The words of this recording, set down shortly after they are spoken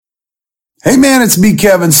Hey man, it's me,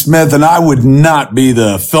 Kevin Smith, and I would not be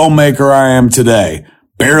the filmmaker I am today,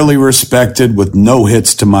 barely respected with no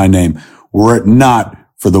hits to my name, were it not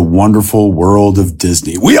for the wonderful world of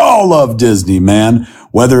Disney. We all love Disney, man.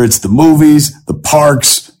 Whether it's the movies, the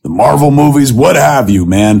parks, the Marvel movies, what have you,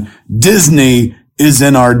 man. Disney is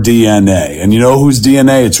in our DNA. And you know whose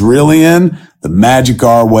DNA it's really in? The Magic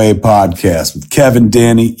Our Way podcast with Kevin,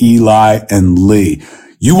 Danny, Eli, and Lee.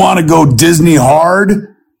 You want to go Disney hard?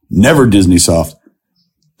 Never Disney soft.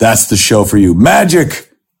 That's the show for you.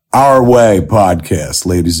 Magic Our Way podcast,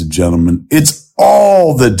 ladies and gentlemen. It's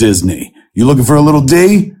all the Disney. You looking for a little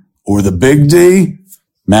D or the big D?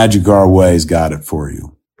 Magic Our Way's got it for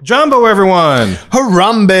you. Jumbo, everyone.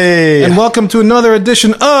 Harambe. And welcome to another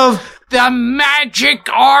edition of The Magic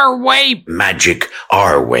Our Way. Magic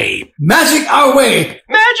Our Way. Magic Our Way.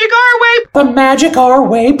 Magic Our Way. The Magic Our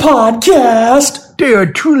Way podcast. They are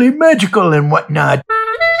truly magical and whatnot.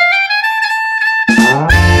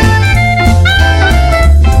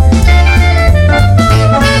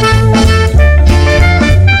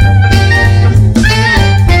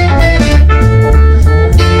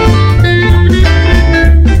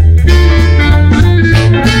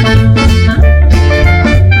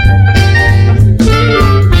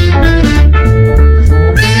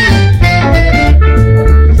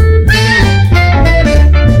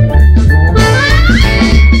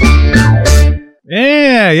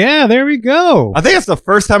 Yeah, there we go. I think it's the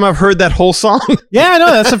first time I've heard that whole song. Yeah, no,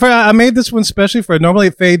 that's the first. I made this one specially for. Normally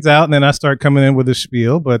it fades out and then I start coming in with a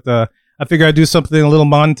spiel, but I figure I'd do something a little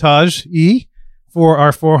montage for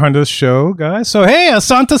our 400th show, guys. So hey,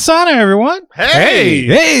 Asante Sana, everyone.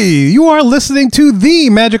 Hey, you are listening to the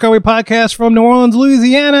Magic Our Way podcast from New Orleans,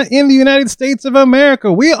 Louisiana, in the United States of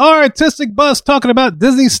America. We are Artistic Buzz talking about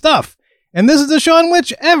Disney stuff. And this is the show in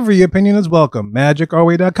which every opinion is welcome.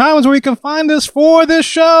 MagicOurWay.com is where you can find us for this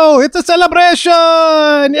show. It's a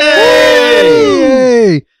celebration!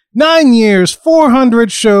 Yay! 9 years,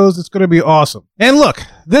 400 shows. It's going to be awesome. And look,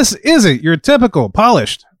 this isn't your typical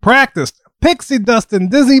polished, practiced, pixie dusting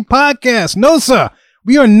Disney podcast. No, sir.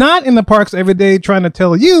 We are not in the parks every day trying to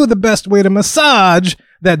tell you the best way to massage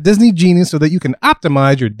that Disney genie so that you can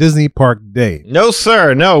optimize your Disney park day. No,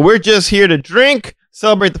 sir. No, we're just here to drink,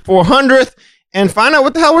 celebrate the 400th, and find out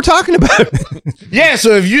what the hell we're talking about. Yeah,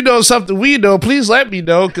 so if you know something we know, please let me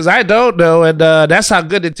know, because I don't know, and that's how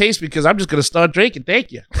good it tastes, because I'm just going to start drinking.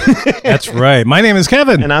 Thank you. That's right. My name is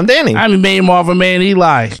Kevin. And I'm Danny. I'm Main Marvel Man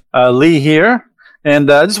Eli. Lee here. And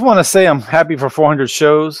I just want to say I'm happy for 400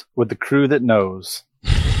 shows with the crew that knows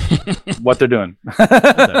what they're doing.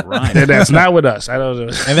 And that's not with us. I don't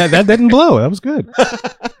know. And that didn't blow. That was good.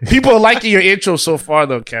 People are liking your intro so far,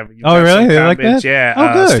 though, Kevin. You've Oh, got really? some They like comments. that? Yeah.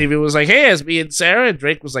 Oh, good. Steven was like, hey, it's me and Sarah. And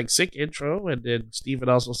Drake was like, sick intro. And then Steven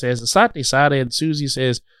also says, Asante Sada. And Susie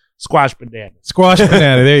says, squash banana. Squash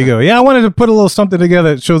banana. There you go. Yeah, I wanted to put a little something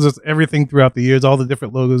together that shows us everything throughout the years, all the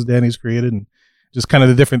different logos Danny's created, and just kind of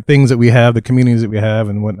the different things that we have, the communities that we have,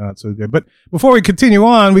 and whatnot. So good. But before we continue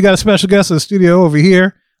on, we got a special guest in the studio over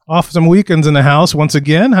here. Off some weekends in the house once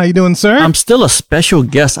again. How you doing, sir? I'm still a special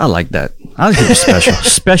guest. I like that. I like to be special.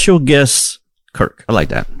 Special guest Kirk. I like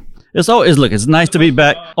that. It's always, look, it's nice to be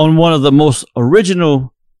back on one of the most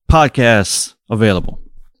original podcasts available.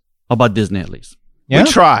 About Disney, at least. Yeah? We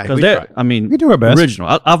try. I mean, we do our best.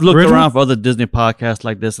 Original. I've looked Original? around for other Disney podcasts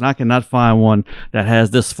like this, and I cannot find one that has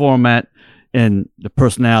this format and the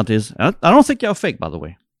personalities. I don't think y'all fake, by the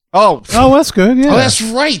way. Oh, that's good. Yeah. Oh, that's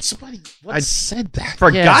right. Somebody said that.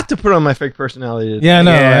 forgot to put on my fake personality. Yeah, I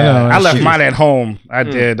know. I left mine at home. I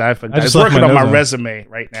did. I forgot. I just I'm left working my on my nose on. resume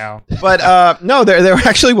right now. But no, there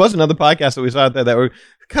actually was another podcast that we saw out there that were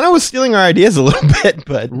kind of was stealing our ideas a little bit.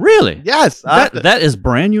 But Really? yes, That is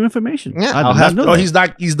brand new information. Yeah, I I'll did have not to- know Oh,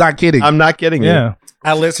 that. he's not kidding. I'm not kidding you. Yeah.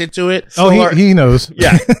 I listened to it. Oh, he knows.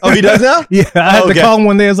 Yeah. Oh, he does now? Yeah, I had Okay. to call him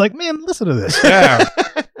one day. I was like, man, listen to this. Yeah.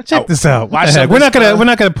 Check this out. What watch the heck? some We're of not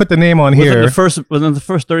this gonna put the name on here. Within the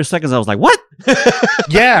first 30 seconds, I was like, what?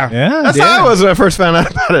 Yeah. Yeah. That's how I was when I first found out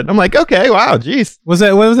about it. I'm like, okay, wow, geez. Was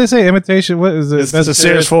that, what did they say? Imitation? What is it? It's a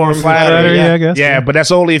serious form of flattery. I guess. Yeah, but that's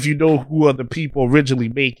only if you know who are the people originally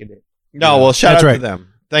making it. No, well, shout That's out right. to them.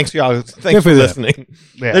 Thanks, y'all. Good Thanks for for them. listening.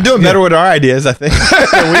 Yeah. They're doing better with our ideas, I think,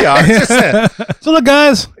 than we are. So look,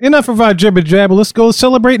 guys, enough of our jibber jabber. Let's go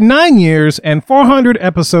celebrate 9 years and 400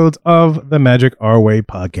 episodes of the Magic Our Way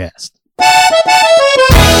podcast.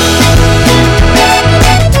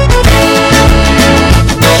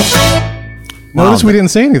 Notice we didn't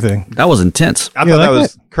say anything. That was intense. I You thought like that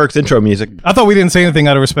was Kirk's intro music. I thought we didn't say anything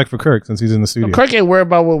out of respect for Kirk since he's in the studio. Kirk ain't worried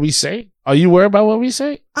about what we say. Are you worried about what we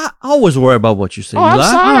say? I always worry about what you say. Oh, I'm Eli.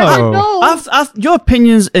 sorry. Oh. I know. Your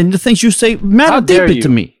opinions and the things you say matter How dare deeply you. to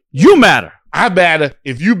me. You matter. I matter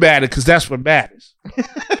if you matter because that's what matters.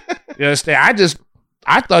 You understand?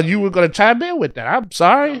 I thought you were going to chime in with that. I'm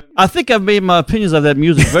sorry I think I've made my opinions of that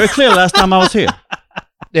music very clear last time I was here.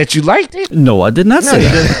 that you liked it. No, I did not say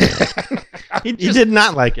that. He did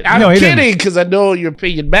not like it. I'm No, he kidding because I know your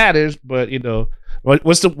opinion matters, but you know,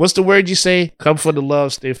 what's the word you say? Come for the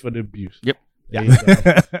love, stay for the abuse. Yep. There you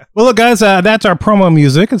go. Well, look, guys, that's our promo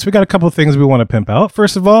music. And so we got a couple of things we want to pimp out.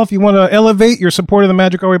 First of all, if you want to elevate your support of the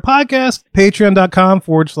Magic Our Way podcast,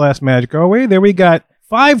 patreon.com/Magic Our Way. There we got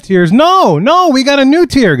 5 tiers. No, we got a new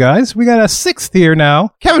tier, guys. We got a 6th tier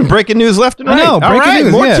now. Kevin, breaking news left and I right. know, All breaking right,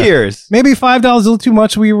 news, more yeah. tiers. Maybe $5 a little too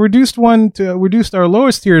much. We reduced our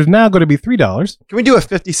lowest tier is now going to be $3. Can we do a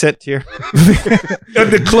 50-cent tier?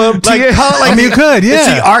 The club Like, tier. I mean, you could, It's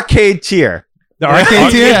the yeah. arcade tier. The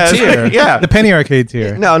arcade tier? Yeah. The penny arcade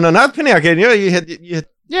tier. No, not penny arcade. You know, you hit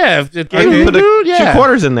Yeah, if it, Okay. put a yeah. 2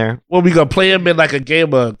 quarters in there. Well, we gonna play him in like a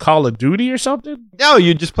game of Call of Duty or something? No,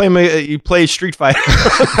 you just play you play Street Fighter.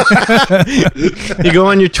 You go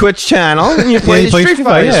on your Twitch channel and you play, Street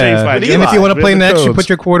Fighter. Yeah. Street Fighter. And if you want to With play the next, you codes. put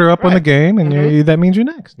your quarter up on the game, and that means you're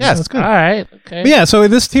next. Yes. That's good. All right. Okay. But yeah, so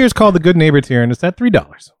this tier is called the Good Neighbor tier, and it's at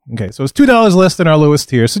 $3. Okay, so it's $2 less than our lowest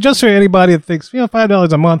tier. So just for anybody that thinks,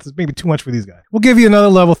 $5 a month is maybe too much for these guys, we'll give you another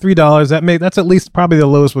level, $3. That's at least probably the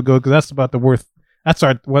lowest we'll go because that's about the worth. That's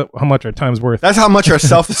how much our time's worth. That's how much our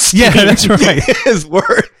self-esteem Yeah, that's right. is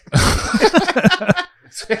worth.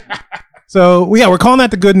 So we're calling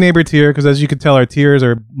that the Good Neighbor tier because, as you can tell, our tiers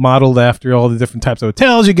are modeled after all the different types of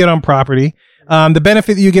hotels you get on property. The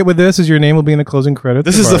benefit that you get with this is your name will be in the closing credits.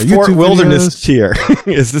 This of is the our Fort YouTube Wilderness videos. tier.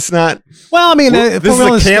 Is this not? Well, I mean, This Fort is the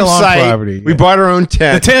Wilderness still on campsite. property. We bought our own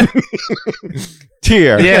tent. The 10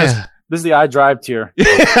 tier. Yes. This is the iDrive tier.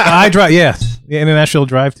 I drive, yes, the international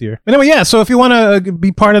drive tier. But anyway, yeah. So if you want to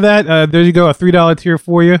be part of that, there you go, a $3 tier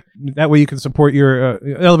for you. That way you can support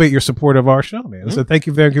elevate your support of our show, man. So thank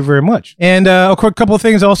you very much. And a quick couple of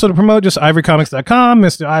things also to promote. Just ivorycomics.com.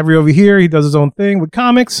 Mr. Ivory over here, he does his own thing with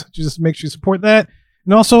comics. Just make sure you support that.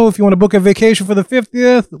 And also, if you want to book a vacation for the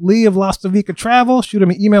 50th, Lee of Las Vegas Travel, shoot him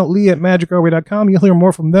an email at lee@magicourway.com. You'll hear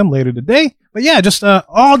more from them later today. But yeah, just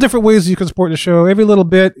all different ways you can support the show. Every little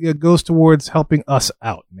bit it goes towards helping us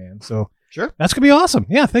out, man. So Sure. that's gonna be awesome.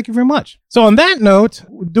 Yeah, thank you very much. So on that note,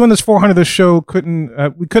 doing this 400th show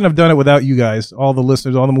we couldn't have done it without you guys, all the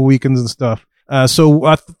listeners, all the weekends and stuff. So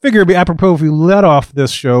I figure it'd be apropos if we let off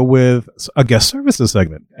this show with a guest services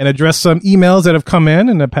segment and address some emails that have come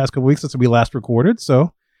in the past couple weeks since we last recorded.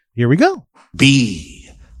 So here we go. Be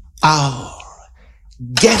our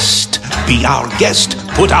guest. Be our guest.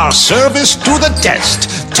 Put our service to the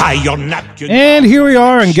test. Tie your napkin. And here we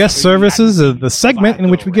are in guest services, the segment in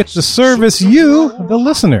which we get to service you, the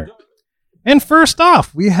listener. And first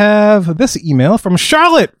off, we have this email from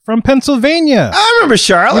Charlotte from Pennsylvania. I remember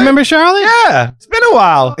Charlotte. Remember Charlotte? Yeah. It's been a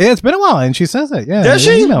while. Yeah, it's been a while, and she says it. Yeah, Does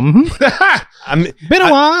she? Been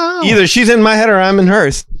a while. Either she's in my head or I'm in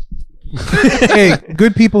hers. Hey,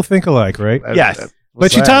 good people think alike, right? Yes.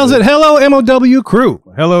 But she tells it, hello, MOW crew.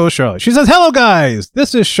 Hello, Charlotte. She says, hello, guys.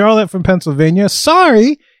 This is Charlotte from Pennsylvania.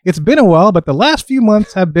 Sorry, it's been a while, but the last few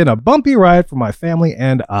months have been a bumpy ride for my family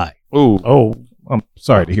and I. Ooh. Oh, I'm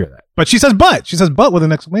sorry to hear that. But she says, but with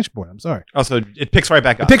an exclamation point. I'm sorry. Also, it picks right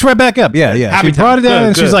back up. It picks right back up. Yeah. Happy She brought it down Good,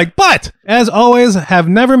 and she's good. like, but as always, have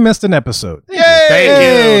never missed an episode. Yay!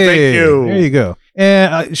 Thank you. There you go.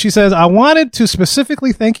 And she says, I wanted to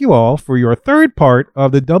specifically thank you all for your third part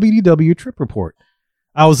of the WDW trip report.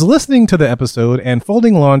 I was listening to the episode and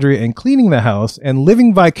folding laundry and cleaning the house and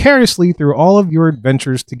living vicariously through all of your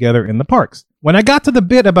adventures together in the parks. When I got to the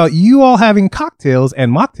bit about you all having cocktails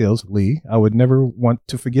and mocktails, Lee, I would never want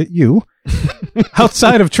to forget you,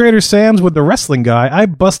 outside of Trader Sam's with the wrestling guy, I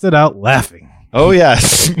busted out laughing. Oh,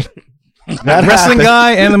 yes. That Wrestling happened.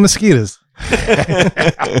 guy and the mosquitoes.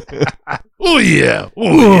 Oh yeah.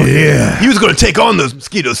 Oh, yeah. He was going to take on those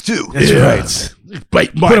mosquitoes, too. That's right.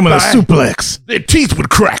 Bite my Put him in a thigh. suplex. Their teeth would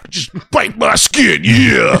crack. Just bite my skin.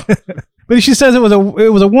 Yeah. But she says it was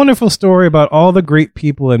a wonderful story about all the great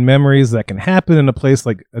people and memories that can happen in a place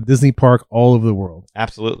like a Disney park all over the world.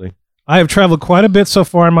 Absolutely. I have traveled quite a bit so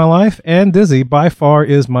far in my life, and Disney by far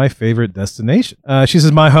is my favorite destination. She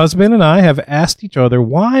says, my husband and I have asked each other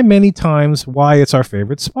many times why it's our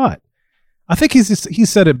favorite spot. I think he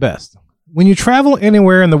said it best. When you travel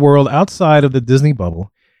anywhere in the world outside of the Disney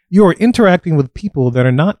bubble, you are interacting with people that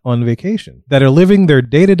are not on vacation, that are living their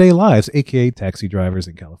day-to-day lives, aka taxi drivers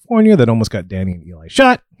in California that almost got Danny and Eli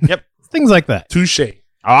shot. Yep. Things like that. Touche.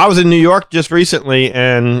 Oh, I was in New York just recently,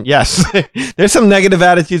 and yes, there's some negative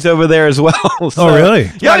attitudes over there as well. So, Oh,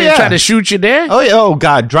 really? Yeah, They try to shoot you there. Oh, yeah. Oh,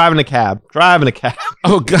 God. Driving a cab.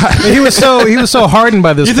 Oh God. He was so hardened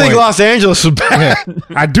by this You point. think Los Angeles was bad?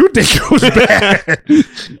 I do think it was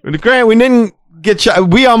bad. Grant, we didn't get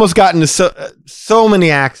we almost got into so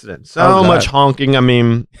many accidents, so much honking. I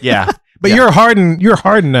mean, yeah. But you're hardened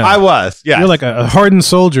now. I was. Yeah. You're like a hardened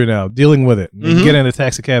soldier now, dealing with it. You can get in a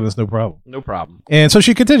taxi cab, it's no problem. No problem. And so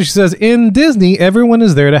she continues. She says, in Disney, everyone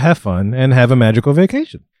is there to have fun and have a magical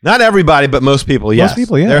vacation. Not everybody, but most people, yes. Most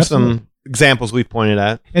people, yeah, There's absolutely. some examples we've pointed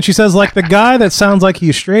at. And she says, like the guy that sounds like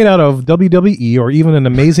he's straight out of WWE or even an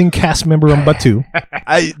amazing cast member on Batu.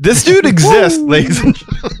 This dude exists, ladies and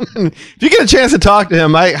gentlemen. If you get a chance to talk to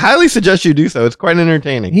him, I highly suggest you do so. It's quite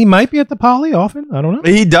entertaining. He might be at the Poly often. I don't know.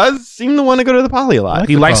 He does seem to want to go to the Poly a lot.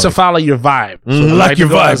 He likes to follow your vibe. So Mhm. the I like night your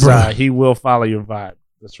you go vibe, outside, bro. He will follow your vibe.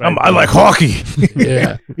 That's right. I like hockey.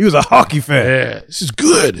 Yeah. He was a hockey fan. Yeah. This is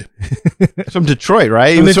good. He's from Detroit, right?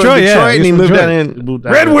 He From was Detroit, from yeah. Detroit, and He's he from moved Detroit. down in. Moved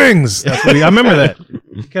down Red there. Wings. That's what I remember that.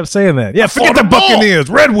 He kept saying that. Yeah, forget the Buccaneers.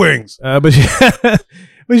 Red Wings. But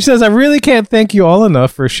she says, I really can't thank you all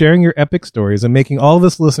enough for sharing your epic stories and making all of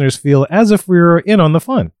us listeners feel as if we were in on the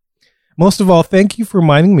fun. Most of all, thank you for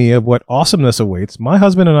reminding me of what awesomeness awaits my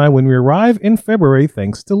husband and I when we arrive in February,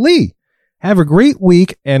 thanks to Lee. Have a great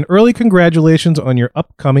week and early congratulations on your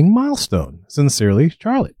upcoming milestone. Sincerely,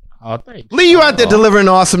 Charlotte. Oh, thanks. Lee, you out there delivering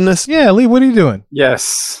awesomeness? Yeah, Lee, what are you doing?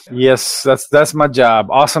 Yes, that's my job.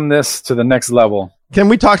 Awesomeness to the next level. Can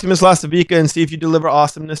we talk to Miss Lastavica and see if you deliver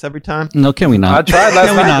awesomeness every time? No, can we not? I tried last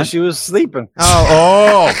Can we night, not? but she was sleeping.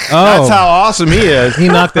 Oh, that's how awesome he is. He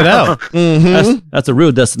knocked it out. That's a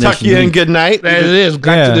real destination. Tuck you in, good night. There it is.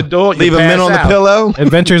 Got Yeah. to the door. you Leave a pass mint on the out. pillow.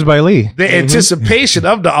 Adventures by Lee. The anticipation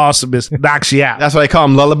of the awesomeness knocks you out. That's why I call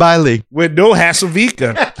him Lullaby Lee. With no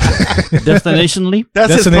Hasselvika. Destination Leap?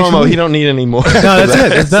 That's his Destination promo. Lee. He don't need any more. No, that's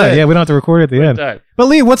it. It's done. Yeah, we don't have to record at the end. done. But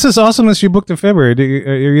Lee, what's this awesomeness you booked in February?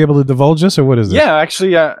 Are you able to divulge this, or what is this? Yeah,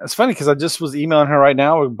 actually, it's funny because I just was emailing her right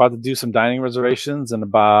now. We're about to do some dining reservations in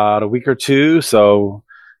about a week or two. So,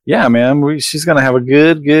 yeah, man, she's going to have a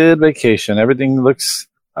good vacation. Everything looks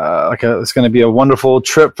like it's going to be a wonderful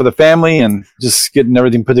trip for the family and just getting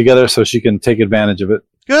everything put together so she can take advantage of it.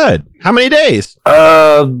 Good. How many days?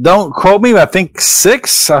 Don't quote me, but I think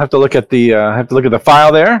 6. I have to look at the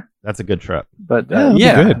file there. That's a good trip. But that'll be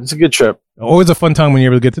yeah, good. it's a good trip. Always a fun time when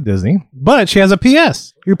you're able to get to Disney. But she has a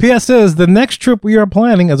PS. Your PS says, the next trip we are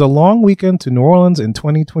planning is a long weekend to New Orleans in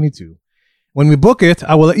 2022. When we book it,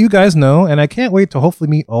 I will let you guys know, and I can't wait to hopefully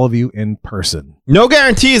meet all of you in person. No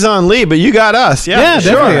guarantees on Lee, but you got us. Yeah, for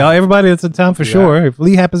definitely. sure. Everybody that's in town for sure. If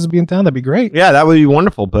Lee happens to be in town, that'd be great. Yeah, that would be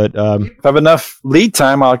wonderful. But If I have enough lead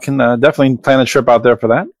time, I can definitely plan a trip out there for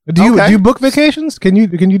that. Do you book vacations? Can you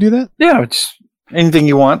do that? Yeah, it's anything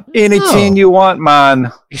you want. Anything you want,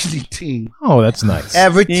 man. Anything. Oh, that's nice.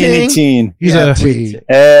 everything. Anything. He's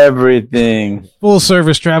Everything. a full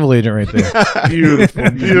service travel agent right there. Beautiful.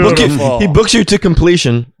 Book Beautiful. He books you to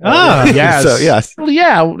completion. Yes. So, yes. Well,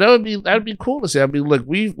 yeah, that'd be cool to see. I mean, look,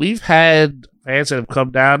 we've had fans that have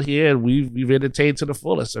come down here and we've entertained to the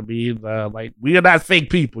fullest. I mean, like, we are not fake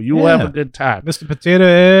people. You will Yeah. have a good time. Mr. Potato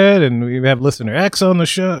Head, and we have listener X on the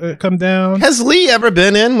show come down. Has Lee ever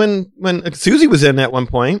been in when Susie was in at one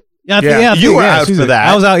point? Yeah, You were out Susan. for that.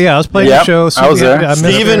 I was out. Yeah, I was playing the Yep, show. I was there. I missed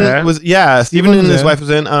Steven it. was Steven Steven and was his in. wife was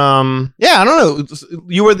in. Yeah, I don't know.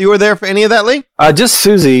 You were there for any of that, Lee? Just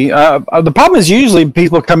Susie. The problem is usually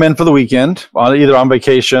people come in for the weekend, either on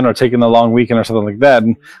vacation or taking a long weekend or something like that.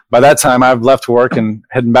 And by that time, I've left work and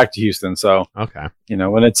heading back to Houston. So, Okay.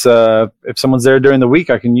 when it's if someone's there during the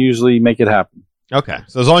week, I can usually make it happen. Okay.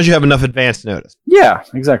 So as long as you have enough advance notice. Yeah,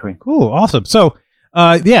 exactly. Cool, awesome. So,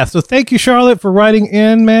 so thank you, Charlotte, for writing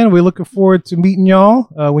in, man. We're looking forward to meeting y'all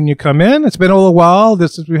when you come in. It's been a little while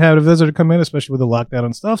since we had a visitor come in, especially with the lockdown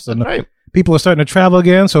and stuff. So Right. people are starting to travel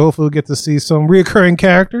again. So hopefully we'll get to see some reoccurring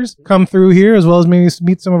characters come through here, as well as maybe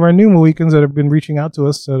meet some of our new Mohicans that have been reaching out to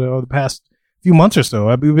us the past few months or so.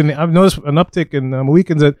 I've noticed an uptick in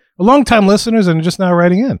Mohicans that are longtime listeners and are just now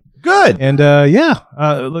writing in. Good. And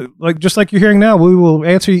just like you're hearing now, we will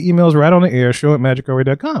answer your emails right on the air,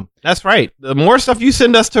 show@magicourway.com. That's right. The more stuff you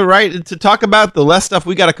send us to talk about, the less stuff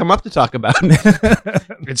we got to come up to talk about.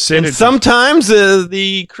 It's And sometimes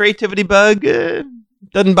the creativity bug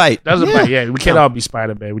doesn't bite. doesn't bite. Yeah, we can't all be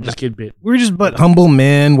Spider-Man. We just get bit. We're just but humble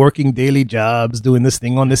men working daily jobs, doing this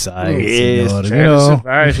thing on the side. Yes, Trying to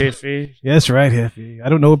survive, Hiffy. Yes, right, Heffy. I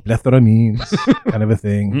don't know what plethora means, kind of a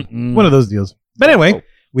thing. Mm-mm. One of those deals. But anyway,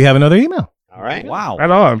 we have another email. All right. Wow.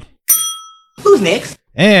 Right on. Who's next?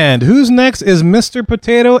 And who's next is Mr.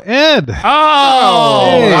 Potato Ed. Oh,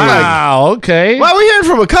 Hey. wow. Okay. Well, we heard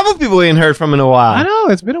from a couple people we ain't heard from in a while. I know,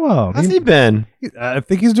 it's been a while. How's he been? I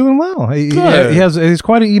think he's doing well. Good. He's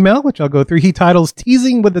quite an email, which I'll go through. He titles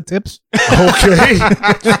Teasing with the Tips. Okay.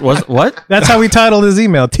 What? That's how he titled his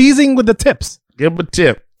email. Teasing with the Tips. Give him a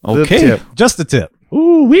tip. Good Okay. tip. Just the tip.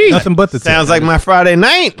 Ooh, wee. Nothing but the tip. Sounds like my Friday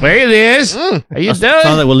night. There it is. How you Sounds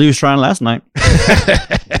doing? like what Lee was trying last night.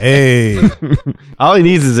 Hey. All he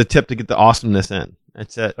needs is a tip to get the awesomeness in.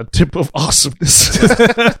 That's it. A tip of awesomeness.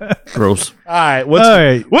 Gross. All right. All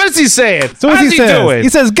right. What's he saying? So what's How's he saying? doing? He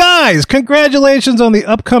says, guys, congratulations on the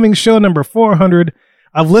upcoming show number 400.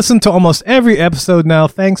 I've listened to almost every episode now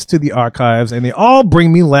thanks to the archives, and they all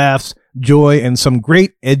bring me laughs, joy, and some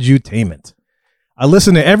great edutainment. I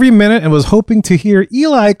listened to every minute and was hoping to hear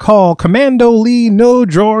Eli call Commando Lee no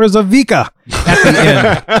drawers of Vika at the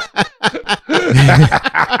end.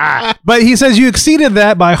 But he says you exceeded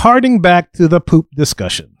that by hardening back to the poop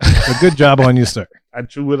discussion. So good job on you, sir. I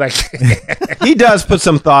drew what I can. He does put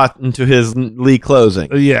some thought into his Lee closing.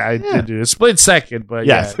 Yeah, I did do. A split second, but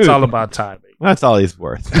Yes. yeah, it's all about timing. That's all he's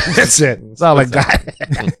worth. That's it. That's all I got.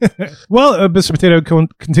 Well, Mr. Potato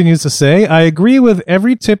continues to say, I agree with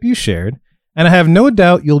every tip you shared, and I have no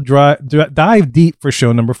doubt you'll dive deep for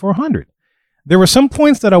show number 400. There were some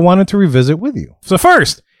points that I wanted to revisit with you. So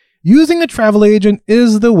first, using a travel agent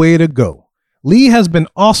is the way to go. Lee has been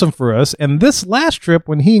awesome for us, and this last trip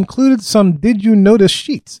when he included some Did You Notice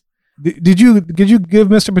sheets. Did you give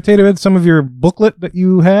Mr. Potato Head some of your booklet that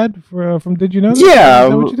you had from Did You Notice? Yeah, Is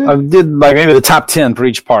that what you did? I did like maybe the top 10 for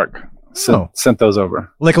each park. Sent those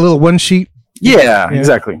over. Like a little one sheet? Yeah,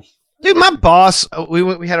 exactly. Dude, my boss,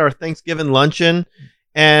 we had our Thanksgiving luncheon,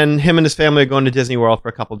 and him and his family are going to Disney World for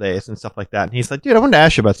a couple days and stuff like that. And he's like, dude, I wanted to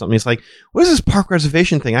ask you about something. He's like, what is this park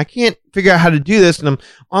reservation thing? I can't figure out how to do this. And I'm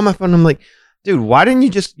on my phone. I'm like, dude, why didn't you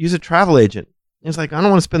just use a travel agent? He's like, I don't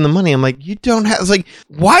want to spend the money. I'm like, you don't have. I was like,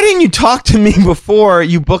 why didn't you talk to me before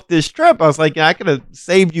you booked this trip? I was like, I could have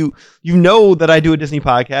saved you. You know that I do a Disney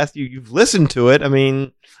podcast. You've listened to it. I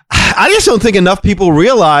mean, I just don't think enough people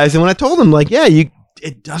realize. And when I told them, like, yeah,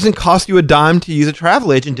 it doesn't cost you a dime to use a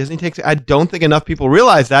travel agent. Disney takes it. I don't think enough people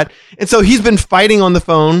realize that. And so he's been fighting on the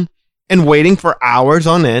phone and waiting for hours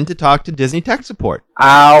on end to talk to Disney tech support.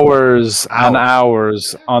 Hours on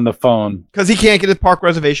hours on the phone. Because he can't get his park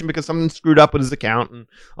reservation because something screwed up with his account and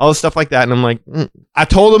all this stuff like that. And I'm like, I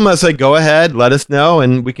told him, I was like, go ahead, let us know,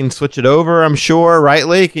 and we can switch it over, I'm sure, right,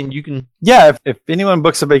 Lake? And you can... Yeah, if anyone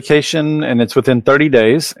books a vacation and it's within 30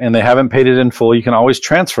 days and they haven't paid it in full, you can always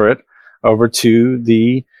transfer it over to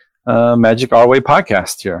the Magic Our Way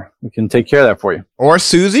podcast here. We can take care of that for you. Or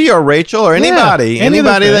Susie or Rachel or anybody. Yeah,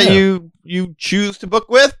 anybody any of that them, you choose to book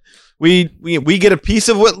with. We get a piece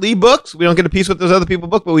of what Lee books. We don't get a piece of what those other people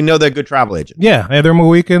book, but we know they're good travel agents. Yeah, they're more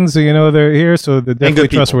weekends, so you know they're here, so they're definitely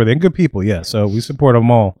people. trustworthy and good people. Yeah, so we support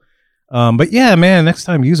them all. But yeah, man, next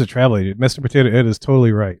time use a travel agent. Mr. Potato Ed is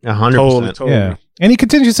totally right. 100%. Totally. Yeah, and he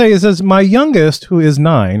continues to say, it says, my youngest, who is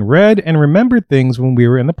 9, read and remembered things when we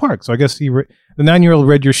were in the park. So I guess the 9-year-old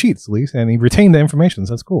read your sheets, Lee, and he retained the information.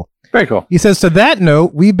 So that's cool. Very cool. He says, to that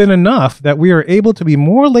note, we've been enough that we are able to be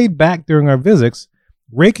more laid back during our visits,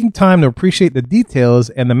 raking time to appreciate the details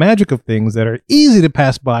and the magic of things that are easy to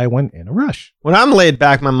pass by when in a rush. When I'm laid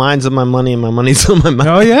back, my mind's on my money and my money's on my mind.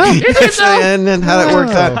 Oh, yeah? And then how that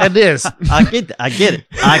works out. It is. I get it.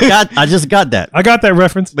 I just got that. I got that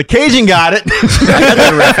reference. The Cajun got it.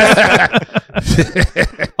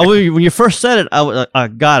 When you first said it, I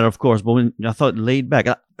got it, of course. But when I thought laid back,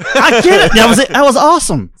 I get it. That was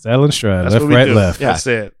awesson. Saddle and stride, That's left, what we right, do. left. That's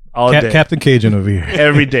it. All day. Captain Cajun over here.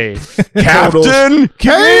 Every day. Captain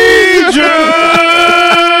Cajun!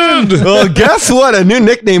 Well, guess what? A new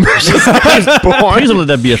nickname is just born. Please don't let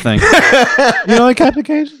that be a thing. You know like Captain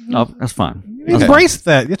Cajun? No, that's fine. Embrace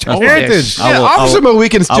that. It's your Okay. heritage. I Yeah, will- Officer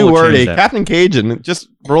Mohican's I too will change wordy. that. Captain Cajun, it just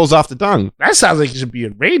rolls off the tongue. That sounds like it should be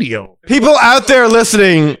in radio. People out there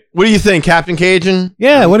listening, what do you think, Captain Cajun?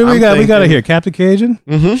 Yeah, what do we I'm got? We got it thinking- here. Captain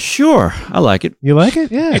Cajun? Sure, I like it. You like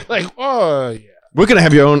it? Yeah. Like, oh, yeah. We're going to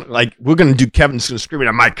have your own, like, we're going to do Kevin's going to scream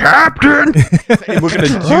out, my Captain! And we're going to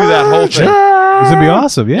do that whole thing. This would be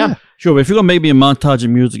awesome. Yeah. Sure, but if you're gonna make me a montage of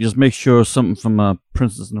music, just make sure something from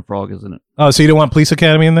Princess and the Frog is in it. Oh, so you don't want Police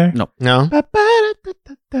Academy in there? No. No? No,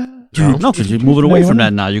 because you're moving away from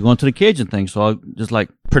that now. You're going to the Cajun thing, so I'll just like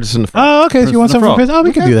Princess and the Frog. Oh, okay. So you want Princess something and from the Princess? Oh,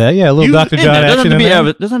 we could do that. Yeah, a little Dr. in John there. action in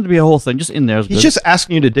there. Doesn't have to be a whole thing. Just in there. Is He's good. just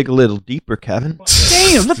asking you to dig a little deeper, Kevin.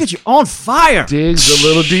 Damn! Look at you on fire. Digs a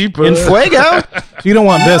little deeper. In Fuego? So you don't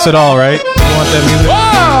want this at all, right? You want that music?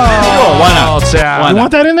 Oh, why not? Town. Why You not?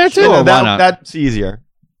 want that in there too? Sure. why that, not? that's easier.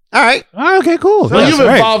 All right. Oh, okay, cool. So Yes, you've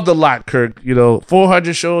right. evolved a lot, Kirk.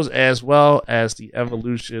 400 shows as well as the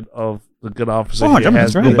evolution of the Good Officer. 400. Here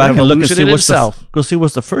has Go been back an and look and evolution see in what's itself. go see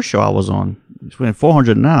what's the first show I was on. Between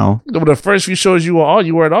 400 now. The first few shows you were on,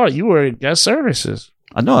 you weren't on. You were in guest services.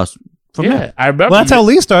 I know it's from there. I remember. Well, that's how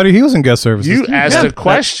Lee started. He was in guest services. you too. asked Yeah. a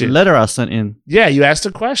question. That letter I sent in. Yeah, you asked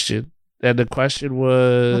a question, and the question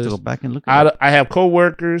I have to go was: back and look at it. I have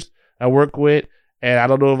coworkers I work with, and I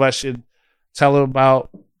don't know if I should tell them about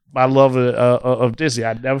my love of Disney.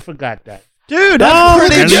 I never forgot that. Dude, that's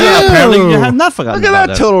pretty look at good. you. Apparently you have not forgotten Look at about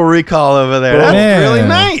that total recall over there. That's Man. really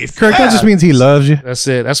nice. Kirk, that just means he loves you. That's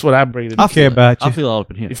it. That's what I bring to I the care feel about it. I you. feel all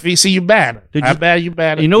up in here. If you see you bad, Did I'm you- bad. You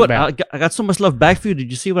bad. You know what? bad. I got so much love back for you.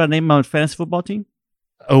 Did you see what I named my fantasy football team?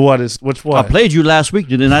 Which one? I played you last week.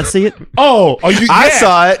 Did you not see it? Oh, you? I yeah.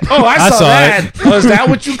 saw it. Oh, I saw saw that. Oh, is that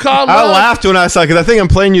what you call I love? laughed when I saw it because I think I'm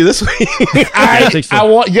playing you this week. I think so.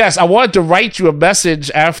 I wanted to write you a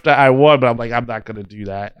message after I won, but I'm like, I'm not going to do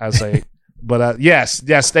that. I say, but yes,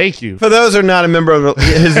 thank you. For those who are not a member of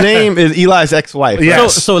his name is Eli's ex-wife.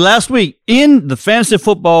 Yes. So last week in the fantasy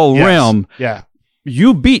football Yes. realm, Yeah.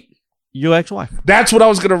 you beat your ex-wife. That's what I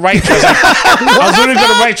was going to write you. I was literally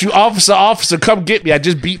going to write you, officer, come get me. I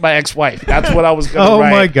just beat my ex-wife. That's what I was going to Oh,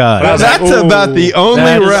 write. my God. But I was That's like, about the only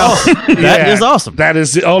That is realm. awesome. That is awesome. That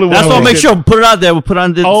is the only one. That's why I we make could- sure we put it out there. We put it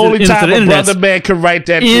on the, Only into time the a internet. brother man can write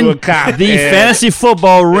that In to a cop. the And- fantasy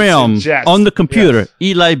football realm Jets. on the computer, Yes.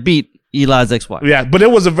 Eli beat Eli's ex-wife. Yeah, but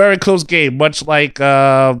it was a very close game, much like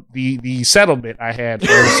the settlement I had.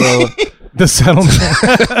 So The settlement.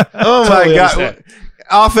 Oh my Totally God. understand.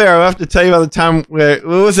 Off air, I have to tell you about the time where, what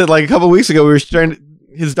was it, like a couple weeks ago, we were stranded.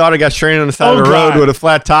 His daughter got stranded on the side Oh, of the road God. with a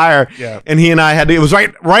flat tire. Yeah. And he and I had to, it was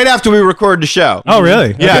right after we recorded the show. Oh,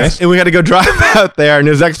 really? Yes. Okay. And we had to go drive out there, and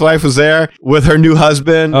his ex-wife was there with her new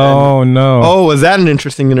husband. Oh, no. Oh, was that an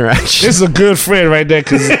interesting interaction? this is a good friend right there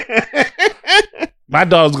because my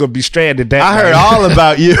dog's gonna be stranded. That I heard night. all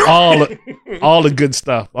about you. all the good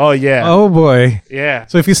stuff. Oh yeah, Oh, boy. yeah.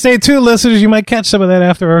 So if you stay tuned, listeners, you might catch some of that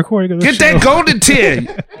after our recording of the Get show. that golden tier.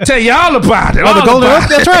 Tell you all about it. Oh, the all golden about oak?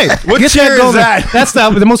 That's right. What Get tier is golden- that? That's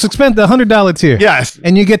the most expensive, the $100 tier. Yes.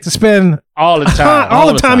 And you get to spend all the time.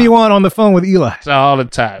 all the time you want on the phone with Eli. All the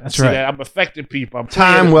time. That's See right. that? I'm affecting people. I'm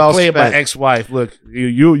Time playing, well playing spent. my ex-wife. Look,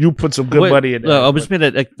 you put some good Wait, money in there. I just made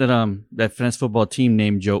that fantasy football team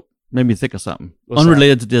name joke. Made me think of something What's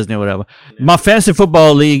unrelated to Disney or whatever. My fantasy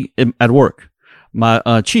football league at work, my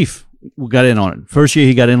chief got in on it. First year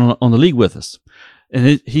he got in on the league with us,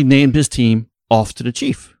 and he named his team Off to the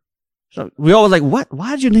Chief. So we all was like, "What?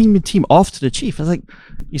 Why did you name your team Off to the Chief?" I was like,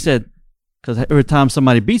 he said, "Because every time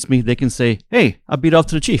somebody beats me, they can say, hey, I beat Off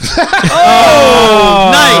to the Chief.'"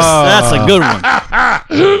 Oh, nice. That's a good one.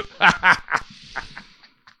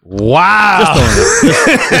 Wow. Just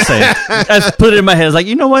throwing it. Just saying. I just put it in my head. I was like,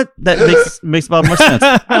 you know what? That makes about much sense.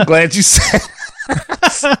 I'm glad you said.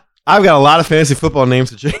 I've got a lot of fantasy football names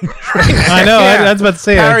to change. I know. I was about to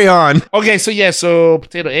say. Carry on. Okay, so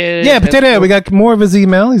Potato Ed. Yeah, Potato Head. We got more of his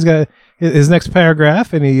email. He's got his next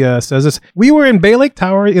paragraph, and he says this. We were in Bay Lake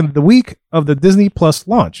Tower in the week of the Disney Plus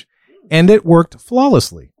launch, and it worked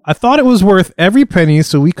flawlessly. I thought it was worth every penny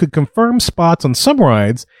so we could confirm spots on some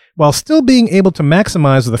rides while still being able to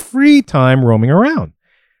maximize the free time roaming around.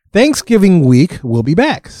 Thanksgiving week, we'll be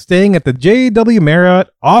back, staying at the JW Marriott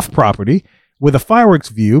off-property with a fireworks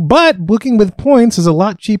view, but booking with points is a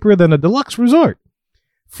lot cheaper than a deluxe resort.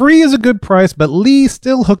 Free is a good price, but Lee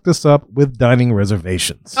still hooked us up with dining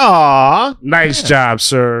reservations. Aw. Nice job,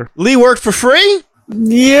 sir. Lee worked for free?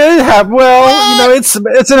 Yeah, well, it's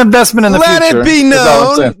an investment in the Let future. it be is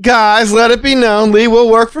all I'm saying. known, guys, let it be known. Lee will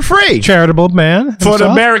work for free. Charitable man. For the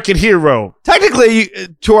himself. American hero. Technically,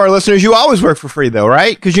 to our listeners, you always work for free, though,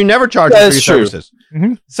 right? Because you never charge for your That's true. services.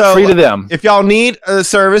 Mhm. So, Free to them. if y'all need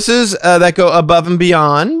services that go above and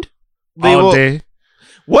beyond, Lee All will. day.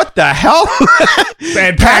 What the hell?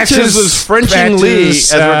 And Patches was Frenching Lee.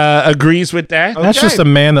 Patches, as we're- agrees with that. Okay. That's just a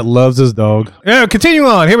man that loves his dog. Yeah, continue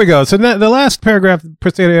on. Here we go. So the last paragraph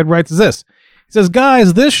Potato Head writes is this. He says,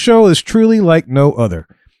 guys, this show is truly like no other.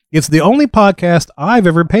 It's the only podcast I've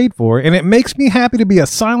ever paid for, and it makes me happy to be a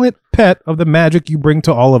silent pet of the magic you bring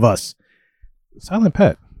to all of us. Silent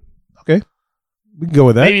pet. Okay. We can go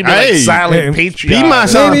with that. Maybe like Hey, silent hey, Patreon. be my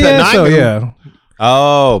son. Maybe, Pet, yeah, not so, even- yeah.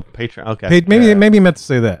 Oh, Patreon. Okay. Maybe you meant to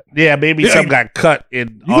say that. Yeah, maybe some got cut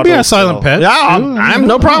in. You can be auto our silent sale. pet. Yeah, I'm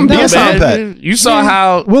no problem being Yeah, a silent man, pet. You saw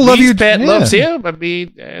how We'll love Lee's you- pet yeah. loves him. I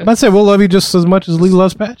mean, I'm about to say we'll love you just as much as Lee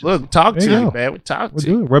loves Patches. look, talk There to you you, go. man. We talk We'll to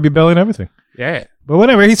you. do it. Rub your belly and everything. Yeah. But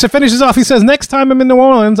whatever. He finishes off. He says, next time I'm in New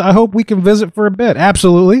Orleans, I hope we can visit for a bit.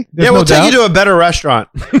 Absolutely. There's Yeah, we'll no take doubt. you to a better restaurant.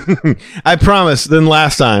 I promise than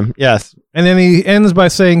last time. Yes. And then he ends by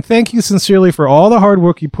saying, thank you sincerely for all the hard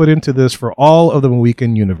work you put into this for all of the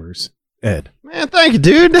Mohican universe. Ed. Man, thank you,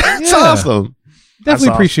 dude. That's Yeah. awesome. Definitely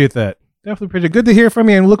awesome. appreciate that. Definitely appreciate it. Good to hear from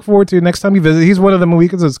you and look forward to next time you visit. He's one of the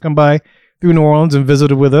Mohicans that's come by through New Orleans and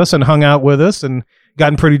visited with us and hung out with us and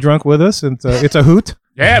gotten pretty drunk with us. And it's a hoot.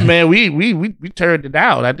 Yeah, man, we turned it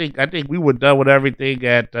out. I think we were done with everything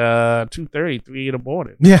at 2:30, 3 in the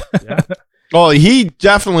morning. Yeah. Well, he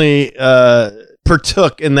definitely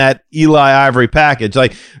partook in that Eli Ivory package.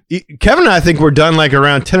 Like Kevin and I think we're done like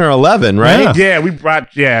around 10 or 11, right? Yeah. Yeah, we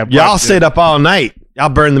brought Y'all stayed up all night. Y'all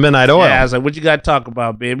burned the midnight oil. Yeah, I was like, what you got to talk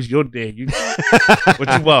about, babe? It's your day. What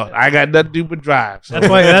you want? I got nothing to do but drive. So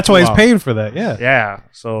That's why he's Wow. paying for that. Yeah. Yeah.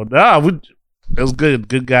 So no, it was good.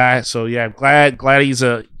 Good guy. So yeah, glad he's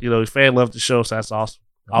a fan, loved the show. So that's awesome.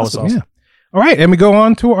 Always awesome. Yeah. All right. And we go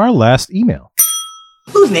on to our last email.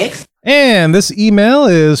 Who's next? And this email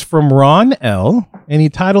is from Ron L. And he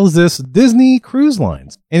titles this Disney Cruise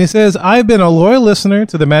Lines. And he says, I've been a loyal listener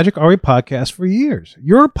to the Magic Ari podcast for years.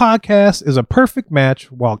 Your podcast is a perfect match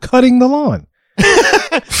while cutting the lawn.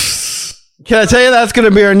 Can I tell you that's going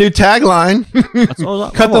to be our new tagline?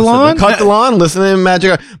 Cut the lawn? Cut the lawn, listen to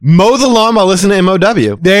Magic. Mow the lawn while listening to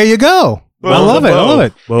MOW. There you go. I love it. I love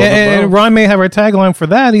it. Boom, And boom. Ron may have our tagline for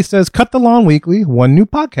that. He says, cut the lawn weekly, one new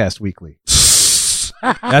podcast weekly.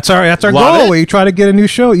 That's our Love goal. it. We try to get a new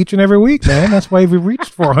show each and every week, man. That's why we've reached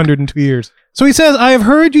 402 years. So he says, I have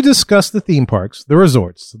heard you discuss the theme parks, the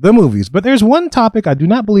resorts, the movies, but there's one topic I do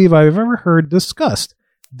not believe I've ever heard discussed.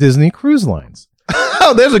 Disney Cruise Lines.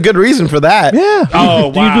 Oh, there's a good reason for that. Yeah.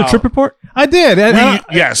 Oh, Did you do a trip report? I did.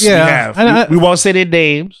 Yes, yeah. we have. And We won't say their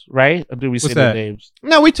names, right? Or do we say What's their that? names?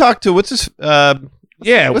 No, we talked to, what's his,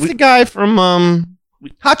 Yeah. what's the guy from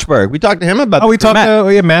Hotchberg? We talked to him about we talked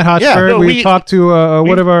to Matt Hotchberg. Yeah, no, we we- talked to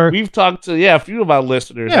one of our We've talked to a few of our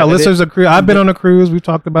listeners. yeah listeners of cruise. I've been on a cruise. We've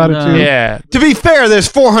talked about it too. Yeah. To be fair, there's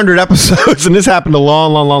 400 episodes, and this happened a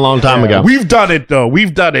long time ago. We've done it though.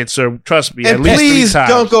 We've done it, so trust me. And at least please 3 times.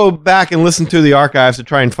 don't go back and listen to the archives to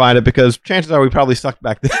try and find it, because chances are we probably sucked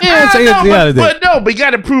back then. Yeah, But you got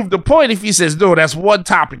to prove the point. If he says no, that's one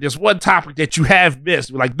topic. There's one topic that you have missed.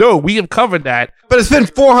 We're like, no, we have covered that. But it's been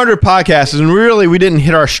 400 podcasts, and really we didn't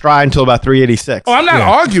hit our stride until about 386. Oh, I'm not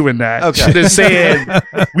arguing that. Okay. I'm just saying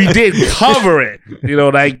we did cover it.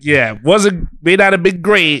 May not have been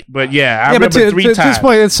great, but yeah, I Yeah, but remember to 3 this times.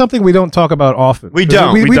 point, it's something we don't talk about often. We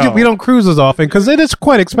don't. We We don't. don't cruise as often because it is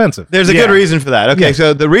quite expensive. There's a Yeah. good reason for that. Okay, Yeah.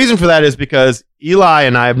 so the reason for that is because Eli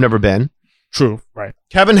and I have never been. True, right?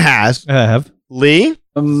 Kevin has. I have. Lee?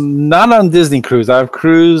 Not on Disney Cruise. I've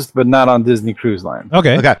cruised, but not on Disney Cruise Line.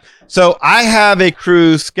 Okay. Okay. So I have a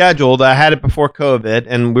cruise scheduled. I had it before COVID,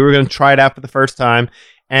 and we were going to try it out for the first time.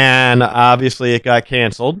 And obviously it got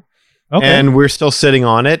canceled. Okay. And we're still sitting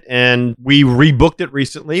on it. And we rebooked it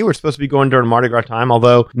recently. We're supposed to be going during Mardi Gras time,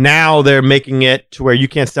 although now they're making it to where you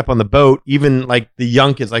can't step on the boat. Even like the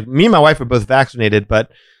young kids, like me and my wife are both vaccinated,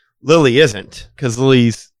 but Lily isn't because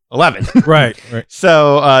Lily's 11. right.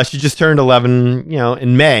 So she just turned 11,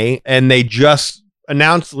 in May, and they just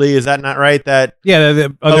announced, Lee, is that not right? That Yeah. The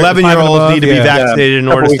 11-year-olds need to be vaccinated in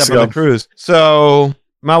Couple order to weeks step on ago. the cruise. So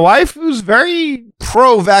my wife, who's very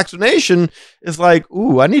pro-vaccination, is like,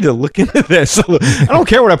 ooh, I need to look into this. I don't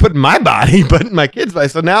care what I put in my body, but in my kid's body.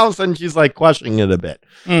 So now all of a sudden she's like questioning it a bit.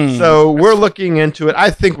 So we're looking into it.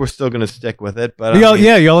 I think we're still going to stick with it. But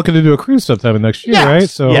Y'all looking to do a cruise sometime next year, Yes, right?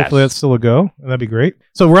 So yes. hopefully that's still a go. That'd be great.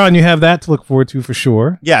 So Ron, you have that to look forward to for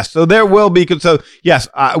sure. Yes, so there will be. So yes,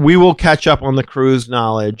 we will catch up on the cruise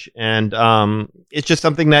knowledge, and it's just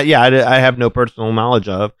something that I have no personal knowledge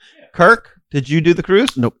of. Kirk, did you do the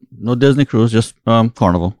cruise? Nope. No Disney cruise, just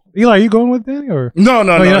Carnival. Eli, are you going with Danny or? No.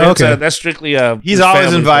 yeah, That's, okay. that's strictly He's his always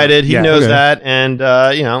family invited. thing. He Yeah. knows okay. that, and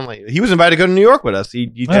like, he was invited to go to New York with us.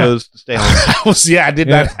 He Yeah. chose to stay home. I did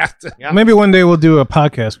Yeah. not have to. Yeah. Maybe one day we'll do a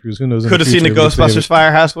podcast cruise. Who knows? in Could have seen the future, we'll save Ghostbusters it.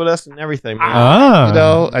 Firehouse with us and everything. Man.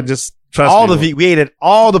 Ah. I just trust all me. we ate at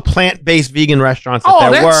all the plant-based vegan restaurants that Oh,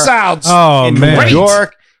 there that were sounds Oh, in man. New great.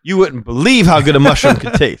 York. You wouldn't believe how good a mushroom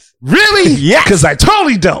could taste. Really? Yes. Because I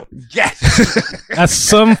totally don't. Yes. That's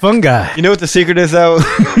some fun guy. You know what the secret is, though,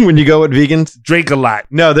 when you go with vegans? Drink a lot.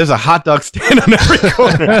 No, there's a hot dog stand on every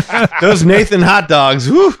corner. Those Nathan hot dogs.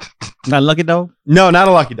 Whew. Not Lucky Dog? No, not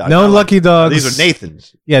a Lucky Dog. No Not Lucky Dogs. These are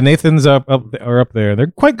Nathan's. Yeah, Nathan's are up there. They're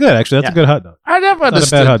quite good, actually. That's a Yeah. good hot dog. I never Not a bad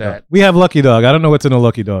understood hot that. dog. We have Lucky Dog. I don't know what's in a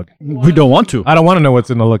Lucky Dog. We don't want to. I don't want to know what's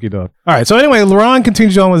in a Lucky Dog. All right. So anyway, Laurent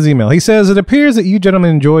continues on with his email. He says, it appears that you gentlemen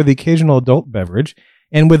enjoy the occasional adult beverage,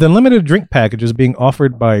 And with unlimited drink packages being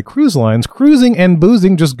offered by cruise lines, cruising and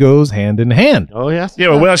boozing just goes hand in hand. Oh, yes. Yeah,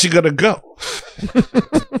 but where else you gonna go?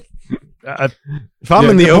 If I'm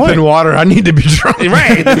in the good open point. water, I need to be drunk.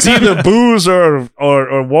 Right. It's either booze or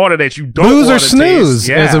water that you don't Booze or want to snooze, taste.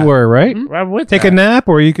 Yeah. as it were, right? I'm with Take that. a nap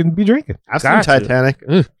or you can be drinking. I've seen Gotcha. Titanic.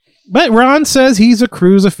 Ugh. But Ron says he's a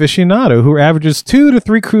cruise aficionado who averages 2 to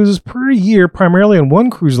 3 cruises per year, primarily on one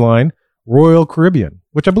cruise line, Royal Caribbean,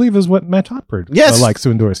 which I believe is what Matt Topper likes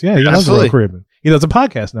to endorse. Yeah, he loves Absolutely. Royal Caribbean. He does a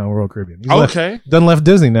podcast now, Royal Caribbean. He's Okay. done left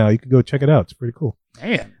Disney now. You can go check it out. It's pretty cool.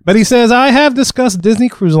 Man. But he says, I have discussed Disney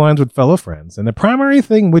Cruise Lines with fellow friends, and the primary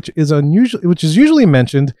thing which is usually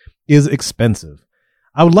mentioned is expensive.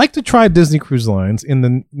 I would like to try Disney Cruise Lines in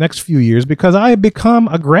the next few years because I have become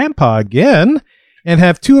a grandpa again and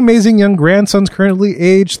have 2 amazing young grandsons currently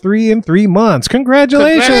aged 3 and 3 months.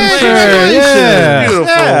 Congratulations, sir. Yeah. Beautiful.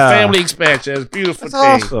 Yeah. Family expansion. It's a beautiful That's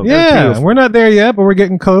thing. awesome. Yeah, we're not there yet, but we're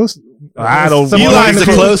getting close. I don't- Someone Eli's in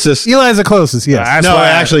the closest. Eli's the closest, yes. That's No, why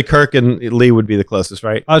actually, Kirk and Lee would be the closest,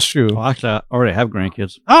 right? That's true. Well, actually, I already have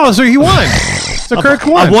grandkids. Oh, so he won. So Kirk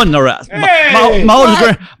won. I won the rest. Hey,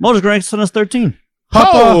 My oldest grandson is 13.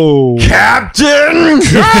 Oh, Captain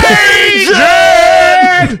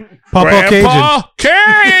Cajun! Papa Cajun. Grandpa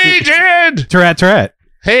Cajun! Tarat.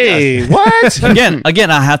 Hey, what? Again,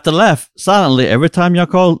 I have to laugh silently every time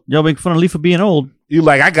y'all make fun of Lee for being old. You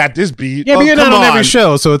like, I got this beat. Yeah, but you're not come on every on.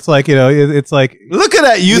 show, so it's like, it's like, Look at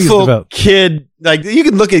that Lee's youthful developed. kid. Like, you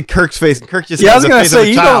can look at Kirk's face, and Kirk just Yeah, I has was the gonna face of say a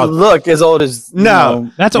you child. don't look as old as you No.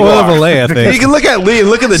 know, that's you oil are. of Olay, I You think. can look at Lee and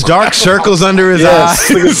look at the dark circles under his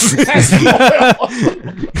Yes. eyes.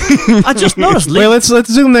 I just noticed Lee. Wait, let's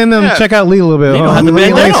zoom in and Yeah. check out Lee a little bit. Lee don't Hold have on. the Let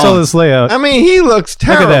me bandana show on. this layout. I mean, he looks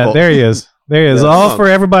Look terrible. at that. There he is. There he is. Yeah. All for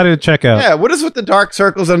everybody to check out. Yeah, what is with the dark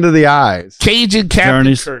circles under the eyes? Cajun Captain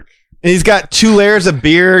Journeys. Kirk. And he's got 2 layers of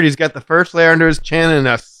beard. He's got the first layer under his chin and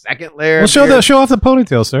a second layer. Well, of show beard. show off the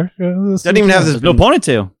ponytail, sir. Doesn't even have this. There's no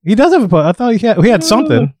ponytail. He does have a ponytail. I thought he had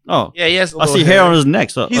something. Oh, Yeah, yes. I see hair on his neck.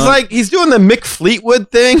 So He's like he's doing the Mick Fleetwood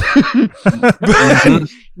thing, but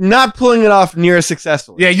not pulling it off near as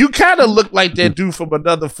successfully. Yeah, you kind of look like that dude from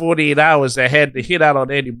Another 48 Hours that had the hit out on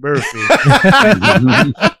Eddie Murphy.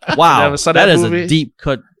 wow, Never saw that that is movie? a deep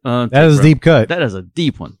cut. That is bro. deep cut. That is a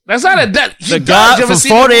deep one. That's not a that. The guy for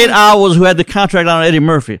 48 hours who had the contract on Eddie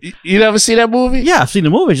Murphy. You never see that movie? Yeah, I've seen the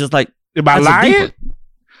movie. It's just like, Am I that's a deep lying? one.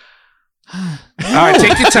 All right,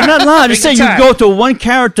 take your time. I'm not lying. I'm Take just saying your you time. go to one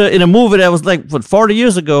character in a movie that was like, 40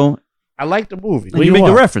 years ago, I like the movie. and you make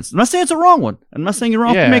the reference. I'm not saying it's a wrong one. I'm not saying you're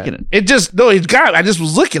wrong for making it. It just no, it's got. I just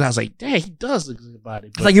was looking. I was like, dang, he does look like a body.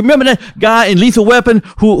 It's like, you remember that guy in Lethal Weapon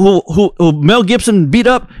who Mel Gibson beat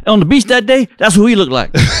up on the beach that day? That's who he looked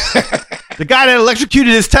like. The guy that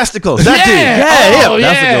electrocuted his testicles. That dude. Yeah, oh,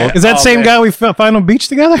 that's the yeah. goal. Is that same guy we find on beach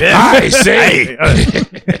together? I see.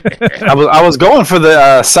 I was going for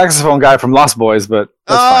the saxophone guy from Lost Boys, but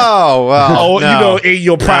that's fine. Oh well. Oh, no. you know, in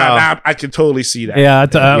your prime, No. I can totally see that. Yeah,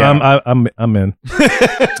 I'm in.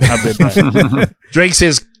 I've been right. Drake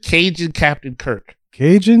says Cajun Captain Kirk.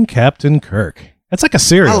 Cajun Captain Kirk. That's like a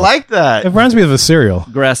cereal. I like that. It reminds me of a cereal.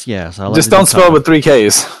 Grass, yes. I like Just the don't spell it with 3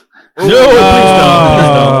 Ks. Don't do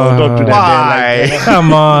that. Why? Man.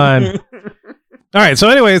 Come on. All right. So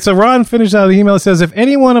anyway, Ron finished out the email. It says, if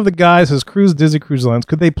any one of the guys has cruised Disney Cruise Lines,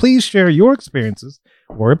 could they please share your experiences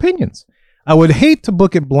or opinions? I would hate to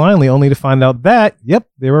book it blindly only to find out that, yep,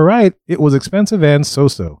 they were right. It was expensive and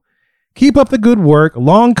so-so. Keep up the good work.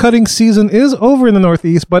 Long cutting season is over in the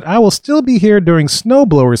Northeast, but I will still be here during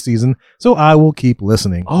snowblower season, so I will keep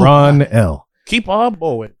listening. Ron L. Keep on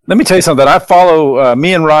going. Let me tell you something. I follow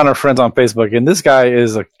me and Ron are friends on Facebook, and this guy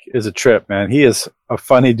is a trip, man. He is a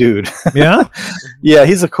funny dude. Yeah? Yeah,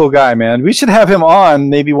 he's a cool guy, man. We should have him on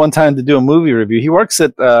maybe one time to do a movie review. He works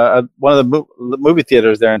at one of the movie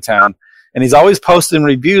theaters there in town, and he's always posting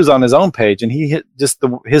reviews on his own page. And he hit just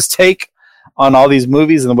his take on all these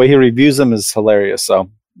movies and the way he reviews them is hilarious. So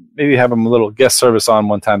maybe have him a little guest service on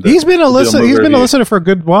one time. He's been a listener. He's been a review. listener for a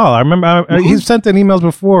good while. I remember he's sent in emails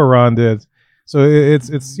before. Ron did. So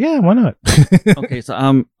it's yeah. Why not? Okay,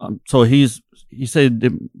 so so he said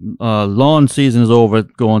the lawn season is over,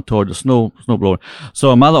 going toward the snowblower.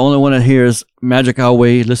 So am I the only one that hears Magic Our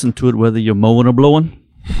Way? Listen to it whether you're mowing or blowing.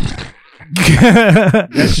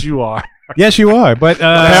 Yes, you are. Yes, you are. But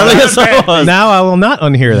Apparently yes, I was. now I will not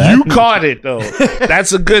unhear that. You caught it though.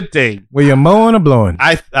 That's a good thing. Were you mowing or blowing?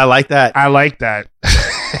 I like that. I like that.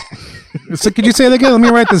 So could you say that again? Let me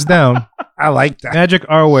write this down. I like that. Magic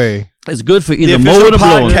Our Way. It's good for The either official mowing or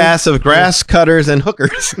blowing. podcast of grass cutters and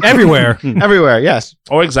hookers Everywhere. everywhere. Yes,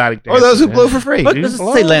 Or exotic or those who dancers, blow for free. But let's say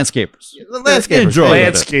landscapers. The landscapers. Enjoy yeah.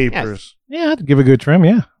 it. Landscapers. Yeah, I'd give a good trim.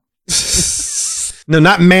 Yeah. No,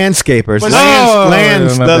 not manscapers. But-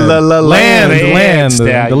 Lands. my bad. Land.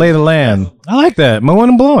 The lay of the land. I like that. Mowing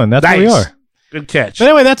and blowing. That's what we Nice. are. Good catch. But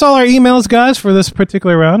anyway, that's all our emails, guys, for this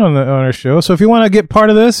particular round on our show. So if you want to get part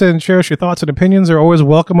of this and share us your thoughts and opinions, they're always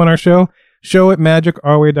welcome on our show.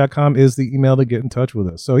 show@magicourway.com is the email to get in touch with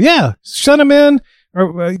us. So yeah, send them in, or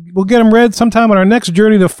we'll get them read sometime on our next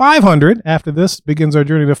journey to 500. After this begins our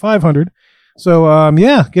journey to 500. So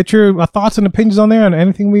yeah, get your thoughts and opinions on there on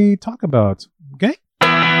anything we talk about. Okay.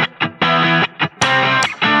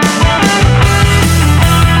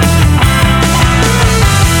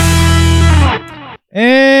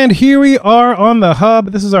 And here we are on the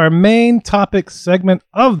hub. This is our main topic segment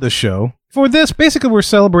of the show. For this, basically, we're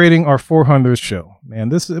celebrating our 400th show. Man,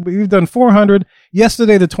 we've done 400.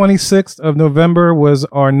 Yesterday, the 26th of November, was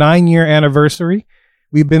our 9-year anniversary.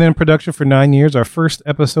 We've been in production for 9 years. Our first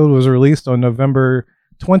episode was released on November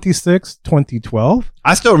 26th, 2012.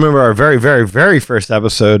 I still remember our very, very, very first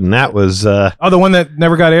episode, and that was the one that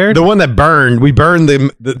never got aired? the one that burned. We burned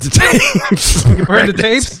the tapes. You burned the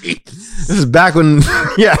tapes? This is back when,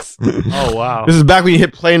 yes. Oh, wow. This is back when you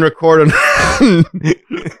hit play and record on.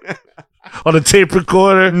 On a tape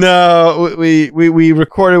recorder? No, we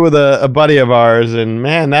recorded with a buddy of ours, and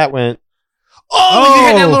man, that went. Oh, you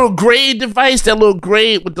had that little grade device, that little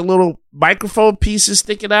grade with the little microphone pieces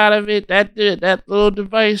sticking out of it. That little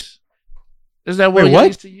device. Is that what you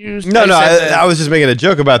used to use? No, I was just making a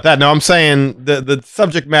joke about that. No, I'm saying the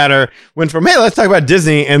subject matter went from, hey, let's talk about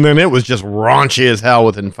Disney, and then it was just raunchy as hell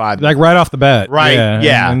within 5 minutes. Like right off the bat. Right,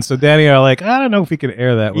 yeah. And so Danny and I are like, I don't know if we could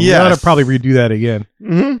air that one. Yes. We ought to probably redo that again.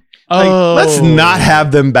 Mm-hmm. Let's not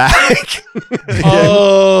have them back.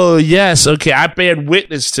 Oh, yes. Okay, I bear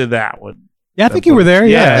witness to that one. Yeah, I think you were there.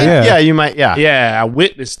 Yeah. You might, yeah. Yeah, I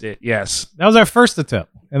witnessed it, yes. That was our first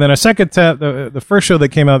attempt. And then our second attempt, the first show that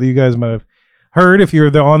came out that you guys might have heard if you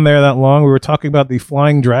were on there that long, we were talking about the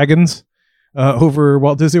flying dragons over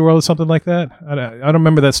Walt Disney World or something like that. I don't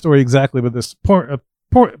remember that story exactly, but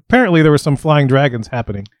apparently there were some flying dragons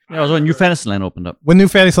happening. Yeah, it was when New Fantasyland opened up. When New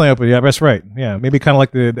Fantasyland opened, yeah, that's right. Yeah, maybe kind of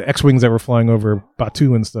like the X-Wings that were flying over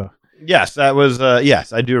Batu and stuff. Yes, that was,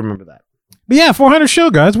 yes, I do remember that. But yeah, 400 show,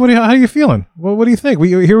 guys. How are you feeling? Well, what do you think?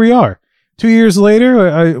 Here we are. 2 years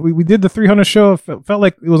later, we did the 300 show. It felt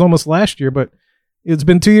like it was almost last year, but it's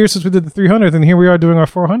been 2 years since we did the 300th, and here we are doing our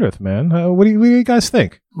 400th, man. What do you guys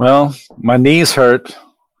think? Well, my knees hurt.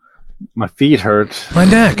 My feet hurt. My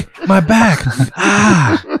neck. My back.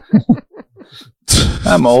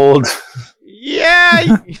 I'm old.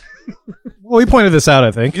 Yeah. Well, we pointed this out,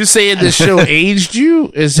 I think. You're saying this show aged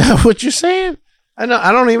you? Is that what you're saying?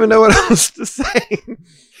 I don't even know what else to say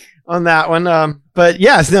on that one. But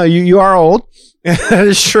yes, no, you are old. That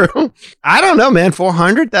is true. I don't know, man.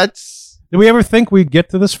 400. Did we ever think we'd get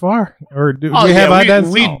to this far, or do we have ideas?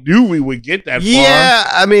 We knew we would get that far. Yeah,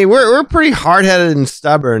 I mean, we're pretty hard-headed and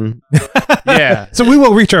stubborn. Yeah. So we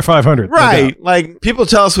will reach our 500. Right. Like, people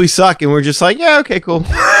tell us we suck, and we're just like, yeah, okay, cool.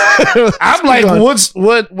 I'm like,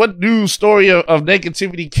 what new story of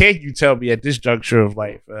negativity can you tell me at this juncture of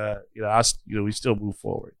life? We still move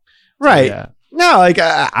forward. Right. So, yeah. No, like,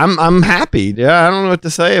 I'm happy. Yeah, I don't know what to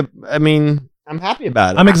say. I mean, I'm happy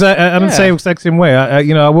about it. I'm the same exact same way.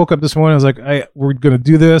 I woke up this morning. I was like, we're going to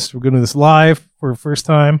do this. We're going to do this live for the first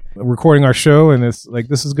time, recording our show, and it's like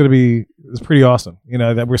this is going to be pretty awesome.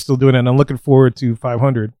 That we're still doing it, and I'm looking forward to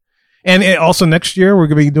 500. And also next year we're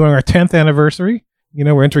going to be doing our 10th anniversary.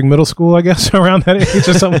 We're entering middle school, I guess, around that age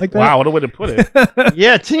or something like that. Wow, what a way to put it.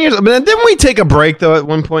 Yeah, 10 years. But didn't we take a break though at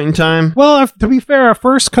one point in time? Well, to be fair, our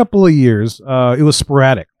first couple of years, it was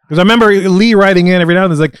sporadic. Because I remember Lee writing in every now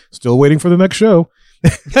and then, like, still waiting for the next show.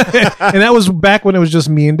 And that was back when it was just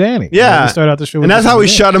me and Danny. Yeah. We started out the show. And that's how we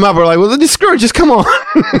shut him up. We're like, well, just screw it. Just come on.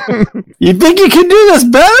 You think you can do this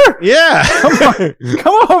better? Yeah.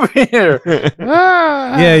 Come over here.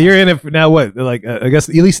 Yeah, you're in it for now. What? Like, I guess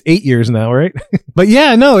at least 8 years now, right? But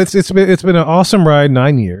yeah, no, it's been an awesome ride.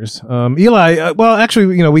 9 years. Eli. Well,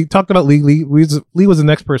 actually, we talked about Lee. Lee was the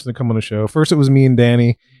next person to come on the show. First, it was me and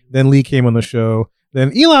Danny. Then Lee came on the show.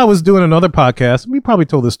 Then Eli was doing another podcast. We probably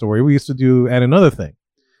told this story. We used to do at another thing.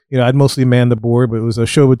 I'd mostly man the board, but it was a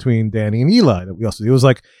show between Danny and Eli that we also did. It was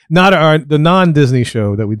like not the non-Disney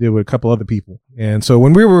show that we did with a couple other people. And so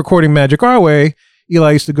when we were recording Magic Our Way,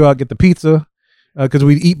 Eli used to go out and get the pizza because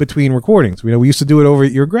we'd eat between recordings. We used to do it over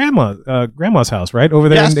at your grandma's house, right? Over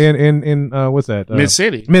there in what's that?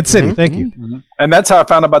 Mid-City. Mid-City. Mm-hmm. Thank you. Mm-hmm. And that's how I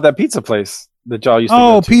found out about that pizza place that y'all used to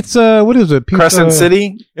go to. Pizza. What is it? Pizza, Crescent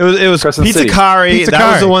City? It was Crescent Pizza City. Kari.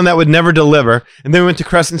 That was the one that would never deliver. And then we went to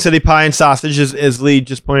Crescent City Pie and Sausage, as Lee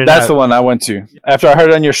just pointed out. That's the one I went to. After I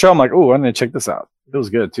heard it on your show, I'm like, oh, I'm going to check this out. It was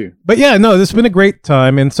good too. But yeah, no, this has been a great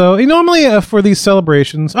time. And so normally for these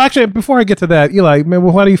celebrations, actually, before I get to that, Eli, man,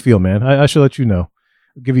 how do you feel, man? I should let you know.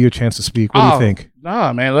 I'll give you a chance to speak. What do you think?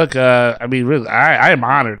 No, man, look, I mean, really, I am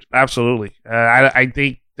honored. Absolutely. I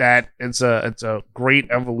think that it's a great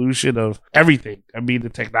evolution of everything. I mean, the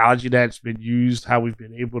technology that's been used, how we've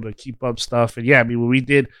been able to keep up stuff. And yeah, I mean, when we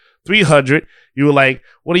did 300, you were like,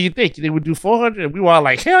 what do you think? You think we'd do 400? And we were all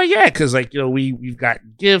like, hell yeah. Cause like, we've got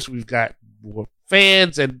gifts, we've got more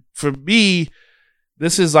fans. And for me,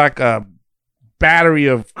 this is like a battery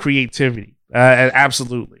of creativity.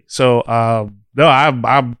 Absolutely. So, no,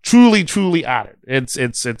 I'm truly, truly honored. It's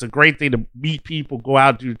a great thing to meet people, go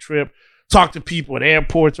out, do a trip, talk to people at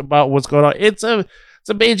airports about what's going on. It's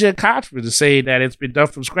a major accomplishment to say that it's been done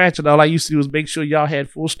from scratch, and all I used to do was make sure y'all had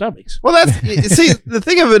full stomachs. Well, see, the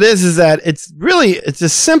thing of it is that it's a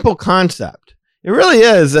simple concept. It really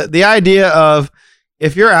is. The idea of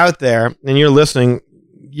if you're out there and you're listening,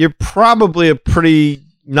 you're probably a pretty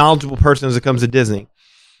knowledgeable person as it comes to Disney.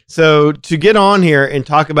 So to get on here and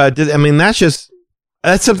talk about Disney, I mean, that's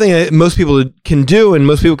something that most people can do and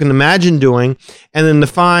most people can imagine doing. And then to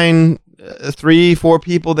find 3-4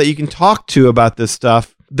 people that you can talk to about this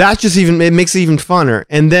stuff, it makes it even funner.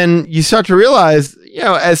 And then you start to realize,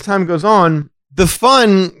 as time goes on, the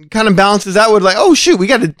fun kind of balances out with like, oh shoot, we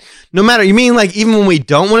got to, no matter, you mean like even when we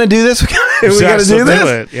don't want to do this, we got to do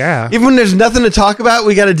this? Yeah. Even when there's nothing to talk about,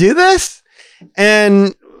 we got to do this?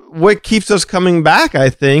 And what keeps us coming back, I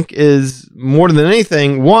think, is more than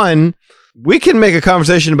anything, one, we can make a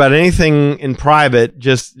conversation about anything in private,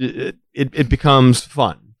 just it becomes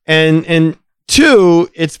fun. And two,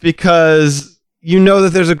 it's because that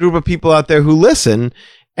there's a group of people out there who listen,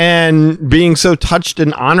 and being so touched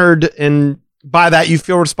and honored, and by that you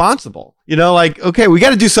feel responsible. Like, okay, we got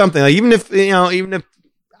to do something. Like even if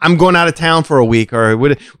I'm going out of town for a week, or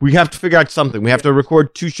we have to figure out something. We have to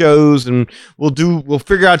record 2 shows, and we'll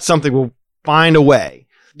figure out something. We'll find a way.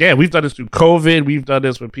 Yeah, we've done this through COVID. We've done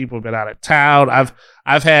this when people have been out of town.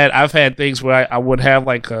 I've had things where I would have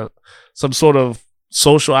like some sort of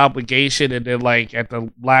social obligation, and then like at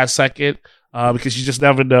the last second, because you just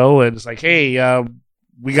never know, and it's like, hey,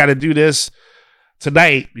 we got to do this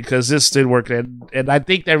tonight because this didn't work. And I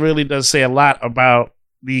think that really does say a lot about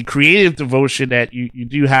the creative devotion that you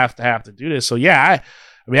do have to do this. So yeah,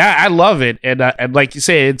 I love it, and like you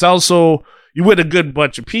say, it's also you with a good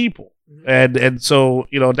bunch of people, and so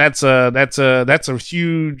that's a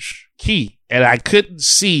huge key. And I couldn't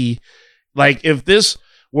see, like, if this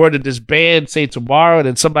were to disband, say tomorrow, and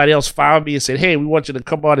then somebody else found me and said, hey, we want you to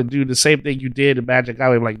come on and do the same thing you did in Magic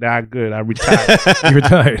Island. I'm like, nah, good, I'm retired. You're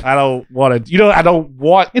retired. I don't want to. I don't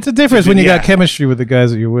want. It's a difference when you got chemistry with the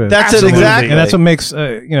guys that you're with. That's it, exactly. And that's what makes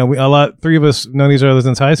 3 of us known each other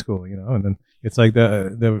since high school. And then it's like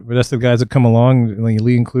the rest of the guys that come along,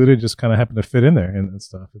 Lee included, just kind of happen to fit in there and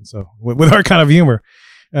stuff. And so with our kind of humor.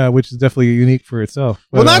 Which is definitely unique for itself.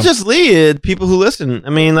 But, well, not just Lee, people who listen.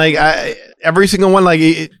 I mean, like every single one. Like,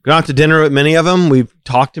 gone out to dinner with many of them. We've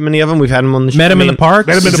talked to many of them. We've had them on the show. Met them in the park.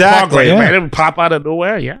 Met them in the park. Right? Yeah. Met them pop out of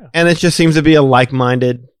nowhere. Yeah. And it just seems to be a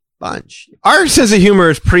like-minded bunch. Our sense of humor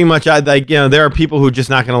is pretty much like, there are people who are just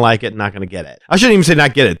not going to like it and not going to get it. I shouldn't even say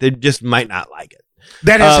not get it. They just might not like it.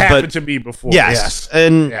 That has happened to me before. Yes.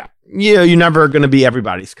 And you're never going to be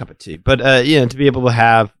everybody's cup of tea. But to be able to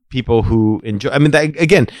have people who enjoy, I mean,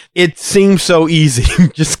 again, it seems so easy.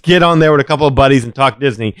 Just get on there with a couple of buddies and talk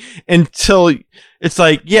Disney until it's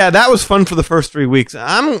like, yeah, that was fun for the first 3 weeks.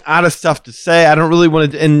 I'm out of stuff to say. I don't really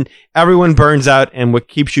want to, and everyone burns out. And what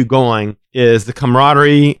keeps you going is the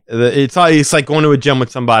camaraderie. It's like going to a gym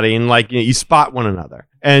with somebody, and like, you spot one another.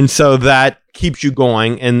 And so that keeps you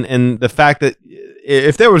going. And the fact that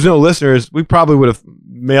if there was no listeners, we probably would have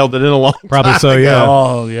mailed it in a long time Probably so, ago. yeah.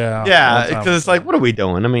 Oh, yeah. Yeah, because it's like, what are we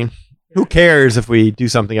doing? I mean, who cares if we do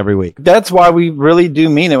something every week? That's why we really do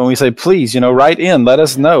mean it when we say, please, write in, let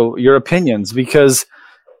us know your opinions. Because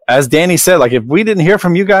as Danny said, like, if we didn't hear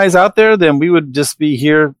from you guys out there, then we would just be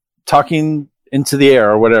here talking into the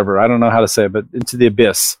air or whatever. I don't know how to say it, but into the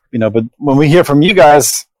abyss. But when we hear from you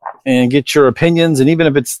guys and get your opinions, and even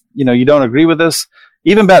if it's, you don't agree with us,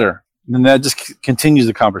 even better. And that just continues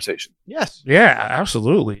the conversation. Yes. Yeah,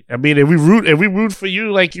 absolutely. I mean, if we root for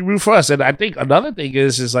you like you root for us. And I think another thing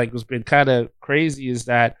is like what's been kind of crazy is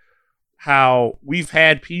that how we've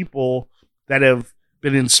had people that have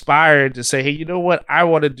been inspired to say, hey, you know what? I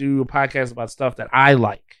want to do a podcast about stuff that I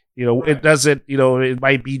like. It doesn't, it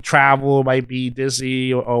might be travel, it might be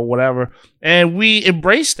Disney or whatever. And we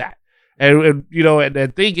embrace that. And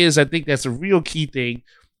the thing is, I think that's a real key thing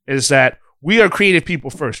is that we are creative people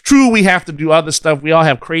first. True, we have to do other stuff. We all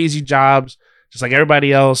have crazy jobs. just like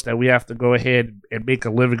everybody else, that we have to go ahead and make a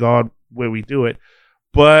living on where we do it.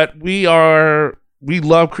 But we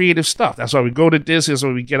love creative stuff. That's why we go to Disney. That's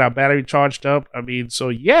why we get our battery charged up. I mean, so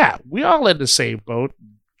yeah, we all in the same boat.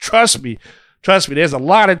 Trust me. There's a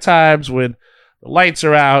lot of times when the lights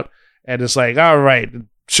are out and it's like, all right, the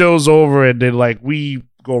show's over, and then like we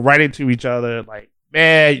go right into each other, like,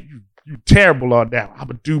 man, you terrible on that. I'm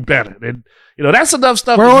gonna do better. And that's enough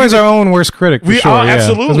stuff. We're always our own worst critic. For sure,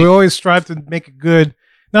 absolutely. Because we always strive to make it good,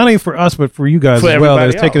 not only for us but for you guys as well.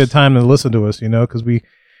 That's taking the time to listen to us. Because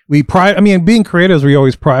we pride. I mean, being creatives, we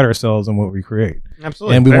always pride ourselves on what we create.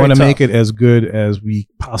 Absolutely, and we want to make it as good as we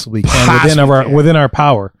possibly can within our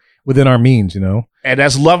power, within our means. And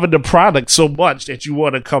that's loving the product so much that you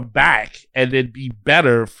want to come back and then be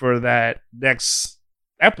better for that next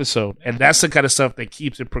episode. And that's the kind of stuff that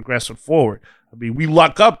keeps it progressing forward. I mean, we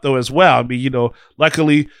luck up though as well. I mean,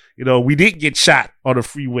 luckily, we didn't get shot on the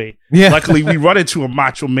freeway. Yeah. Luckily, we run into a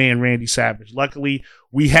Macho Man, Randy Savage. Luckily,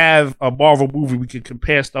 we have a Marvel movie we can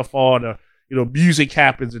compare stuff on. Music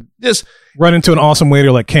happens and just run into an awesome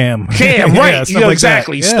waiter like Cam. Right? Yeah, like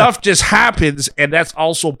exactly. Yeah. Stuff just happens, and that's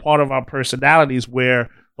also part of our personalities. Where,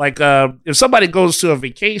 like, if somebody goes to a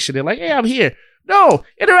vacation, they're like, "Hey, I'm here." No,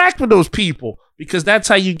 interact with those people, because that's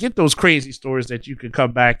how you get those crazy stories that you can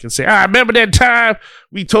come back and say, I remember that time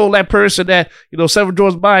we told that person that, Seven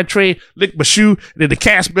Dwarfs Mine Train licked my shoe, and then the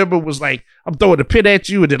cast member was like, I'm throwing a pin at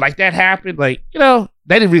you, and then like that happened. Like,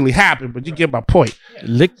 that didn't really happen, but you get my point.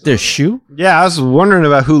 Licked their shoe? Yeah, I was wondering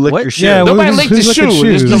about who licked your shoe. Yeah, nobody licked the shoe.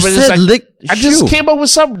 You said licked I just came up with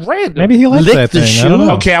something random. Maybe he liked that the thing. shoe? I don't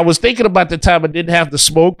know. Okay, I was thinking about the time I didn't have the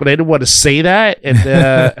smoke, but I didn't want to say that, and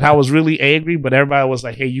and I was really angry. But everybody was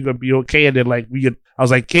like, "Hey, you gonna be okay?" And then I was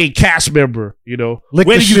like, "Hey, cast member, Lick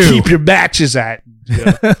where the do you shoe. keep your matches at?"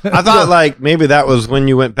 I thought like maybe that was when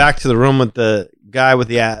you went back to the room with the guy with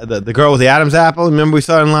the girl with the Adam's apple. Remember we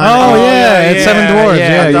saw it in line? Oh, yeah, it's Seven Dwarfs.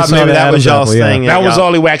 Yeah, I you thought saw maybe the that was Adam's y'all's apple, yeah. thing. That was the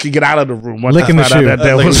only way I could get out of the room. Once Licking I the found shoe. out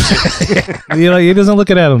that was He doesn't look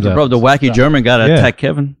at Adam's Bro, apple. the wacky German guy that attacked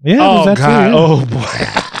Kevin. Yeah, Oh there's that God! too, yeah.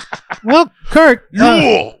 Oh boy! Well, Kurt,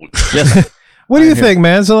 Yes. what do you think,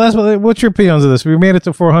 man? So what's your opinions of this? We made it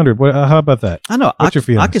to 400. How about that? I know. What's your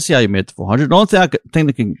feelings? I can see how you made it to 400. The only thing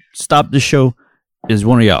that can stop this show is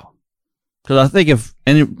one of y'all. Because I think if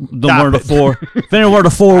any one of the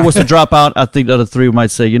four was to drop out, I think the other three might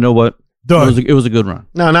say, you know what? It was a good run.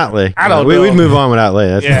 No, not Lee. I don't know. We'd move on without Lee.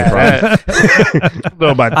 That's no problem. I don't know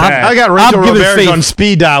about that. I got Rachel I'll give it Roberts faith. on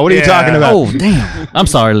speed dial. What are you Yeah. talking about? Oh, damn. I'm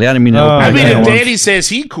sorry, Lee. I didn't mean to Oh, open I that mean, can if of worms. Danny says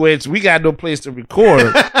he quits, we got no place to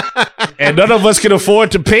record, and none of us can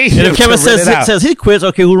afford to pay him. And if Kevin to rent it out. says he quits,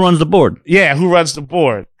 okay, who runs the board? Yeah, who runs the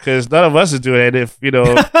board? Because none of us is doing it. If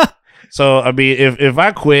so I mean, if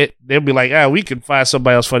I quit, they'll be like, we can find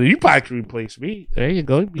somebody else funny. You probably can replace me. There you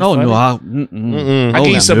go. No, funny. no. I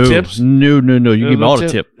give you some tips. No. You give me all the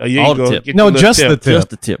tip. Oh, here All you the go. tip. Get No, your just little the tip. Just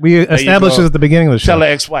the tip. We established go. this at the beginning of the show. Tell her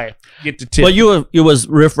ex-wife. Get the tip. But you was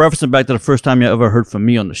referencing back to the first time you ever heard from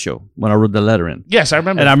me on the show when I wrote the letter in. Yes, I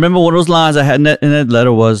remember. And I remember one of those lines I had in that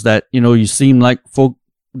letter was that, you seem like folk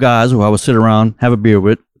guys who I would sit around, have a beer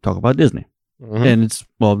with, talk about Disney. Mm-hmm. And it's,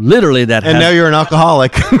 literally that And now you're an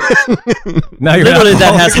alcoholic. Now you're literally not-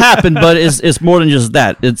 that has happened, but it's more than just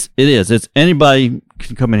that. It's anybody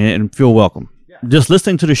can come in here and feel welcome. Just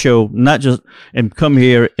listening to the show, not just, and come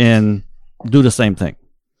here and do the same thing.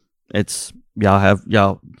 It's,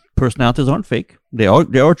 y'all personalities aren't fake. They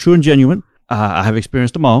are true and genuine. I have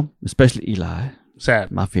experienced them all, especially Eli,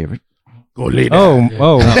 Sad. my favorite. Go lay down.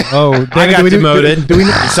 Oh. I Danny, got demoted. Do we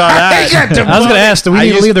You saw that? I was going to ask, do we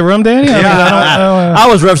need to leave the room, Danny? I mean, I don't- I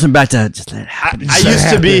was referencing back to just let it happen. I used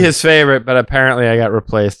to be his favorite, but apparently I got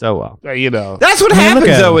replaced. Oh well. That's what I mean, look happens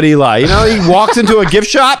at though him. with Eli. He walks into a gift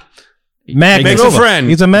shop, Magnet. makes a friend.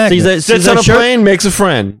 He's a magnet. Sits on a plane, makes a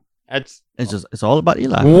friend. It's all about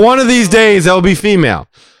Eli. One of these days there'll be female.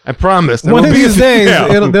 I promise. There One will of be a these days,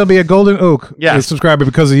 female. there'll be a golden oak Yes. subscriber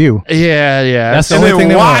because of you. Yeah. That's the And only thing then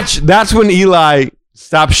they watch. That's when Eli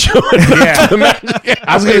stops showing up Yeah. to the Magic.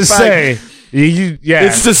 I was gonna say, yeah,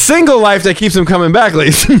 It's the single life that keeps him coming back,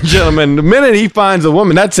 ladies and gentlemen. The minute he finds a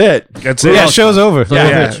woman, that's it. that's it. Yeah, show's over.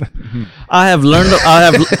 Yeah. I have learned.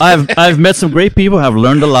 I've met some great people. I've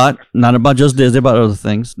learned a lot, not about just Disney, about other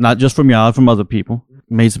things, not just from y'all, from other people.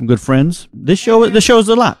 Made some good friends. This show's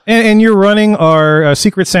a lot. And you're running our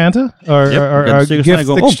Secret Santa, our Yep, got the Secret gift Santa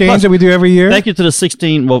going. exchange plus, that we do every year. Thank you to the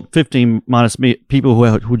 15 minus me people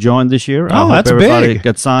who joined this year. I Oh, hope that's everybody big.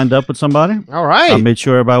 got signed up with somebody. All right. I made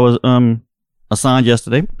sure everybody was Assange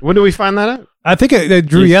yesterday. When do we find that out? I think it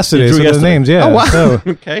drew yesterday. drew So yesterday. the names, yeah. Oh, wow. So,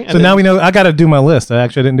 Okay. so now we know. I got to do my list. I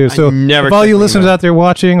actually didn't do it. So never if all checked you my listeners email. out there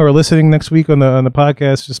watching or listening next week on the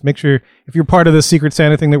podcast, just make sure if you're part of the Secret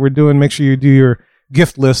Santa thing that we're doing, make sure you do your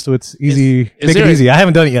gift list so it's easy. Is Make it there- easy. I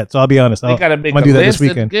haven't done it yet, so I'll be honest. They got to make I'm a gonna do that list this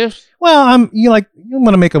of weekend. gifts. Well, you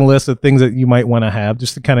want to make them a list of things that you might want to have,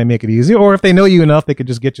 just to kind of make it easy. Or if they know you enough, they could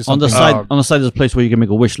just get you On something. the side, there's a place where you can make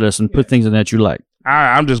a wish list and put things in that you like.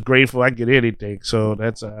 I'm just grateful I get anything. So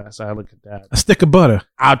that's how I look at that. A stick of butter.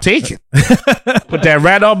 I'll take it. Put that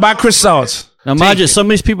right on my croissants. Now, mind you, some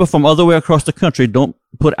of these people from other way across the country don't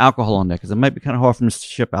put alcohol on there because it might be kind of hard for them to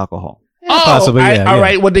ship alcohol. possibly, yeah, All yeah.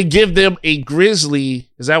 right. Well, they give them a Grizzly.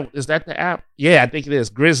 Is that the app? Yeah, I think it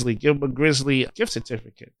is. Grizzly. Give them a Grizzly gift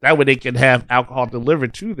certificate. That way they can have alcohol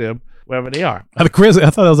delivered to them wherever they are. I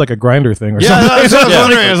thought that was like a grinder thing or Yeah, something. that's what I was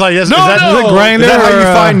wondering. I was like, is that a grinder is that how or, you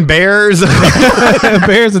find bears?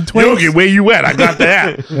 Bears and twins. Yogi, where you at? I got the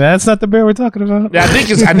app. That's not the bear we're talking about. Yeah, I think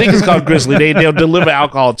it's called Grizzly. They'll deliver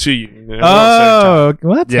alcohol to you. Oh,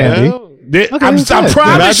 well, that's handy. I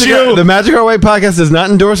promise you. The Magic Our Way podcast does not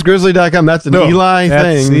endorse Grizzly.com. That's an Eli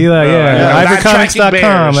That's thing. Eli, yeah. Ivorcomics.com.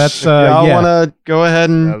 Bears. That's, Y'all yeah. want to go ahead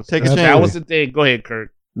and take a chance? That was the thing. Go ahead,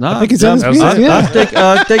 Kurt. No, I think he's on his feet,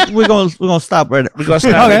 I think we're gonna stop right there. We're gonna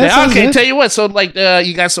start Okay, right that there. sounds Okay, good. tell you what. So, like,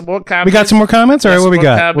 you got some more comments. We got some more comments? All right, what we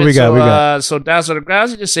got? What we got? So, We got. so Daz on the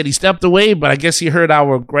grounds, he just said he stepped away, but I guess he heard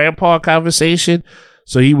our grandpa conversation.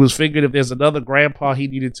 So he was figuring if there's another grandpa he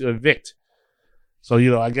needed to evict. So,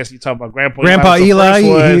 I guess he talking about Grandpa Grandpa was the Eli, first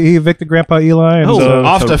one. he evicted Grandpa Eli. And Oh, so,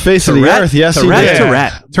 Off the face of the earth, yes, he rat did. to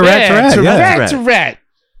rat. to rat. rat.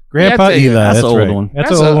 Grandpa Yeah, I tell you, Eli. that's That's an old right. one.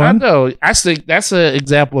 That's an old I one. know. I think that's an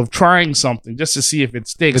example of trying something just to see if it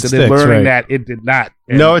sticks, It and then sticks, learning right. that it did not.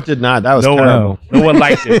 And No, it did not. That was terrible. no one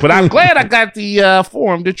liked it. But I'm glad I got the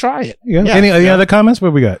forum to try it. Yeah. Yeah. Any other comments?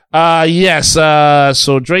 What we got? Yes.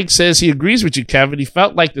 So Drake says he agrees with you, Kevin. He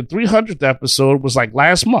felt like the 300th episode was like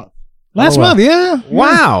last month. Last month, yeah.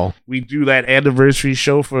 Wow. We do that anniversary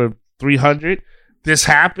show for 300. This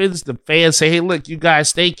happens. The fans say, "Hey, look, you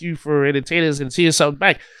guys, thank you for entertaining us and seeing something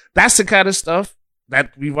back." That's the kind of stuff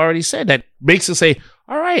that we've already said that makes us say,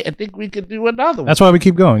 "All right, I think we could do another one." That's why we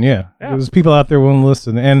keep going. Yeah. Yeah. There's people out there willing to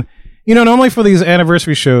listen. And, normally for these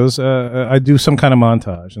anniversary shows, I do some kind of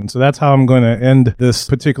montage. And so that's how I'm going to end this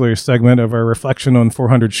particular segment of our reflection on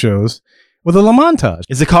 400 shows with a little montage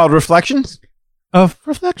Is it called Reflections? of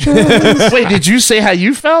reflections. Wait, did you say how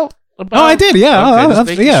you felt? About? Oh, I did. Yeah, Okay, just I've,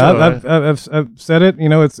 making yeah. sure. I've said it.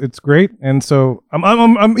 It's great, and so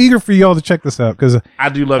I'm eager for y'all to check this out because I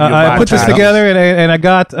do love your I put this montage. together and I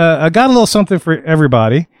got a little something for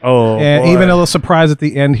everybody, Oh, and boy. even a little surprise at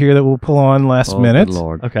the end here that we'll pull on last minute. Good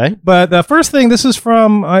Lord. Okay. But the first thing, this is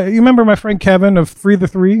from you remember my friend Kevin of Free the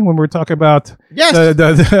Three when we were talking about Yes.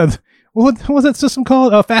 what was that system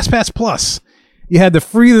called? Fast Pass Plus. You had to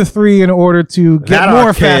free the 3 in order to get That more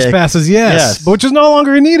archaic. Fast Passes, yes, which is no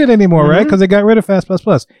longer needed anymore, right? Because they got rid of Fast Pass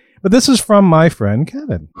Plus. But this is from my friend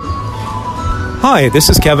Kevin. Hi, this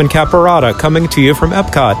is Kevin Caparata coming to you from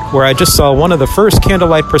Epcot, where I just saw one of the first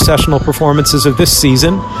candlelight processional performances of this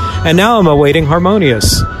season, and now I'm awaiting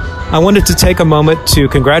Harmonious. I wanted to take a moment to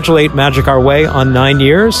congratulate Magic Our Way on 9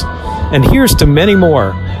 years, and here's to many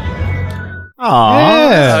more. Aw, Yeah.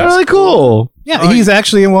 that's really cool. Yeah, he's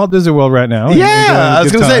actually in Walt Disney World right now. He's having Yeah, a I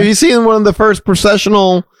was good going to say, time. if you've seen one of the first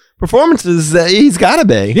processional performances, he's got to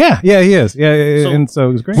be. Yeah, he is. Yeah, So- and so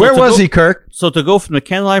it was great. Where to was go- he, Kirk? So to go from the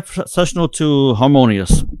candlelight processional to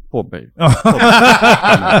harmonious, poor baby.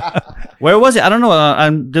 Where was it? I don't know. I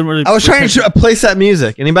didn't really. I was trying to place that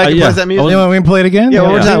music. Anybody can yeah. place that music? You want me to play it again? Yeah,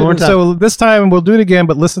 one more time, one more time. So this time we'll do it again,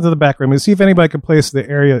 but listen to the background. We'll see if anybody can place the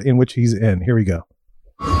area in which he's in. Here we go.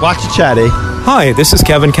 Watch it, Chatty. Hi, this is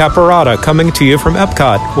Kevin Caparata coming to you from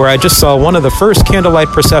Epcot, where I just saw one of the first candlelight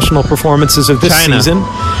processional performances of this China. season,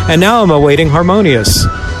 and now I'm awaiting Harmonious.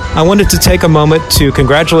 I wanted to take a moment to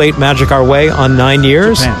congratulate Magic Our Way on 9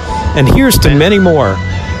 years, and here's to many more.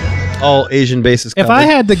 All Asian bases. If I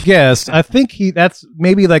had to guess, I think that's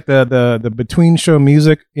maybe like the between show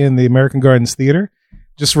music in the American Gardens Theater.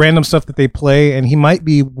 Just random stuff that they play, and he might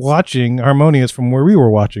be watching Harmonious from where we were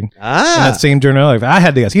watching in that same journal. If I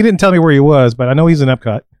had to guess, he didn't tell me where he was, but I know he's in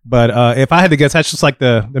Epcot. But if I had to guess, that's just like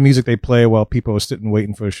the music they play while people are sitting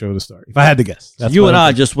waiting for the show to start. If I had to guess, that's You what and I I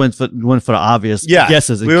think. just went for the obvious Yeah,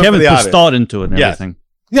 guesses, and we went Kevin for the put obvious. thought into it and Yes. everything.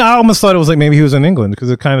 Yeah, I almost thought it was like maybe he was in England because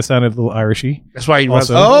it kind of sounded a little Irishy. That's why he runs.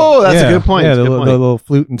 Also. Oh, that's Yeah, a good point. Yeah, That's a the good point. little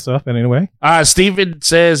flute and stuff. And anyway, Steven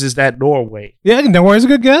says, "Is that Norway?" yeah, Norway's a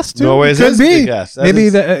good guess too. Norway It is could a be. good guess. That Maybe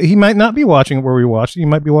is- he might not be watching it where we watched. He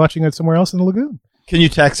might be watching it somewhere else in the lagoon. Can you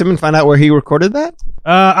text him and find out where he recorded that?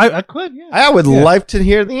 I could. Yeah. I would like to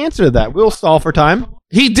hear the answer to that. We'll stall for time.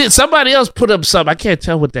 He did. Somebody else put up something. I can't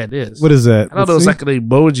tell what that is. What is that? I don't know. It's like an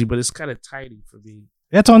emoji, but it's kind of tiny for me.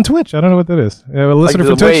 It's on Twitch. I don't know what that is. A listener Like from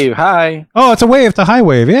the Twitch. wave. Hi. Oh, it's a wave to high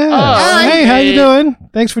wave. Yeah. Oh, hey, how you doing?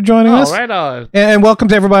 Thanks for joining us. Right on. And welcome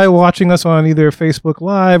to everybody watching us on either Facebook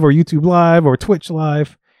Live or YouTube Live or Twitch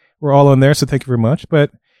Live. We're all on there, so thank you very much.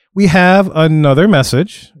 But we have another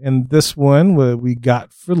message, and this one we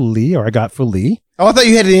got for Lee, or I got for Lee. Oh, I thought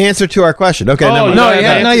you had the answer to our question. Okay, Oh, never mind. No, yeah,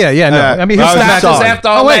 yeah, yeah. no, yeah, no. All right. I mean, Well, his I was back- just after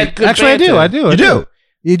all wait, that good actually, I do. banter. You do.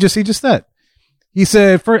 He just said. He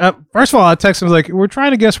said, first of all, I texted him like, "We're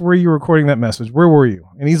trying to guess where you were recording that message. Where were you?"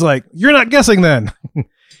 And he's like, "You're not guessing then."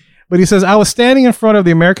 But he says, "I was standing in front of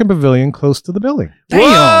the American Pavilion, close to the building."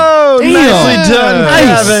 Whoa, Damn. nicely done,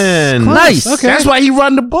 Nice. Kevin. Nice. Okay. That's why he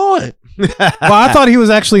run the board. Well, I thought he was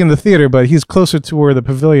actually in the theater, but he's closer to where the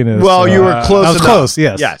pavilion is. Well, so, you were close I was enough. close.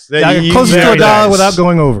 Yes. Yes. Yeah, I got You- closer to very a dollar nice. without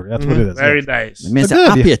going over. That's what it is. Very yes. nice. It means So that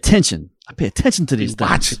good, I pay yeah. attention. I pay attention to these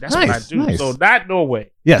Watch things. it. That's what I Nice, do. nice. So not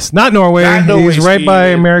Norway. Yes, not Norway. Not Norway, He's right by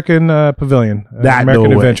Steve. American Pavilion, Not American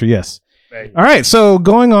Norway. Adventure. Yes. Right. All right. So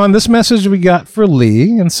going on, this message we got for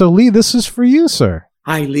Lee, and so Lee, this is for you, sir.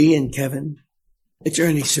 Hi, Lee and Kevin. It's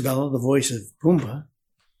Ernie Sabella, the voice of Pumbaa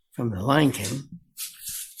from The Lion King.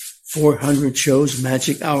 400 shows,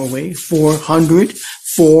 Magic Our Way. 400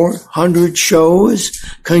 shows.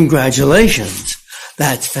 Congratulations.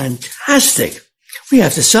 That's fantastic. We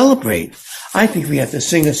have to celebrate. I think we have to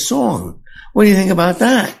sing a song. What do you think about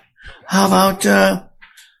that? How about,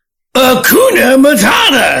 Hakuna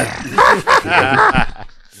Matata?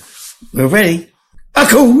 We're ready.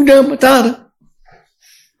 Hakuna Matata.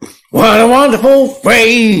 What a wonderful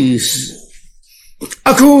phrase.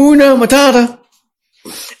 Hakuna Matata.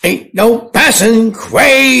 Ain't no passing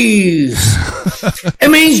craze. It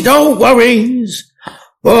means no worries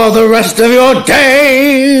for the rest of your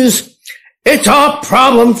days. It's all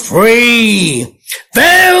problem-free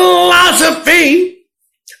philosophy.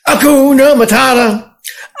 Hakuna Matata.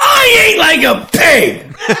 I ain't like a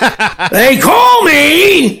pig. They call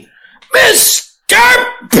me Mr.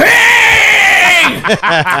 Pig.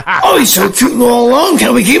 Oh, he's so cute and all along.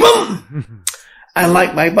 Can we keep him? And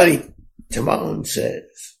like my buddy Timon says,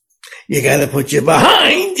 you gotta put your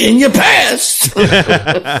behind in your past.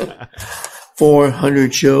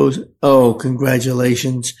 400 shows. Oh,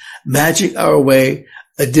 congratulations. Magic Our Way,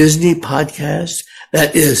 a Disney podcast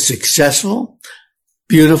that is successful,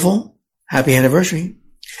 beautiful. Happy anniversary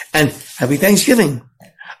and happy Thanksgiving.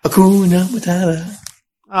 Hakuna Matata.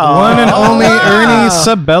 One and only Ernie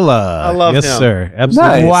Sabella. I love yes, him. sir.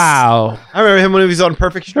 Absolutely. Nice. Wow. I remember him when he was on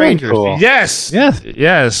Perfect Strangers. cool. Yes. Yes.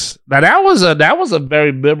 Yes. Now that was a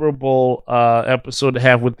very memorable episode to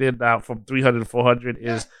have within from 300 to 400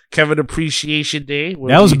 is Kevin Appreciation Day.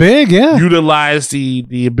 where That was we big. Yeah. Utilized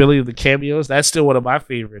the ability of the cameos. That's still one of my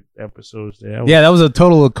favorite episodes there. Yeah, that was a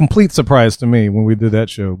complete surprise to me when we did that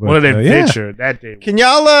show. But, What an yeah. adventure that day. Can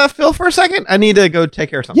y'all fill for a second? I need to go take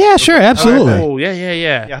care of something. Yeah, sure, absolutely. Oh,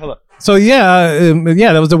 yeah. Yeah, hold up. So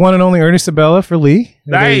that was the one and only Ernie Sabella for Lee.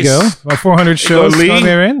 There you go. Nice. About 400 shows Lee. on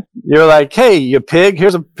there in. You're like, hey, you pig.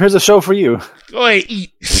 Here's a show for you. Go ahead,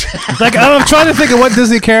 eat. Like I'm trying to think of what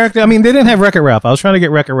Disney character. I mean, they didn't have Wreck-It Ralph. I was trying to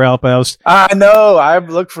get Wreck-It Ralph, but I know. I've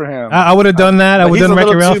looked for him. I would have done that. I But would he's have a done Wreck-It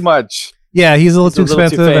little Ralph. too much. Yeah, he's a little too He's a little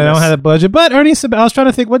too expensive. I don't famous. have that budget. But Ernie Sabella, I was trying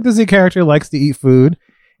to think what Disney character likes to eat food,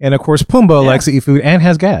 and of course Pumbaa likes to eat food and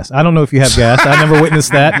has gas. I don't know if you have gas. I never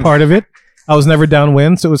witnessed that part of it. I was never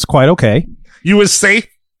downwind, so it was quite okay. You was safe?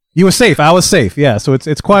 You were safe. I was safe. Yeah, so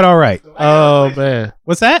it's quite all right. Oh man.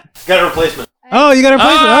 What's that? Got a replacement. Oh, you got a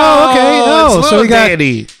replacement. Oh, okay. Oh, it's so we Lil got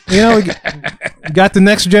Danny. we got the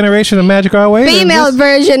next generation of Magic Our Way. Female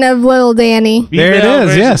version of Little Danny. There it Female is,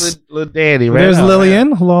 version yes. of Lil Danny, right? There's Oh,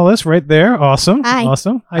 Lillian Lawless right there. Awesome. Hi.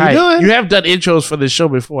 Awesome. How Hi. you doing? You have done intros for the show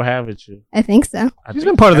before, haven't you? I think so. She's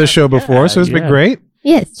been part of this show before, so it's been great.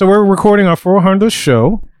 Yes. So we're recording our 400th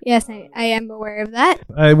show. Yes, I am aware of that.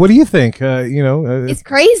 What do you think? It's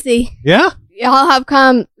crazy. Yeah? Y'all have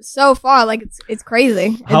come so far. Like, it's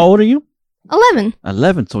crazy. How old are you? 11.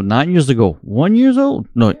 11. So 9 years ago. 1 year old?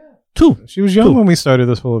 No, 2. She was young when we started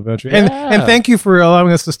this whole adventure. And Yeah. thank you for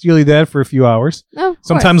allowing us to steal your dad for a few hours. Oh, of course.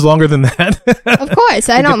 Sometimes longer than that. Of course.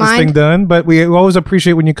 I to don't get this thing mind. done. But we always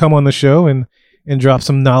appreciate when you come on the show and drop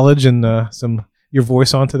some knowledge and your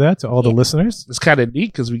voice onto that to all the listeners. It's kind of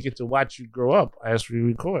neat because we get to watch you grow up as we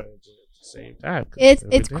record at the same time.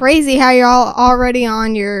 It's crazy how you're all already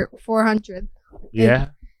on your 400th. Yeah.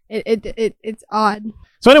 It's odd.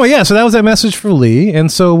 So anyway, yeah, so that was that message for Lee.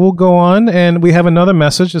 And so we'll go on and we have another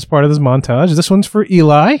message as part of this montage. This one's for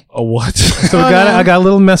Eli. Oh, what? So I got a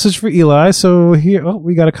little message for Eli. So here,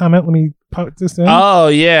 we got a comment. Let me this in? Oh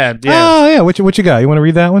yeah. Oh yeah. What you got? You want to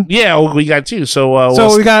read that one? Yeah, we got two.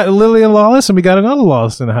 So we got Lillian Lawless and we got another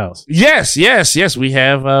Lawless in the house. Yes. We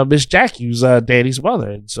have Miss Jackie, who's Danny's mother,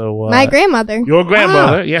 and so my grandmother. Your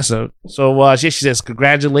grandmother, yes. So she says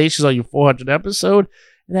congratulations on your 400th episode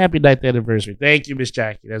and happy 9th anniversary. Thank you, Miss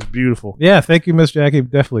Jackie. That's beautiful. Yeah, thank you, Miss Jackie.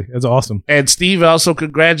 Definitely, that's awesome. And Steve also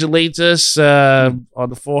congratulates us on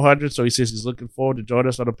the 400. So he says he's looking forward to join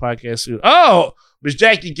us on the podcast soon. Oh, Miss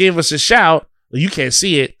Jackie gave us a shout. Well, you can't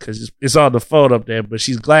see it because it's on the phone up there, but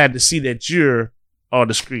she's glad to see that you're on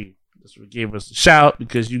the screen. That's what gave us a shout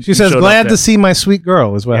because She says, "Glad to see my sweet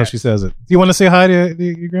girl," is how she says it. Do you want to say hi to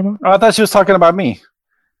your grandma? Oh, I thought she was talking about me.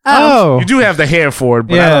 Oh, you do have the hair for it,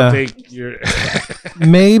 but I don't think you're.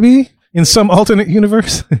 Maybe in some alternate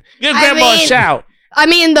universe. Give grandma a shout. I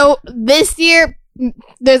mean, though this year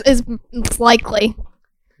it's likely.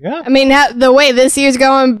 Yeah. I mean, the way this year's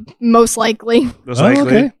going, most likely.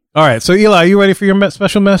 Okay. All right. So Eli, are you ready for your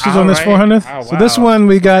special message on this 400th? Oh, So this one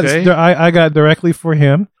we got. Okay. I got directly for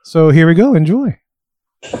him. So here we go. Enjoy.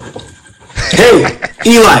 Hey,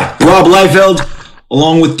 Eli, Rob Liefeld,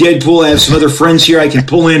 along with Deadpool. I have some other friends here I can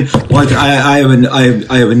pull in. Like I have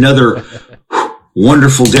another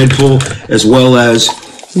wonderful Deadpool, as well as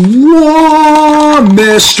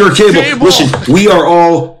Mr. Cable. Listen, we are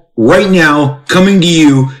all right now coming to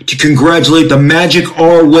you to congratulate the Magic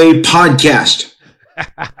Our Way podcast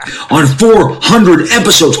on 400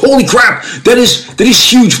 episodes. Holy crap! That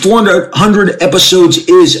is huge. 400 episodes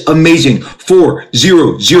is amazing.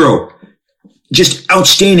 400. Just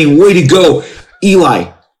outstanding. Way to go,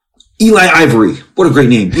 Eli Ivory. What a great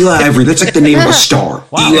name. Eli Ivory. That's like the name of a star.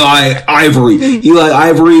 Wow. Eli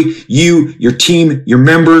Ivory, your team, your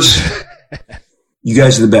members. You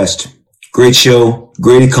guys are the best. Great show.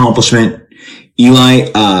 Great accomplishment. Eli,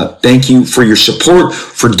 thank you for your support,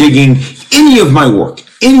 for digging any of my work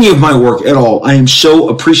at all. I am so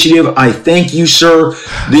appreciative. I thank you, sir.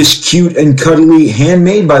 This cute and cuddly,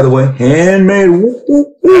 handmade, by the way. Handmade.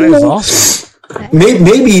 That is awesome.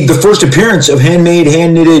 Maybe the first appearance of handmade,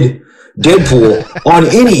 hand-knitted Deadpool on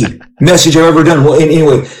any message I've ever done. Well,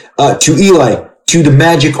 anyway, to Eli, to the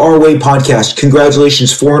Magic Our Way podcast,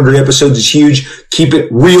 congratulations. 400 episodes is huge. Keep it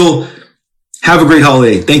real. Have a great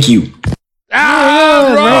holiday. Thank you.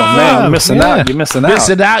 Man, you're missing out. You're missing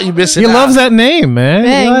out. He loves that name, man.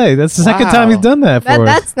 Eli, that's the second time he's done that for us.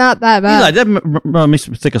 That's not that bad. Eli, that makes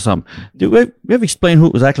me think of something. Do we ever explain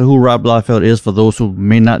exactly who Rob Liefeld is for those who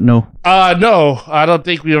may not know? No, I don't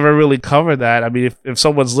think we ever really covered that. I mean, if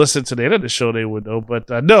someone's listened to the end of the show, they would know. But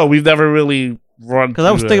no, we've never really run. Because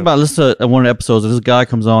I was thinking about listening to one of the episodes, and this guy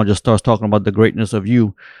comes on and just starts talking about the greatness of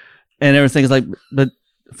you, and everything is like. But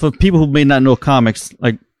for people who may not know comics,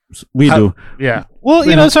 like we do, yeah. Well,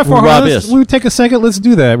 it's our 400. We would take a second. Let's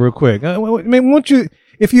do that real quick. I mean,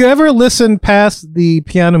 if you ever listen past the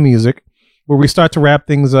piano music, where we start to wrap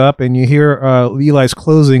things up, and you hear Eli's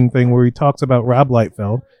closing thing where he talks about Rob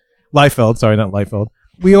Liefeld, sorry, not Liefeld.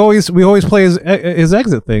 We always play his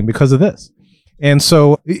exit thing because of this. And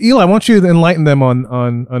so, Eli, I want you to enlighten them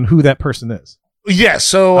on who that person is. Yeah,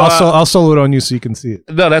 so I'll solo it on you so you can see it.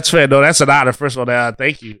 No, that's fair. No, that's an honor. First of all,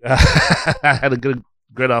 thank you. I had a good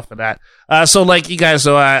off of that. So, like you guys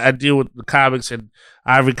know, I deal with the comics and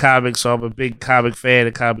Ivory Comics, so I'm a big comic fan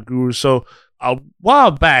and comic guru. So a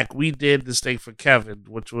while back, we did this thing for Kevin,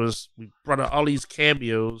 which was we brought out all these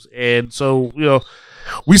cameos, and so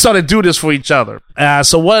we started doing this for each other.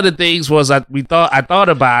 So one of the things was I thought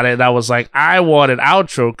about it, and I was like, I want an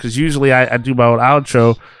outro because usually I do my own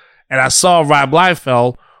outro, and I saw Rob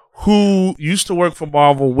Liefeld, who used to work for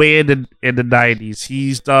Marvel way in the 90s.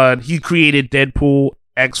 He created Deadpool,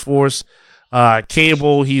 X-Force,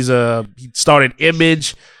 Cable. He started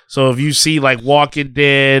Image. So if you see like Walking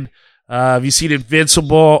Dead, if you seen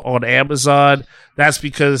Invincible on Amazon, that's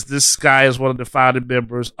because this guy is one of the founding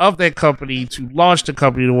members of that company to launch the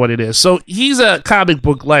company to what it is. So he's a comic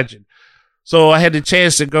book legend. So I had the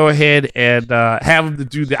chance to go ahead and have him to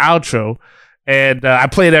do the outro, and I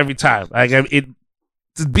play it every time.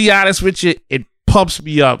 To be honest with you, it pumps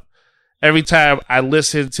me up every time I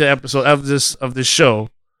listen to episode of this show,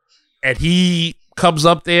 and he comes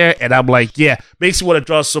up there, and I'm like, yeah, makes me want to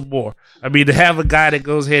draw some more. I mean, to have a guy that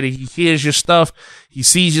goes ahead and he hears your stuff, he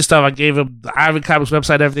sees your stuff. I gave him the Ivory Comics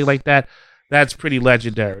website, everything like that. That's pretty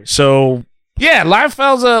legendary. So yeah,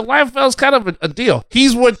 Liefeld's kind of a deal.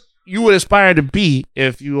 He's what you would aspire to be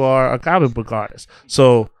if you are a comic book artist.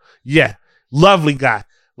 So yeah, lovely guy.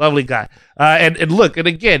 And look, and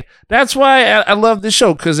again, that's why I love this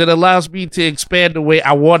show, because it allows me to expand the way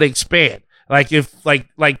I want to expand. Like if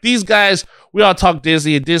like these guys, we all talk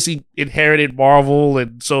Disney, and Disney inherited Marvel,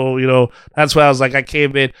 and so that's why I was like, I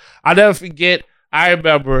came in. I'll never forget. I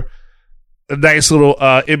remember a nice little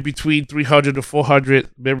in between 300 to 400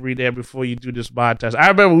 memory there before you do this montage. I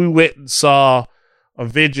remember we went and saw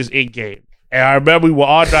Avengers Endgame. And I remember we were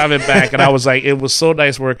all driving back, and I was like, it was so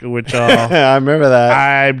nice working with y'all. I remember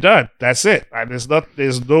that. I'm done. That's it.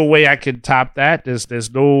 There's no way I can top that.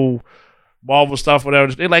 There's no Marvel stuff,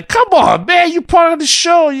 whatever. They're like, come on, man, you part of the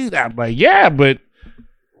show. I'm like, yeah, but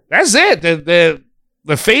that's it.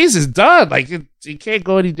 The phase is done. Like, it can't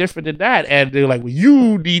go any different than that. And they're like, well,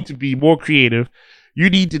 you need to be more creative. You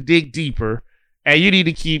need to dig deeper. And you need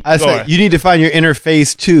to keep going. You need to find your inner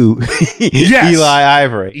phase too. Yes. Eli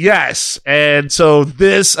Ivory. Yes. And so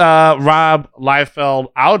this Rob Liefeld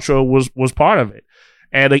outro was part of it.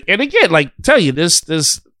 And again, like, tell you, this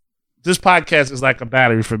podcast is like a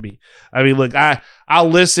battery for me. I mean, look, I'll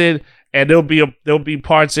listen, and there'll be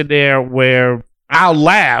parts in there where I'll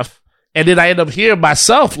laugh, and then I end up hearing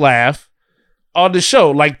myself laugh on the show.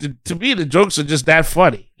 Like, to me, the jokes are just that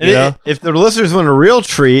funny. You know? If the listeners want a real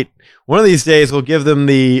treat, one of these days we'll give them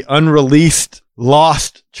the unreleased,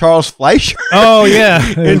 lost Charles Fleischer. Oh yeah,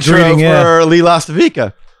 intro for Lee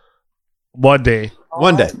Lastavica. One day.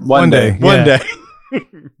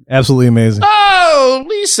 Absolutely amazing. Oh,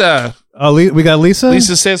 Lisa. We got Lisa.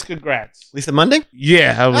 Lisa says congrats. Lisa Monday?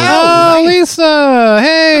 Yeah. Oh, Lisa.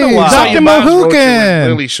 Hey, Dr. Mahukin.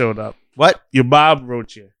 Lily showed up. What? Your mom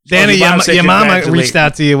wrote you. Danny, your mama reached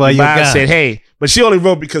out to you while you were gone. Said, hey, but she only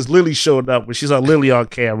wrote because Lily showed up. When she's on Lily on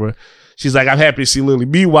camera, she's like, I'm happy to see Lily.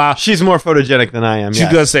 Meanwhile, she's more photogenic than I am. She's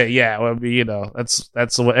gonna say, yeah. Well, I mean,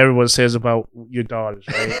 that's what everyone says about your daughters,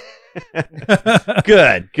 right?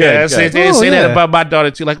 Good. Yeah, say that about my daughter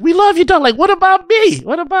too. Like, we love your daughter. Like, what about me?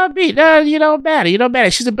 No, you don't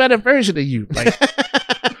matter. She's a better version of you. Like,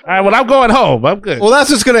 all right, well, I'm going home. I'm good. Well, that's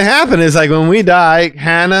what's going to happen. Is like when we die,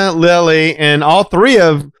 Hannah, Lily, and all three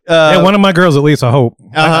of one of my girls at least. I hope.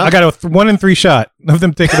 I got a 1 in 3 shot of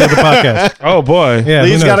them taking over the podcast. Oh boy, yeah.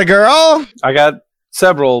 Lee's got a girl. I got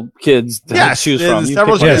several kids to choose from.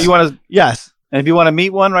 Several. You want to? Yes. And if you want to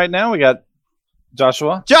meet one right now, we got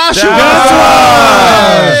Joshua.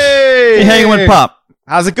 Hey! He hanging with Pop.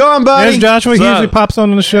 How's it going, buddy? There's Joshua. He usually pops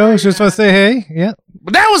on the show. He's just want to say hey. Yeah.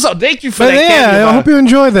 But that was thank you for But that. yeah, I hope you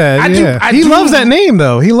enjoyed that. He loves that name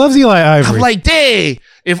though. He loves Eli Ivory. I'm like, dang,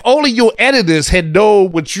 if only your editors had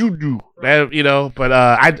known what you do. That, but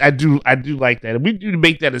I do like that. And we do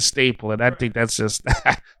make that a staple, and I think that's just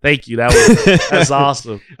thank you. That's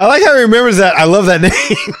awesome. I like how he remembers that. I love that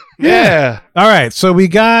name. Yeah. All right. So we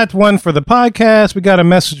got one for the podcast. We got a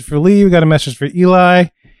message for Lee. We got a message for Eli.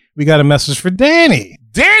 We got a message for Danny.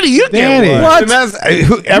 Danny, you get one. What?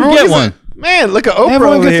 Everyone get one. Man, look at Oprah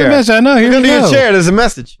Everyone over gets here. a message. I know. Here We're we going to go. do a chair. There's a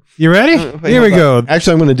message. You ready? Wait, Here we hold go. on.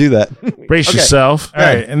 Actually, I'm going to do that. Brace yourself. All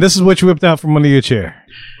right. And this is what you whipped out from under your chair.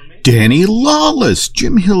 Danny Lawless,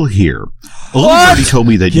 Jim Hill here. A little birdie told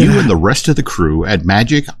me that you and the rest of the crew at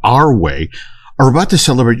Magic Our Way are about to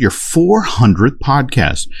celebrate your 400th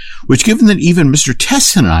podcast, which, given that even Mr.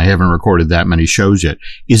 Tesson and I haven't recorded that many shows yet,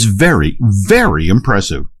 is very, very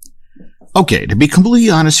impressive. Okay, to be completely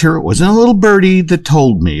honest here, it wasn't a little birdie that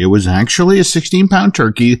told me. It was actually a 16-pound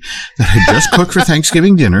turkey that I just cooked for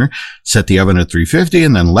Thanksgiving dinner, set the oven at 350,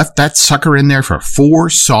 and then left that sucker in there for 4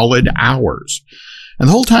 solid hours. And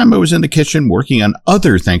the whole time I was in the kitchen working on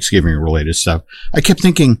other Thanksgiving-related stuff, I kept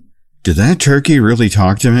thinking, did that turkey really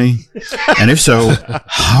talk to me? And if so,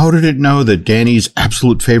 how did it know that Danny's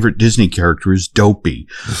absolute favorite Disney character is Dopey?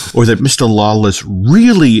 Or that Mr. Lawless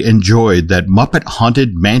really enjoyed that Muppet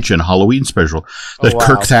Haunted Mansion Halloween special that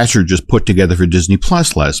Kirk Thatcher just put together for Disney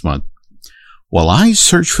Plus last month? While I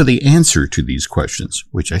searched for the answer to these questions,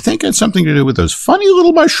 which I think had something to do with those funny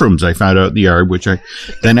little mushrooms I found out in the yard, which I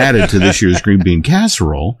then added to this year's green bean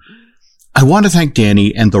casserole, I want to thank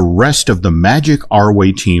Danny and the rest of the Magic Our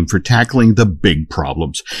Way team for tackling the big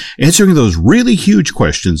problems, answering those really huge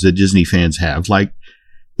questions that Disney fans have, like,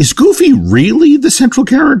 is Goofy really the central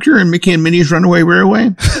character in Mickey and Minnie's Runaway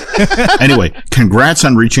Railway? Anyway, congrats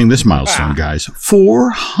on reaching this milestone, guys.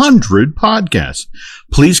 400 podcasts.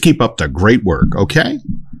 Please keep up the great work, okay?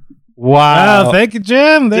 Wow. Thank you,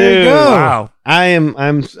 Jim. There you go. Wow.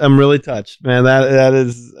 I'm really touched, man. That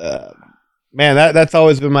is man, that's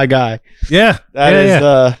always been my guy. Yeah.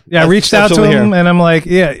 I reached out to him and I'm like,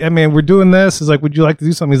 yeah, I mean, we're doing this. He's like, would you like to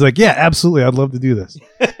do something? He's like, yeah, absolutely. I'd love to do this.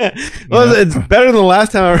 Well, it's better than the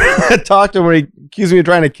last time I talked to him where he accused me of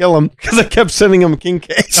trying to kill him because I kept sending him king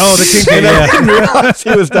cakes. Oh, the king cake. I didn't realize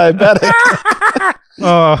he was diabetic.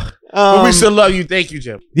 But we still love you. Thank you,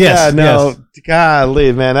 Jim. Yes. Yeah, no. Yes.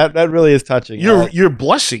 Golly, man. That really is touching. You're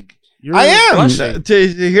blushing. I am. To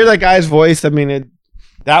hear that guy's voice, I mean,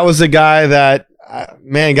 that was a guy that,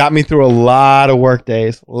 man, got me through a lot of work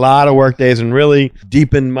days, and really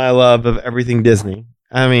deepened my love of everything Disney.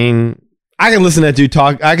 I mean, I can listen to that dude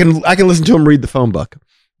talk. I can listen to him read the phone book.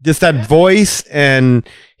 Just that voice and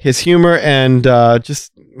his humor, and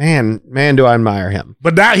just man, do I admire him.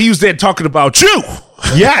 But now he was there talking about you.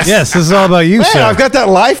 Yes, yes, this is all about you, man, sir. I've got that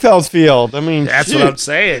Liefeld field. I mean, that's what I'm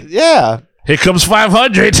saying. Yeah. Here comes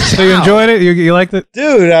 500. So you enjoyed it? You liked it,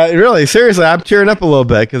 dude? Really, seriously, I'm tearing up a little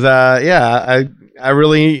bit because, I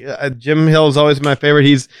really Jim Hill is always my favorite.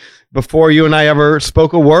 He's before you and I ever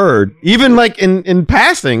spoke a word, even like in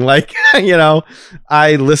passing, like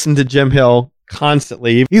I listened to Jim Hill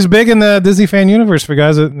constantly. He's big in the Disney fan universe. For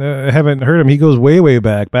guys that haven't heard him, he goes way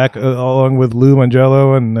back along with Lou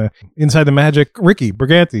Mangello and Inside the Magic, Ricky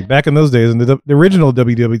Briganti, back in those days, and the original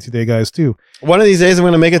WW Today guys too. One of these days, I'm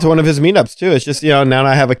going to make it to one of his meetups too. It's just now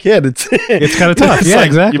I have a kid. It's kind of tough. Yeah, like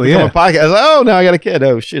exactly. You become a podcast. Oh, now I got a kid.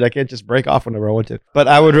 Oh shoot, I can't just break off whenever I want to. But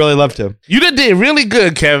I would really love to. You did really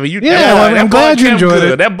good, Kevin. I'm glad you enjoyed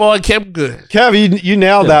it. That boy kept good. Kev, you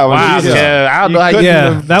nailed that one. Wow, Kev. I don't know how you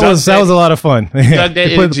that was a lot of fun.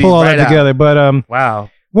 Pull all that together. But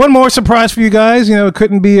wow. One more surprise for you guys. It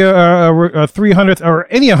couldn't be a 300th or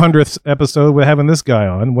any 100th episode with having this guy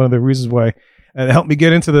on. One of the reasons why it helped me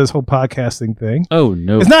get into this whole podcasting thing. Oh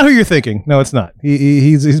no, it's not who you're thinking. No, it's not.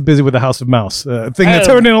 He's busy with the House of Mouse thing that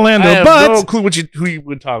turned in Orlando. I have but no clue who you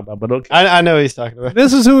would talk about. But okay, I know who he's talking about.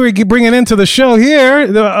 This is who we're bringing into the show here.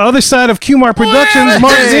 The other side of QMart Productions,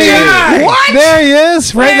 Mark Z. What? There he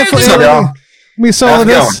is, right in the front. We saw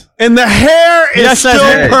this. And the hair is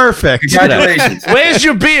still perfect. Congratulations. Where's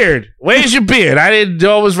your beard? I didn't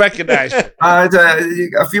always recognize you.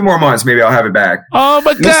 A few more months, maybe I'll have it back. Oh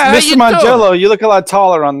my God, Mr. Mangello, you look a lot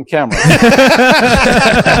taller on camera.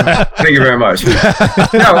 Thank you very much.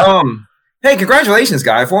 Hey, congratulations,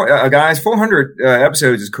 guys! 400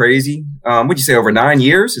 episodes is crazy. What'd you say? Over 9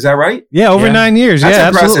 years? Is that right? Yeah, over 9 years. That's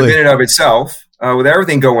impressive absolutely. in and of itself. With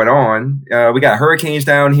everything going on, we got hurricanes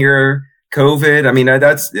down here. COVID. I mean,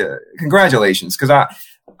 that's congratulations, because I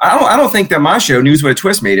don't think that my show News with a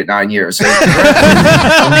Twist made it 9 years. So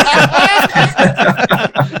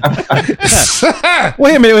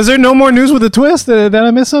Wait a minute, was there no more News with a Twist? Did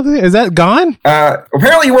I miss something? Is that gone?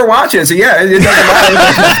 Apparently you were watching, so yeah, it doesn't matter.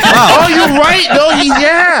 Oh, you're right. No,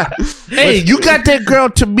 yeah. Hey, you got that girl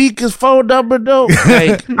Tamika's phone number though?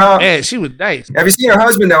 Like, man, she was nice. Have you seen her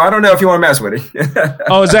husband though? I don't know if you want to mess with it.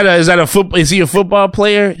 Oh, is that a football? Is he a football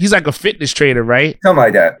player? He's like a fitness trainer, right? Something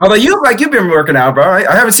like that. Although you look like you've been working out, bro.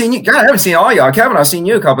 I haven't seen you. God, I haven't seen all y'all. Kevin, I've seen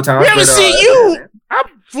you a couple times. We haven't seen you. I'm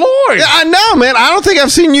floored. Yeah, I know, man. I don't think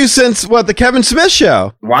I've seen you since the Kevin Smith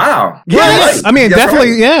show. Wow. Yeah, right. I mean, That's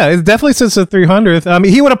definitely. right. Yeah, it's definitely since the 300th. I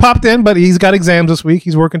mean, he would have popped in, but he's got exams this week.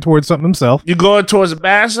 He's working towards something himself. You going towards the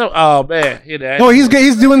master? Oh man, hear that? Oh, he's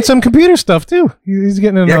doing some computer stuff too. He's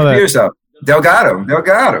getting into all computer that. stuff. Delgado.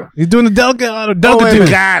 He's doing the Delgado.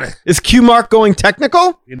 Got it. Is Q Mark going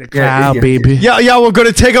technical? In the cloud, baby. Yeah, we're going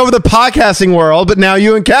to take over the podcasting world, but now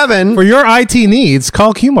you and Kevin. For your IT needs,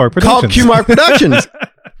 call QMark Productions. Call Q Mark Productions.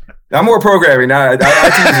 I'm more programming. I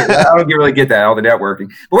don't really get that, all the networking.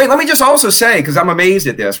 But wait, let me just also say, because I'm amazed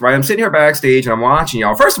at this, right? I'm sitting here backstage and I'm watching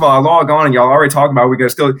y'all. First of all, I log on and y'all already talking about we're going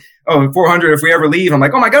to still, 400 if we ever leave. I'm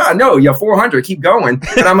like, oh my God, no, 400, keep going.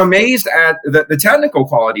 And I'm amazed at the technical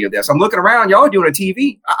quality of this. I'm looking around, y'all are doing a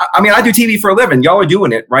TV. I mean, I do TV for a living. Y'all are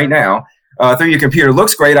doing it right now through your computer. It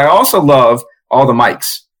looks great. I also love all the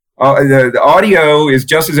mics. The audio is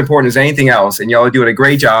just as important as anything else, and y'all are doing a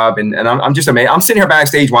great job. And I'm just amazed. I'm sitting here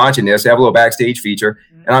backstage watching this. They have a little backstage feature,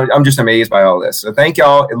 and I'm just amazed by all this. So thank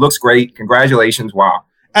y'all. It looks great. Congratulations. Wow.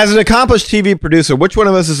 As an accomplished TV producer, which one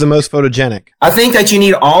of us is the most photogenic? I think that you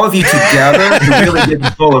need all of you together to really get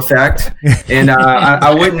the full effect. And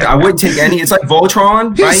I wouldn't take any. It's like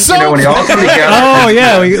Voltron, right? So when they all come together. Oh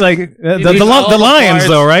yeah, the lions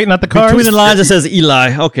though, right? Not the cars. Between the lines, it says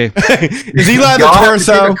Eli. Okay. Is Eli the Y'all have to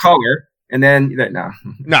torso? pick a color, and then no.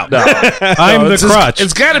 I'm the crutch.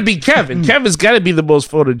 It's got to be Kevin. Kevin's got to be the most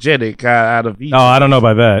photogenic out of each. Oh, I don't know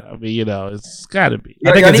about that. I mean, it's got to be.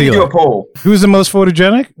 I think I it's need to do Eli. a poll. Who's the most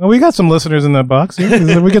photogenic? Oh, we got some listeners in that box.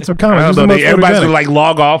 Yeah. We get some I comments. Who's don't the know. most Everybody's photogenic? gonna like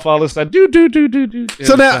log off all this stuff. Do.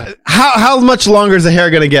 So now, how much longer is the hair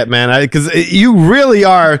going to get, man? Because you really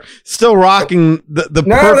are still rocking the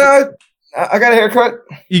No, I got a haircut.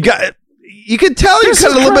 You can tell you This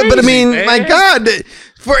cut is a little bit, but I crazy, mean, man. my God,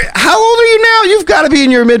 for how old are you now? You've got to be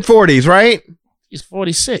in your mid 40s, right? He's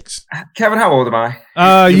 46. Kevin, how old am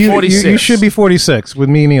I? You 46. should be 46 with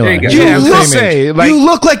me and Eli. There you go. You Yeah, look, say, like- you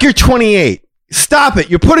look like you're 28. Stop it!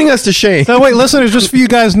 You're putting us to shame. So wait, listeners, just for you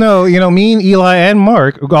guys know, me and Eli and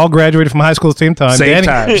Mark all graduated from high school at the same time.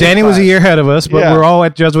 Danny was a year ahead of us, but we're all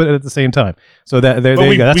at Jesuit at the same time. So there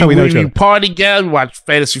you go. That's how we know each other. We party together, we watch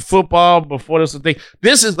fantasy football before this thing.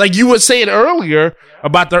 This is like you were saying earlier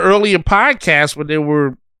about the earlier podcasts when there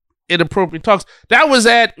were inappropriate talks. That was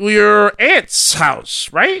at your aunt's house,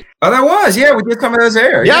 right? Oh, that was. Yeah, we did come in those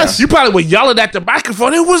air. Yes, you probably were yelling at the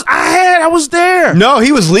microphone. I was there. No,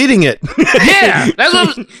 he was leading it. Yeah, that's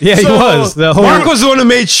what. Yeah, he was. Mark was the one who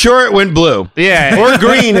made sure it went blue. Yeah, or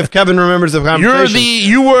green if Kevin remembers the conversation.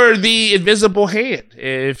 You were the invisible hand,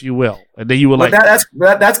 if you will, and then you were like.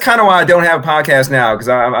 That's kind of why I don't have a podcast now because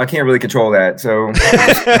I can't really control that. So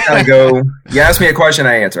I kind of go. You ask me a question,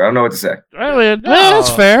 I answer. I don't know what to say. Yeah,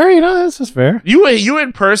 that's fair. That's just fair. You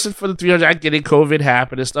in person for the 300. I get it. COVID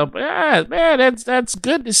happened and stuff. But man, that's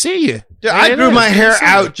good to see you. Dude, I grew my hair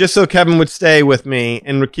out just so Kevin would stay with me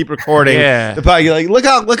and keep recording. Yeah. The podcast.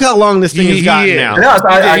 Like, look how long this thing has gotten now. No,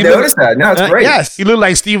 I noticed that. No, it's great. Yes, you look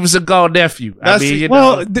like Steven Seagal nephew.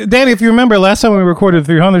 Danny, if you remember last time we recorded the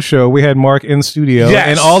 300 show, we had Mark in studio,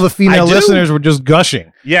 and all the female listeners were just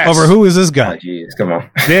gushing over who is this guy. Oh, jeez, come on.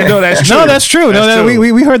 Yeah, no, that's true. No, that's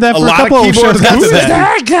true. We heard that for a couple of shows after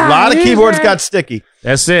that. A lot of keyboards got sticky.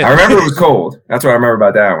 That's it. I remember it was cold. That's what I remember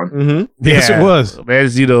about that one. Mm-hmm. Yes, it was.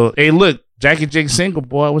 Man, hey, look, Jackie Jing single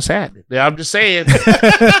boy, what's happening? I'm just saying,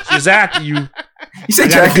 she's after you. You said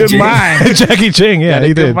Jackie Jing? Mind. Jackie Jing, yeah,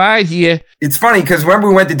 he did. Mind here. It's funny because remember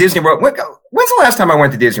we went to Disney World. When's the last time I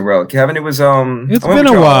went to Disney World, Kevin? It was It's been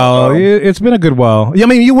a while. It's been a good while. I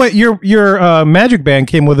mean, you went. Your Magic Band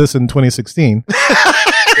came with us in 2016.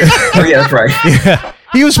 Oh yeah, that's right. Yeah,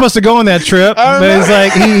 he was supposed to go on that trip, but it's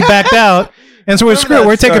like he backed out. And so we're screwed.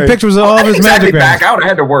 We're taking pictures of all of his magic bands. Back out. I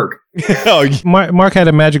had to work. Mark had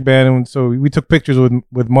a magic band, and so we took pictures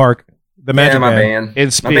with Mark, the magic band.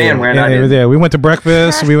 My band ran out. Yeah, we went to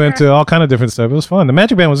breakfast. We went to all kind of different stuff. It was fun. The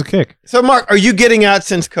magic band was a kick. So, Mark, are you getting out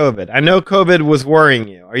since COVID? I know COVID was worrying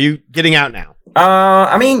you. Are you getting out now?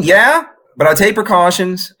 I mean, yeah, but I take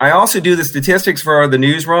precautions. I also do the statistics for the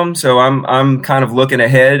newsroom, so I'm kind of looking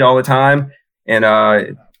ahead all the time, and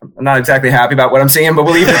I'm not exactly happy about what I'm seeing, but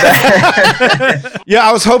we'll leave it at that. Yeah,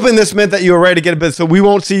 I was hoping this meant that you were ready to get a bit, so we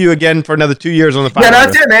won't see you again for another 2 years on the 500. Yeah,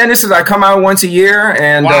 that's it, man. I come out once a year,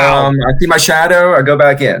 and I see my shadow, I go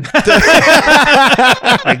back in.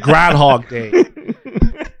 Like Groundhog Day.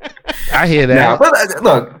 I hear that. No, but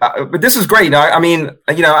look, but this is great. I mean,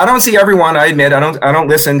 I don't see everyone. I admit, I don't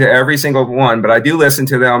listen to every single one, but I do listen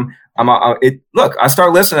to them. Look, I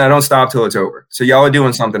start listening. I don't stop till it's over. So y'all are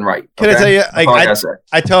doing something right. Can I tell you?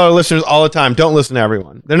 I tell our listeners all the time: don't listen to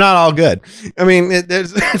everyone. They're not all good. I mean,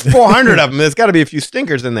 there's 400 of them. There's got to be a few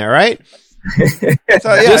stinkers in there, right?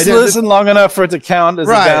 So, just listen long enough for it to count as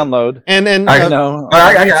a download, and I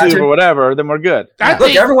YouTube or whatever. Then we're good.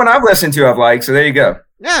 Look, everyone I've listened to, I've liked. So there you go.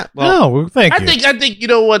 Yeah. Well, thank you. I think you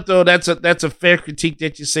know what though. That's a fair critique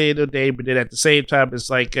that you say today, but then at the same time,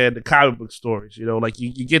 it's like the comic book stories. Like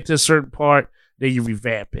you get to a certain part, then you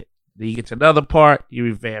revamp it. Then you get to another part, you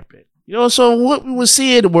revamp it. So what we were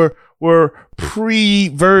seeing were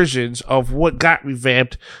pre-versions of what got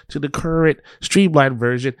revamped to the current streamlined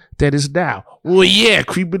version that is now. Well, yeah,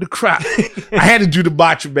 cream of the crop. I had to do the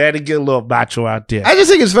macho, man, and get a little macho out there. I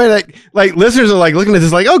just think it's funny like listeners are like looking at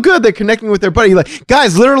this like, oh, good, they're connecting with their buddy. Like,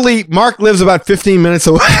 guys, literally, Mark lives about 15 minutes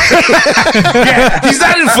away. Yeah, he's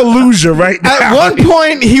not in Fallujah right now. At one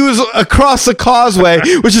point, he was across the causeway,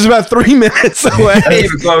 which is about 3 minutes away.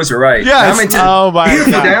 Even closer, right? Yeah. Oh my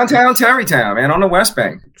beautiful God. downtown Terrytown, man, on the West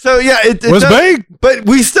Bank. So yeah, it was big, but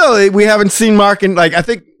we haven't seen Mark in I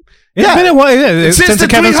think. It's been a while, since the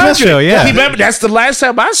Kevin Smith show, yeah. Remember, that's the last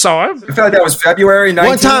time I saw him. I feel like that was February 19th,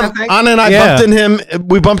 One time, I think. Anna and I bumped into him.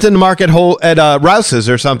 We bumped into Mark at Rouse's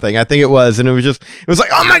or something. I think it was, and it was like,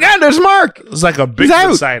 oh my God, there's Mark. It was like a big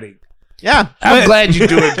sighting. Yeah, I'm glad you're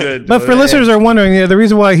doing good. But for listeners who are wondering, the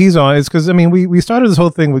reason why he's on is because, I mean, we started this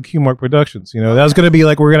whole thing with Q-Mark Productions. That was going to be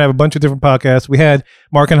like, we're going to have a bunch of different podcasts. We had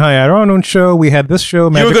Mark and I had our own show. We had this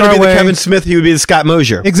show, Magic You were going to be Our the Way. Kevin Smith. He would be the Scott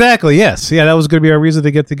Mosier. Exactly, yes. Yeah, that was going to be our reason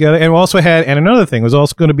to get together. And we also had, and another thing, was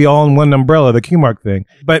also going to be all in one umbrella, the Q-Mark thing.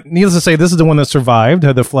 But needless to say, this is the one that survived,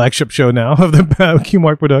 the flagship show now of the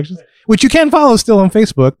Q-Mark Productions, which you can follow still on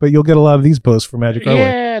Facebook, but you'll get a lot of these posts from Magic Our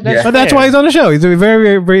Way. But that's why he's on the show. He's very,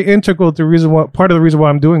 very, very integral to part of the reason why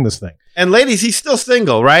I'm doing this thing. And ladies, he's still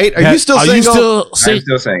single, right? Are you still single? I'm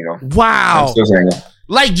still single. Wow. I'm still single.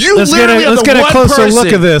 Like you Let's literally get a closer look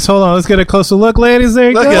at this. Hold on, let's get a closer look, ladies. There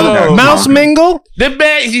you Look go. at him. Mouse mingle. The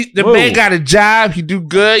man got a job. He do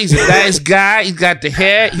good. He's a nice guy. He's got the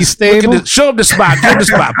hair. He's stable. Show him the smile. Give him the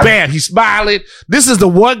smile. Bam. He's smiling. This is the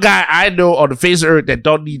one guy I know on the face of earth that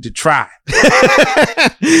don't need to try.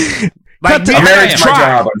 Like I'm married to my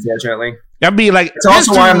job, unfortunately. I mean, like it's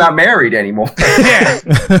also why I'm not married anymore.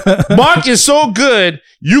 Mark is so good.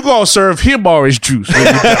 You gonna serve him orange juice?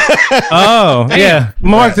 Oh, yeah.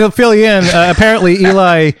 Mark, to fill you in, apparently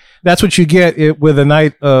Eli, that's what you get with a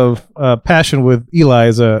night of passion with Eli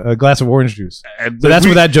is a glass of orange juice. So that's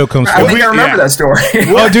where that joke comes from. I think I remember that story.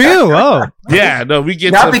 Oh, do you? Oh. Yeah, no, we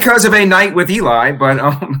get not because of a night with Eli, but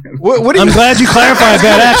I'm glad you clarified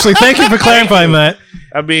that, actually. Thank you for clarifying that.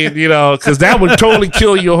 I mean, because that would totally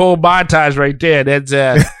kill your whole montage right there. That's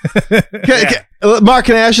Mark,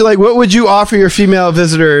 can I ask you, like, what would you offer your female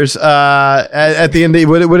visitors at the end?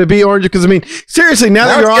 Would it be orange? Because I mean, seriously, now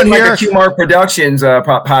that you're on here, like a Q-Mark Productions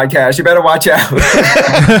podcast, you better watch out.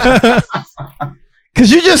 Because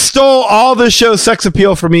you just stole all the show's sex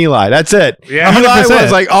appeal from Eli. That's it. Yeah, Eli 100%.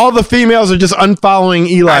 was like, all the females are just unfollowing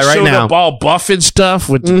Eli I right showed now. up all buff and stuff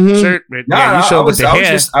with the shirt. Man. No, Yeah, you showed with the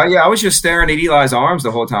hair. I was just staring at Eli's arms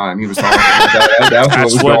the whole time. He was talking. That was what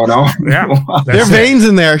was going on. Yeah, there are veins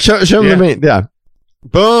in there. Show them the veins. Yeah.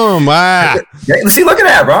 Boom. Wow. See, look at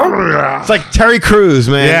that, bro. It's like Terry Crews,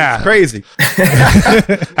 man. Yeah. It's crazy.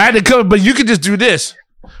 I had to come, but you could just do this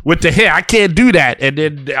with the hair. I can't do that. And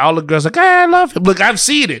then all the girls like, I love him. Look, I've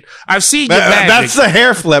seen it. I've seen your magic. That's the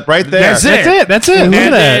hair flip right there. That's it. That's it. Look at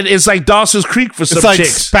And that. then it's like Dawson's Creek for some It's like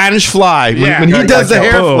chicks. Spanish Fly. Yeah. When he does the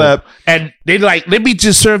hair Boom. flip. And they like, let me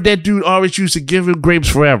just serve that dude orange juice and give him grapes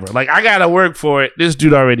forever. Like, I gotta work for it. This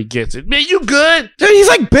dude already gets it. Man, you good? Dude, he's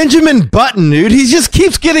like Benjamin Button, dude. He just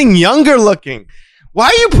keeps getting younger looking. Why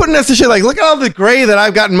are you putting us to shit? Like, look at all the gray that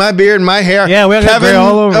I've got in my beard and my hair. Yeah, we got Kevin gray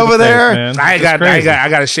all over the place, there. man. I It's got crazy.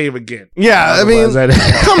 to shave again. Yeah, I mean,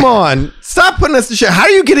 come on. Stop putting us to shit. How are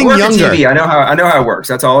you getting Work at younger? TV. I know how it works.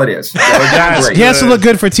 That's all it is. He has to look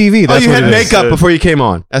good for TV. Oh, That's you what had it is. makeup before you came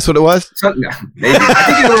on. That's what it was? No, maybe. I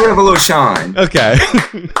think you have a little shine. Okay.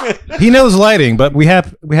 He knows lighting, but we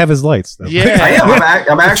have his lights. Though. I am.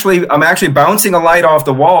 I'm actually bouncing a light off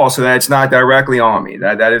the wall so that it's not directly on me.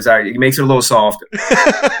 That is, it makes it a little softer.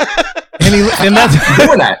 and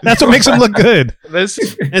that's what makes him look good. And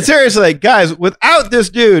seriously, like, guys, without this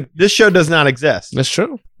dude, this show does not exist. That's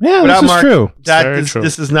true. Yeah, Without this is Mark, true.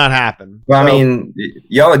 This does not happen. Well, I So- mean,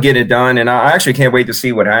 y'all get it done, and I actually can't wait to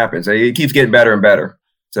see what happens. It keeps getting better and better.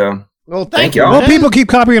 So, well, thank y'all. Well, people keep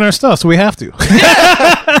copying our stuff, so we have to.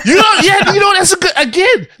 That's a good,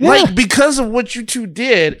 again, like, because of what you two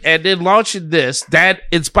did and then launching this, that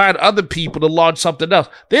inspired other people to launch something else.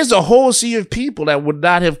 There's a whole sea of people that would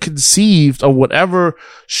not have conceived of whatever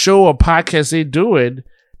show or podcast they're doing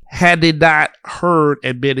had they not heard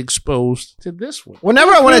and been exposed to this one.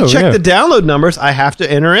 Whenever I want to check the download numbers, I have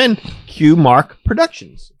to enter in Q Mark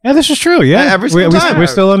Productions. Yeah, this is true. Yeah, every single time. We're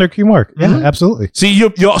still under Q Mark. Yeah, absolutely. See,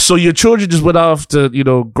 so your children just went off to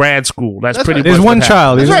grad school. That's pretty. Right. There's much one what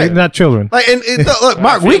child. happened. There's not children. Like, look,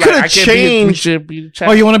 Mark, I we feel could like have I can't changed. be the child.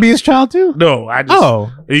 Oh, you want to be his child too? No, I just.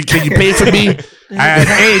 Oh. Can you pay for me?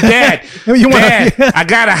 Hey, Dad. You wanna- Dad, I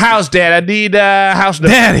got a house, Dad. I need a house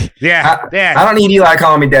number. Daddy. Yeah, Dad. I don't need Eli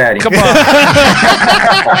calling me daddy. Come on.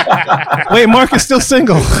 Wait, Mark is still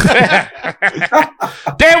single.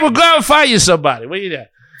 Dad, we'll go and find you somebody. What you doing?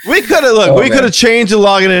 We could have we could have changed the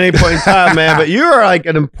login at any point in time, man. But you are like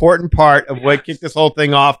an important part of what kicked this whole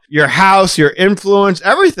thing off. Your house, your influence,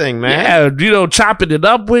 everything, man. Yeah, chopping it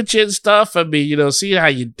up with you and stuff. I mean, seeing how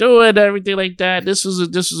you do it, everything like that. This was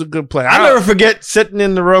a good play. I'll never forget sitting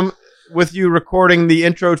in the room with you recording the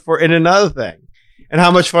intro for In Another Thing. And how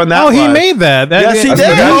much fun that was. He made that. Yes, he did.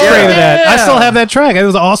 Demonstrated that. I Yeah. still have that track. It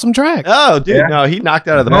was an awesome track. Oh, dude, Yeah. no, he knocked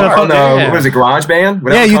out of the No, park. what was it, Garage Band?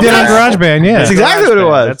 Yeah, you did on GarageBand. Yeah, That's exactly what it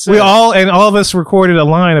was. We all of us recorded a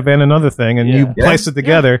line of And Another Thing, and you placed it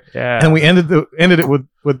together, and we ended it with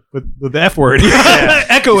the F word,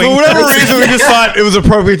 echoing. For whatever reason, we just thought it was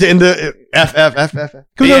appropriate to end the F. Because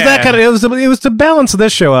it was that kind of it was to balance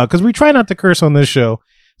this show out, because we try not to curse on this show.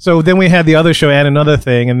 So then we had the other show, And Another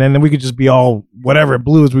Thing, and then we could just be all whatever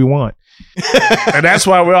blue as we want. And that's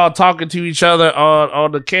why we're all talking to each other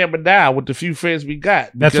on the camera now with the few friends we got.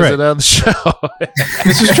 That's because right. of the other show.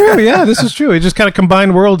 This is true. Yeah, this is true. It just kind of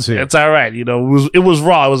combined worlds here. It's all right. It was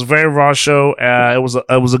raw. It was a very raw show. It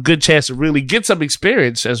was a good chance to really get some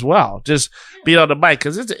experience as well. Just being on the mic,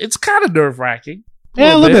 because it's kind of nerve wracking.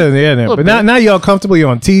 Yeah, a little bit. Yeah, Little but bit. now you're all comfortable. You're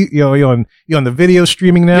on you're on the video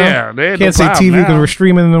streaming now. Yeah, there ain't can't no say problem TV because now. we're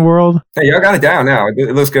streaming in the world. Hey, y'all got it down now.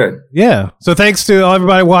 It looks good. Yeah. So thanks to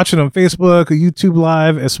everybody watching on Facebook, YouTube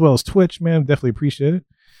Live, as well as Twitch, man. Definitely appreciate it.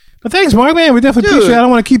 But thanks, Mark, man. We definitely appreciate it. I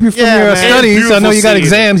don't want to keep you from Yeah, your man. studies. I know you got Beautiful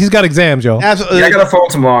exams. He's got exams, y'all. Absolutely. Yeah, I got to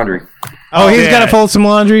fold some laundry. Oh, he's got to fold some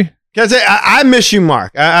laundry. Because I miss you,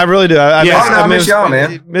 Mark. I really do. I miss y'all,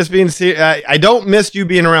 man. Miss being. I don't miss you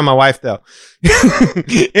being around my wife though.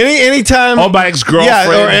 Anytime. Oh, my ex-girlfriend.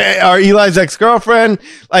 Yeah, or Eli's ex-girlfriend.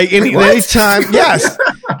 Like anytime. Yes.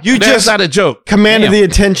 You That's just not a joke. commanded Damn. the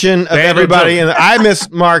attention of That ain't no everybody, joke. and I miss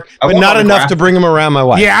Mark, I but want not all the enough crap. to bring him around my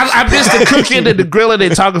wife. Yeah, I missed the cooking and the grilling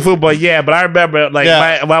and talking football. Yeah, but I remember when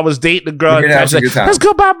I was dating a girl, We're gonna and have she's some good time. let's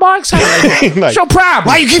go by Mark's house. What's your problem?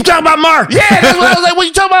 Why you keep talking about Mark? Yeah, that's what I was like. What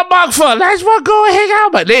you talking about Mark for? Let's go and hang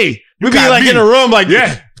out. But hey, We'd be like in a room, like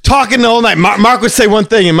Yeah. talking the whole night. Mark would say one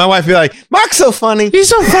thing, and my wife would be like, "Mark's so funny." he's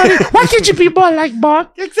so funny. Why can't you be more like Mark?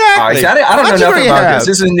 Exactly. All right, see, I don't Why'd know you nothing bring about it up? this.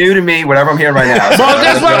 This is new to me, whatever I'm hearing right now. Mark,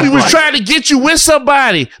 that's why we was Fine. trying to get you with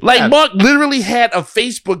somebody. Like Mark literally had a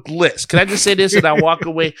Facebook list. Can I just say this and I walk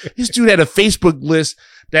away? This dude had a Facebook list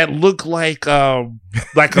that looked like a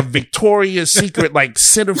Victoria's Secret like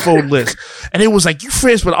centerfold list, and it was like, you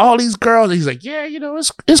friends with all these girls. And he's like, yeah,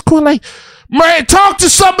 it's cool. Like, man, talk to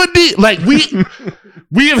somebody. Like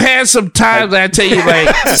we have had some times that I tell you,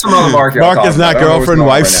 like, Some other Mark. Mark is not girlfriend,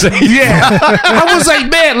 wife. yeah. I was like,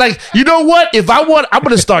 man, like, you know what? If I'm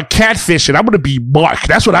gonna start catfishing. I'm gonna be Mark.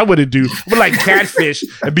 That's what I'm gonna do. I'm gonna like catfish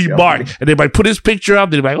and be Mark. And then like put his picture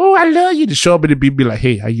up. Then like, oh, I love you. To show up and be like,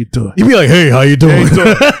 hey, how you doing? You'd be like, hey, how you doing?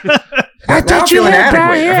 I Now I'm thought you feeling had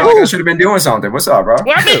brown inadequate. I hair. feel like I should have been doing something. What's up, bro?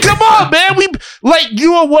 Well, I mean, come on, man.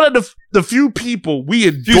 You are one of the few people we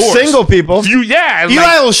endorse. Few single people. Yeah. Eli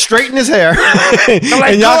Like, will straighten his hair, like,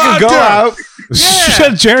 and y'all can go there. out.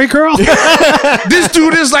 Shut Jerry curl. This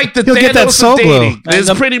dude is like the He'll get that Thanos soul of glow. dating.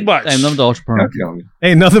 It's pretty much. Hey, them the ultra perm. Don't kill me.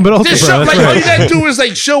 Ain't nothing but ultra Just bro. show, That's like all you right. gotta do is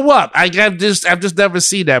like show up. I've just never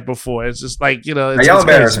seen that before. It's just like, it's, Hey, y'all it's crazy.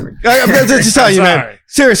 embarrassing me. I'm just telling you, man. Sorry.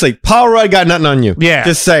 Seriously, Paul Rudd got nothing on you. Yeah.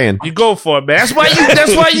 Just saying. You go for it, man. That's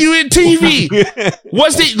why you in TV.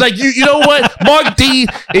 What's the like you know what? Mark D,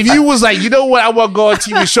 if you was like, you know what, I want to go on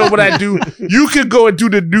TV and show what I do, you could go and do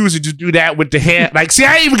the news and just do that with the hair. Like, see,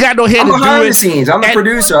 I ain't even got no hair I'm to behind do the it. scenes. I'm the And-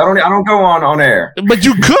 producer. I don't go on air. But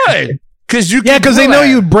you could. Because you Yeah, because they know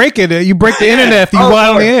you you break it. You break the internet if you go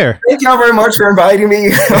out on the air. Thank y'all very much for inviting me.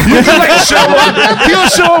 like show up. He'll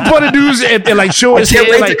show up on the news and like show I his can't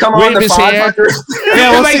hair, wait to like come on wave the his hair. 500.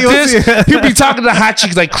 Yeah, we'll like see, we'll this, see. he'll be talking to hot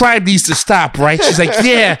chicks like crime needs to stop, right? She's like,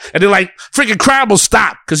 yeah, and then like freaking crime will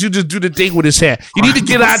stop because you just do the thing with his hair. You need to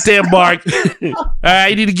get out there, Mark. All right,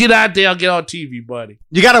 you need to get out there. I'll get on TV, buddy.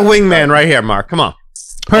 You got a wingman right here, Mark. Come on.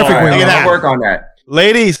 Perfect. All right, win. Look at that. I'll work on that.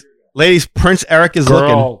 Ladies, Prince Eric is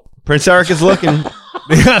looking. Prince Eric is looking.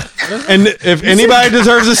 And if anybody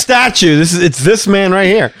deserves a statue, it's this man right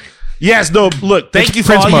here. Yes, no, look, thank you for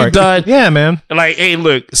Prince all Mark. you've done. Yeah, man. Like, hey,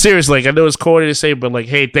 look, seriously, like, I know it's corny to say, but like,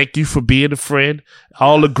 hey, thank you for being a friend.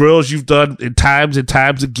 All the girls you've done in times and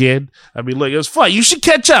times again. I mean, look, it was fun. You should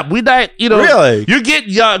catch up. We're not, Really? You're getting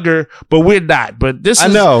younger, but we're not. But this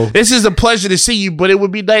is a pleasure to see you, but it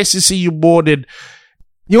would be nice to see you more than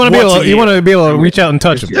You want to be once able. a You year. want to be able to reach out and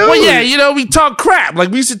touch them. Well, yeah, we talk crap. Like,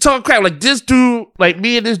 we used to talk crap. Like, this dude, like,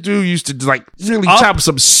 me and this dude used to, like, really chop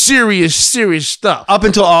some serious stuff. Up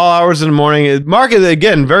until all hours in the morning. Mark is,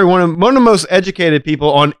 again, one of the most educated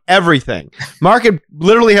people on everything. Mark could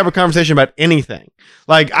literally have a conversation about anything.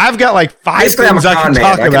 Like, I've got like 5 Basically, I'm a things I can con man.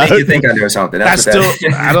 talk I can about. make you think I know something. That's what that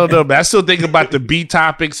is. I don't know, man. I still think about the B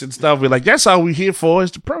topics and stuff. We're like, that's all we're here for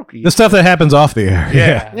is to procreate. The stuff that happens off the air.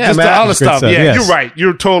 Yeah, Yeah, just man. all the Good stuff. stuff, Yeah, yes. you're right.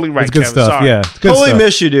 You're totally right, It's good Kevin. stuff. Sorry. Yeah. It's good Totally stuff.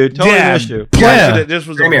 miss you, dude. Totally Yeah. miss you. Yeah. This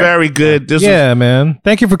was Same here. very good. This Yeah, man.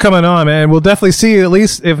 Thank you for coming on, man. We'll definitely see you at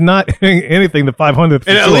least, if not anything, the 500th.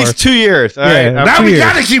 In at least 2 years. All right. Yeah. now 2 we years.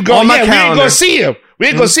 gotta keep going. On my Yeah, we ain't calendar. gonna see him. We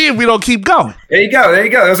ain't gonna see him if we don't keep going. There you go. There you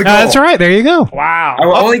go. That was a goal. That's right. There you go. Wow. I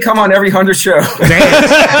will only come on every 100 show.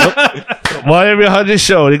 Well, every 100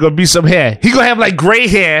 show, there's gonna be some hair. He gonna have like gray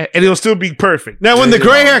hair, and it'll still be perfect. Now, when the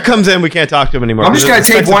gray hair comes in, we can't talk to him anymore. I'm just going to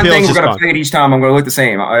Sex take one appeal is thing. We're just going to gone. play it each time. I'm going to look the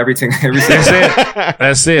same. Everything. That's it.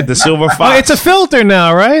 That's it. The silver Oh, fox. it's a filter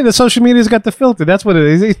now, right? The social media's got the filter. That's what it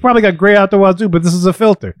is. He's probably got gray out the wazoo, but this is a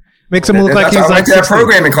filter. Makes him look like That's- he's I like went to that 16.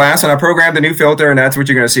 programming class, and I programmed the new filter, and that's what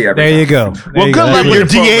you're going to see. Every There time. you go. Well, good luck with You're your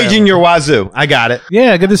program. de-aging your wazoo. I got it.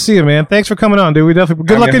 Yeah, good to see you, man. Thanks for coming on, dude. We definitely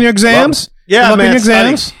good luck Okay. in your exams. Yeah, good luck man. in your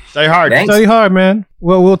exams. Stay hard. Thanks. Study hard, man.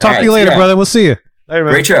 Well, we'll talk All to you right, later, yeah. brother. We'll see you. Later,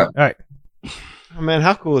 man. Great show. All right. Oh, man,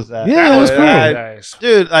 how cool is that? Yeah, that was cool. Nice.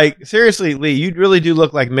 Dude, like, seriously, Lee, you really do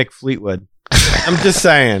look like Mick Fleetwood. I'm just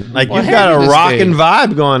saying. Like, Well, you've got hey, a this rocking thing.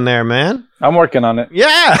 vibe going there, man. I'm working on it.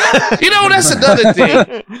 Yeah. You know, that's another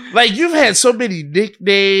thing. Like, you've had so many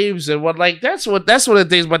nicknames and what, like, that's one of the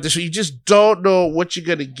things about the show. You just don't know what you're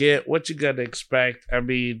gonna get, what you're gonna expect. I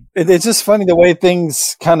mean, It's just funny the way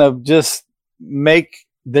things kind of just make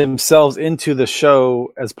themselves into the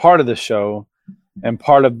show as part of the show and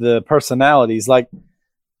part of the personalities. Like,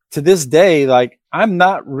 to this day, like, I'm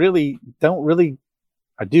not really,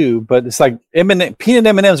 I do, but it's like peanut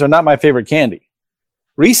M&Ms are not my favorite candy.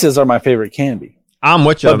 Reese's are my favorite candy. I'm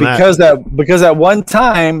with you But on that. because at one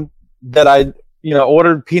time that I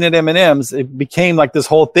ordered peanut M&Ms, it became like this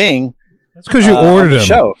whole thing. That's because you ordered them.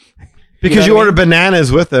 Show. Because you ordered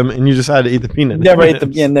bananas with them and you decided to eat the peanut. Never ate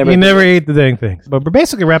them. Yeah, You never ate the dang things. But we're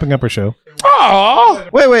basically wrapping up our show. oh,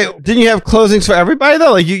 Wait. Didn't you have closings for everybody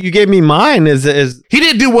though? Like you gave me mine. Is he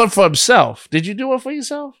didn't do one for himself. Did you do one for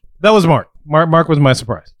yourself? That was Mark. Mark was my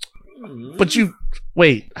surprise. But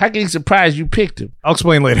wait, how can you surprise you picked him? I'll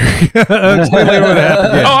explain later. I'll explain later what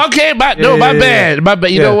happened. Yeah. Oh, okay. My bad. My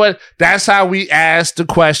bad. You Yeah. know what? That's how we asked the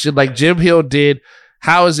question, like Jim Hill did.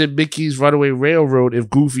 How is it Mickey's Runaway Railroad if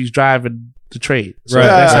Goofy's driving the train? So Right,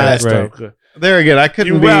 that's how right, that right. stuff. very good. I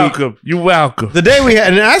couldn't You're be welcome. You're welcome. the day we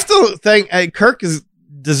had, and I still think Kirk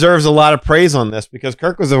deserves a lot of praise on this because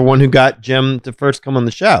Kirk was the one who got Jim to first come on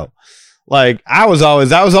the show. Like that was always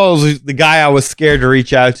the guy I was scared to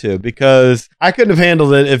reach out to because I couldn't have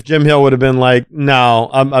handled it if Jim Hill would have been like, no,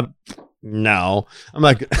 no, I'm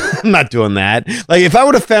like, I'm not doing that. Like if I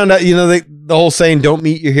would have found out, the whole saying, don't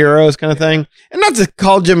meet your heroes kind of thing. And not to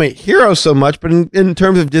call Jim a hero so much, but in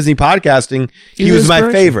terms of Disney podcasting, he was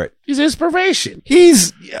my favorite. He's inspiration.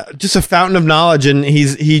 He's just a fountain of knowledge, and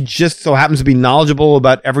he just so happens to be knowledgeable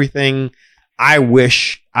about everything I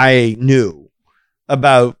wish I knew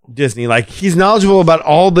about Disney. Like he's knowledgeable about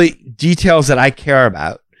all the details that I care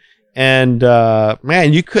about. And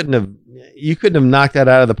man, you couldn't have knocked that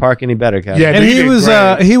out of the park any better, Kevin. Yeah, And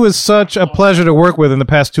dude, he was such a pleasure to work with in the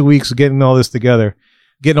past 2 weeks, getting all this together,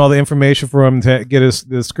 getting all the information for him to get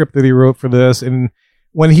the script that he wrote for this. And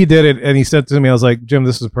when he did it and he said to me, I was like, Jim,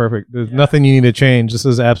 this is perfect. There's nothing you need to change. This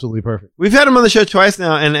is absolutely perfect. We've had him on the show twice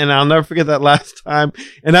now, and I'll never forget that last time.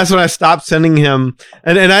 And that's when I stopped sending him,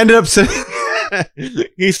 and I ended up sending.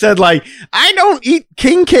 He said, like, I don't eat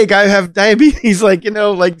king cake. I have diabetes. Like,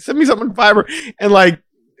 send me something fiber. And like,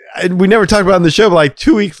 we never talked about it on the show, but like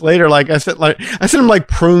 2 weeks later, like I sent him like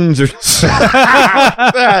prunes or something like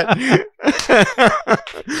that.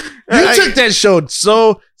 You took that show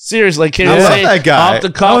so seriously. Can I you love say that guy. off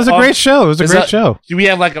the cuff? It was a great show. It was a great show. Do we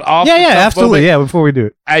have like an off? Yeah, the cuff absolutely. moment? Yeah, before we do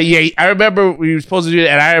it. I remember we were supposed to do it,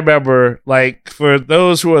 and I remember like for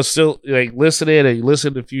those who are still like listening and you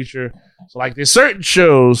listen to the future, so like there's certain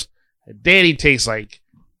shows that Danny takes like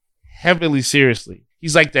heavily seriously.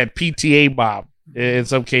 He's like that PTA mom in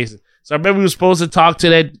some cases. So I remember we were supposed to talk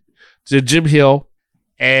to Jim Hill,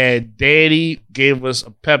 and Danny gave us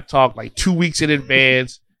a pep talk like 2 weeks in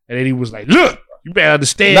advance, and then he was like, "Look, you better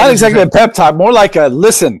understand." Not exactly a pep talk, more like a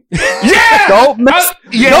listen. Yeah, Don't mess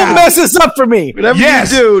this up for me. Whatever you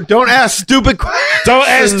do, don't ask stupid questions. Don't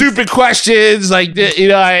ask stupid questions, like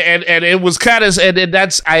and it was kind of, and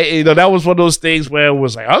that's that was one of those things where it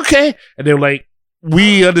was like, okay, and they're like,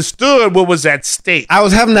 we understood what was at stake. I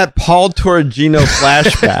was having that Paul Torrigino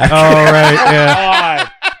flashback. Oh, right. Yeah.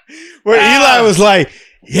 Where Eli was like,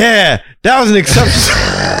 yeah, that was an exceptional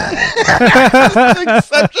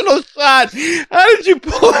shot. How did you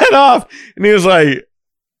pull that off? And he was like,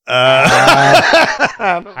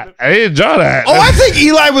 I didn't enjoy that. Oh, I think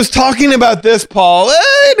Eli was talking about this, Paul.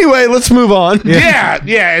 Anyway, let's move on. Yeah.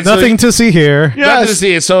 And Nothing to see here. Nothing to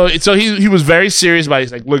see. So he was very serious about it.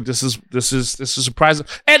 He's like, look, this is surprising,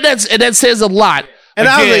 and that says a lot. And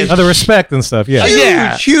I was the respect and stuff.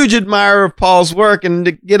 Yeah. huge admirer of Paul's work, and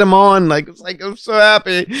to get him on, like, it's like I'm so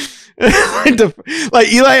happy.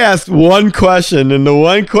 Like Eli asked one question, and the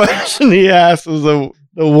one question he asked was the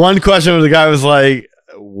one question where the guy was like,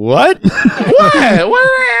 "What? What?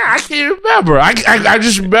 I can't remember. I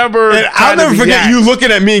just remember. And I'll never forget you looking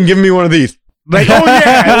at me and giving me one of these. Like, oh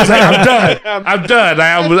yeah, it was like, I'm done.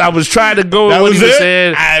 I was trying to go. That what was he it.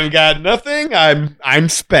 said. I've got nothing. I'm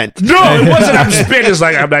spent. No, it wasn't. I'm spent. It's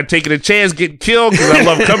like I'm not taking a chance getting killed because I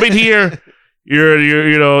love coming here. You're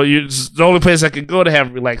it's the only place I can go to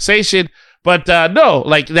have relaxation. But no,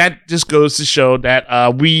 like that just goes to show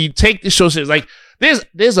that we take the show serious. Like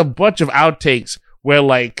there's a bunch of outtakes where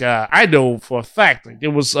like I know for a fact like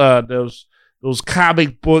there was those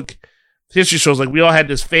comic book history shows. Like we all had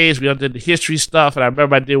this phase. We all did the history stuff, and I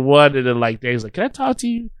remember I did one, and then like Dave's like, "Can I talk to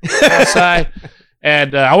you outside?"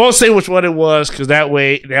 And I won't say which one it was because that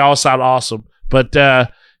way they all sound awesome. But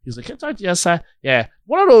He's like, can I talk to you outside? Yeah.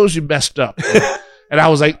 One of those you messed up. And I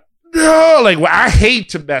was like, no, like, well, I hate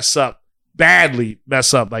to mess up, badly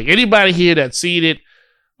mess up. Like, anybody here that's seen it,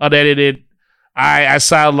 unedited, I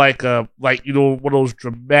sound like one of those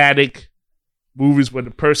dramatic movies when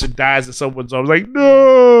the person dies and someone's always like,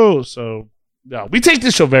 no. So, no, we take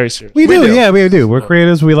this show very seriously. We do. We're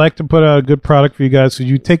creators. We like to put out a good product for you guys, so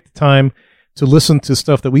you take the time to listen to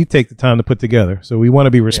stuff that we take the time to put together. So we want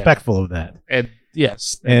to be respectful of that. And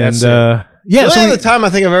yes, and the only time I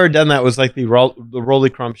think I've ever done that was like the Rolly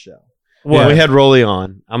Crump show. Well, we had Rolly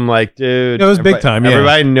on. I'm like, dude, it was big time. Yeah.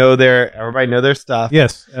 Everybody know their stuff.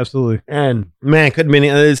 Yes, absolutely. And man, couldn't be.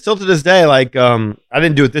 It's still to this day. Like, I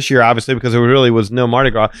didn't do it this year, obviously, because there really was no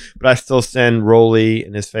Mardi Gras. But I still send Rolly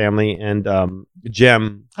and his family and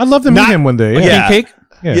Jim. I'd love to meet him one day. Yeah. King cake.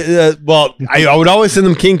 Yeah. Well, I would always send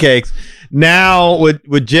them king cakes. Now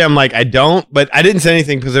with Jim, like I don't, but I didn't say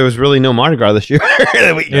anything because there was really no Mardi Gras this year.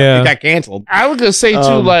 It got canceled. I was gonna say too,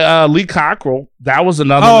 like Lee Cockrell. That was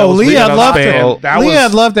another. Oh, Lee, I'd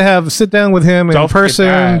love to have sit down with him in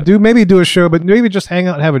person. Do a show, but maybe just hang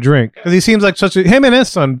out and have a drink because he seems like him and his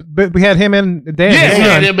son. But we had him and Dan. Yeah, we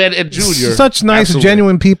had him and Junior. Such nice,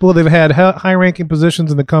 genuine people. They've had high-ranking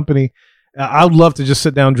positions in the company. I would love to just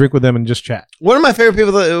sit down, and drink with them, and just chat. One of my favorite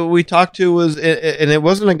people that we talked to was, and it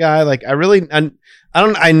wasn't a guy like I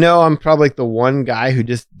know I'm probably like the one guy who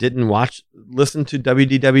just didn't listen to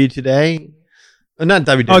WDW Today. Not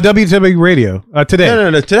WDW. Oh, WDW Radio today.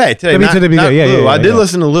 No, today. WDW not yeah, Lou. yeah. I did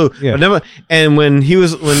listen to Lou. Yeah. But never, and when Lee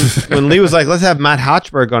was like, let's have Matt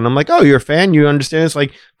Hochberg on, I'm like, oh, you're a fan? You understand? It's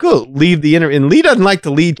like, cool. Leave the interview. And Lee doesn't like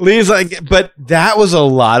to lead. Lee's like, but that was a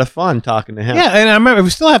lot of fun talking to him. Yeah, and I remember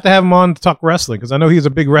we still have to have him on to talk wrestling because I know he's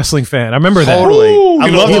a big wrestling fan. I remember that. Totally. I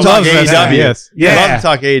love to talk AEW. Yes. Yeah. I love to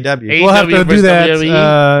talk AEW. We'll have to do that.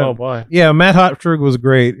 Oh boy. Yeah, Matt Hochberg was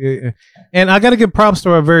great. And I got to give props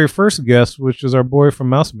to our very first guest, which is our boy from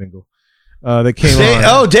Mouse Mingle. That came on.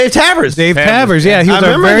 Oh, Dave Tavers. Dave Tavers, yeah. He was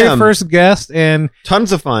our very first guest, and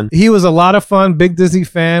tons of fun. He was a lot of fun. Big Disney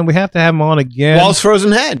fan. We have to have him on again. Walt's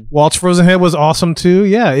Frozen Head. Walt's Frozen Head was awesome, too.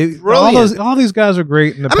 Yeah. All these guys are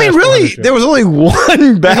great. In the past really, there was only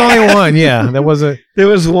one bad. There's only one, yeah. There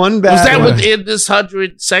was one bad. Was that within this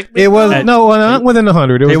 100 segment? It was, not within the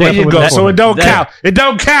 100. It was there you go. So it don't count. It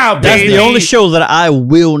don't count, That's baby. the only show that I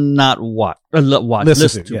will not watch.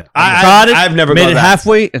 Listen to. Yeah. I've never made gone it back.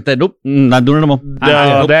 halfway. And then, nope, not doing it anymore.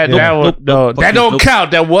 That don't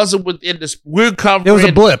count. That wasn't within this. We're covering. It was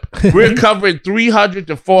a blip. We're covering 300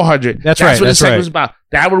 to 400. That's right. What the segment was about.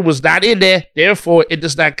 That one was not in there. Therefore, it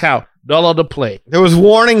does not count. Null on the play. There was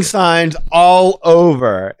warning signs all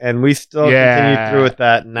over, and we still continued through with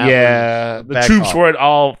that. And that the troops weren't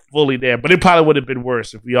all fully there, but it probably would have been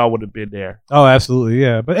worse if we all would have been there. Oh, absolutely,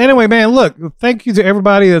 yeah. But anyway, man, look, thank you to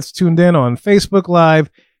everybody that's tuned in on Facebook Live,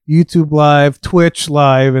 YouTube Live, Twitch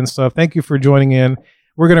Live, and stuff. Thank you for joining in.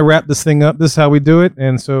 We're going to wrap this thing up. This is how we do it,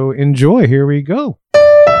 and so enjoy. Here we go.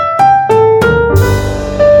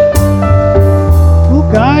 Cool,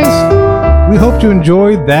 guys. We hope you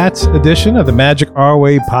enjoyed that edition of the Magic Our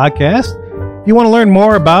Way podcast. If you want to learn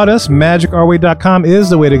more about us, magicourway.com is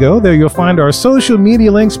the way to go. There you'll find our social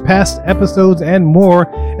media links, past episodes, and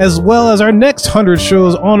more, as well as our next 100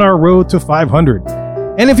 shows on our road to 500.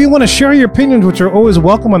 And if you want to share your opinions, which are always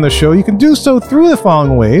welcome on the show, you can do so through the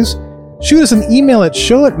following ways. Shoot us an email at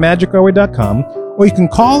show@magicourway.com, or you can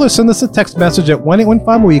call or send us a text message at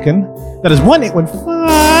 1-815-WEEKEND. That is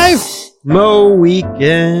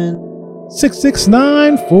 1-815-MO-WEEKEND.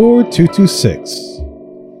 669-4226.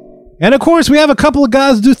 And of course, we have a couple of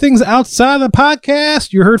guys who do things outside of the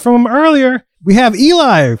podcast. You heard from them earlier. We have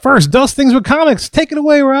Eli first, does things with comics. Take it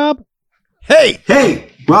away, Rob. Hey,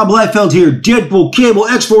 Rob Liefeld here. Deadpool, Cable,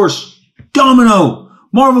 X-Force, Domino,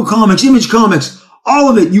 Marvel Comics, Image Comics, all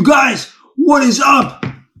of it. You guys, what is up?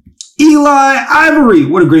 Eli Ivory.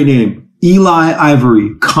 What a great name. Eli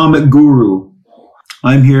Ivory, comic guru.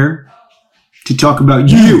 I'm here to talk about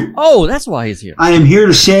you. Oh, that's why he's here. I am here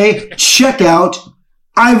to say, check out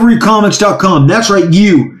ivorycomics.com. That's right,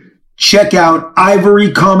 you. Check out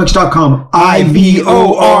ivorycomics.com.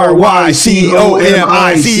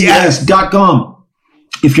 ivorycomics.com.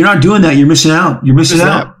 If you're not doing that, you're missing out. You're missing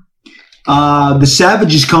out. The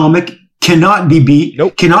Savages comic cannot be beat,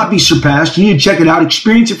 cannot be surpassed. You need to check it out,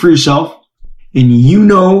 experience it for yourself, and you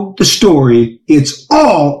know the story. It's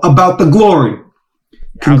all about the glory.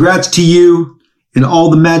 Congrats to you and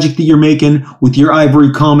all the magic that you're making with your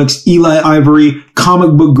Ivory Comics. Eli Ivory,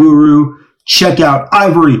 comic book guru. Check out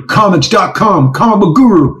ivorycomics.com, comic book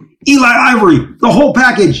guru. Eli Ivory, the whole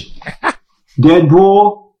package.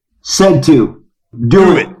 Deadpool said to.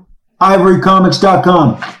 Do it.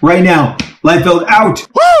 ivorycomics.com. Right now, Liefeld out.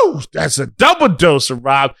 Woo! That's a double dose of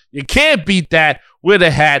Rob. You can't beat that with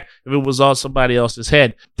a hat if it was on somebody else's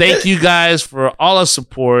head. Thank you guys for all the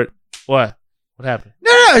support. What? What happened?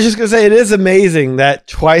 No, I was just going to say, it is amazing that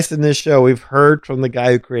twice in this show we've heard from the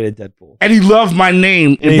guy who created Deadpool. And he loved my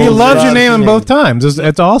name. He loves your name in both times.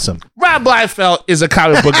 It's awesome. Rob Liefeld is a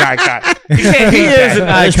comic book icon. He is an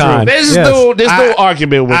icon. There's no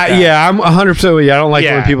argument with that. Yeah, I'm 100% with you. I don't like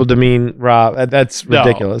when people demean Rob. That's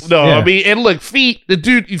ridiculous. No, I mean, and look, feet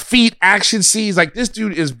action scenes, like this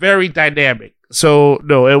dude is very dynamic. So,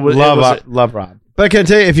 no, it was... Love Rob. But I can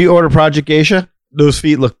tell you, if you order Project Geisha, those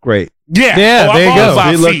feet look great. Yeah, there you go.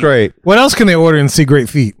 They look great. What else can they order and see great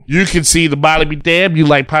feet? You can see The Body Be Damned. You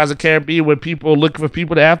like Pirates of the Caribbean when people are looking for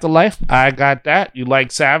people to afterlife. I got that. You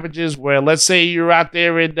like Savages where, let's say you're out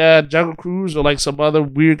there in Jungle Cruise or like some other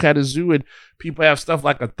weird kind of zoo and people have stuff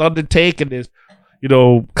like a Thunder Tank and there's,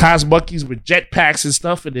 Cosmonkeys with jetpacks and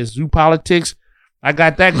stuff and there's zoo politics. I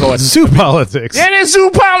got that going. Zoo politics? Yeah, there's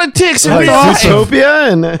zoo politics. Like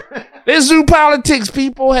Zootopia and... There's zoo politics.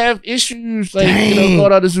 People have issues, going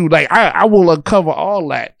on the zoo. Like I will uncover all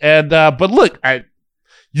that. And but look,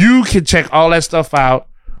 you can check all that stuff out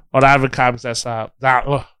on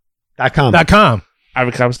ivorycomics.com.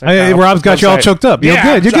 ivorycomics.com. Hey, Rob's got you all choked up. You're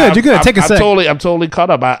good. You're good. Take a sec. I'm totally caught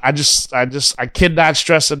up. I cannot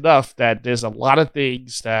stress enough that there's a lot of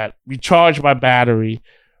things that recharge my battery,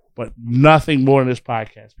 but nothing more in this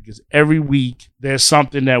podcast because every week there's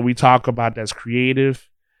something that we talk about that's creative.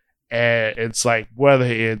 And it's like whether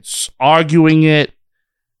it's arguing it,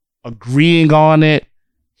 agreeing on it,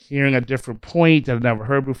 hearing a different point that I've never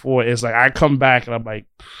heard before. It's like I come back and I'm like,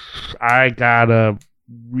 I gotta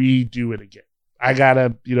redo it again. I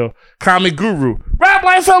gotta, comic guru. Rob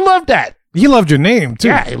Liefeld loved that. He loved your name too.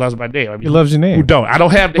 Yeah, he loves my name. I mean, he loves your name. Who don't? I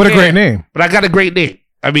don't have the What hair, a great name. But I got a great name.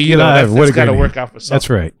 I mean, that's got to work out for something. That's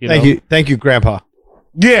right. Thank you, Grandpa.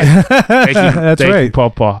 Yeah. Thank you, right.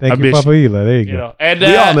 Papa. Thank you, Papa Ela. There you go. And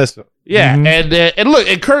we all miss him. Yeah, and look,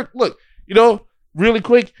 and Kirk, look, really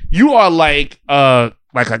quick, you are like a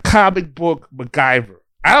comic book MacGyver.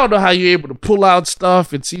 I don't know how you're able to pull out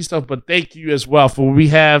stuff and see stuff, but thank you as well for when we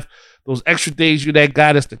have those extra days. You're that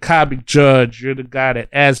guy that's the comic judge. You're the guy that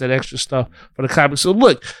adds that extra stuff for the comic. So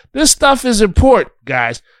look, this stuff is important,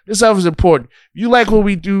 guys. This stuff is important. You like what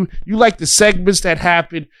we do. You like the segments that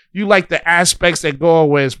happen. You like the aspects that go on,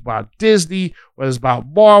 whether it's about Disney, whether it's about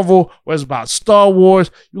Marvel, whether it's about Star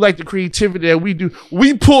Wars. You like the creativity that we do.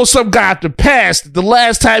 We pull some guy out the past. The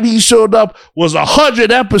last time he showed up was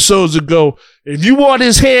 100 episodes ago. If you want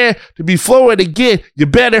his hair to be flowing again, you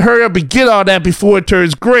better hurry up and get on that before it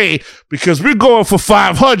turns gray because we're going for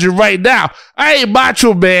 500 right now. I ain't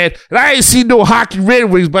Macho Man, and I ain't seen no Hockey Red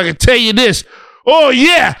Wings, but I can tell you this. Oh,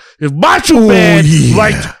 yeah. If Macho Man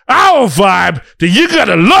liked our vibe, then you're going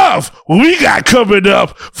to love what we got coming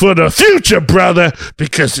up for the future, brother,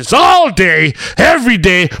 because it's all day, every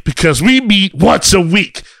day, because we meet once a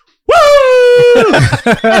week. Woo!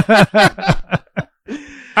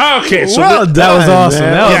 Okay, so that was awesome.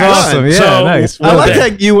 Man. That was awesome. Yeah, So, nice. I like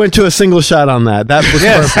that you went to a single shot on that. That was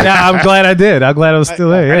perfect. Yeah, I'm glad I did. I'm glad I was still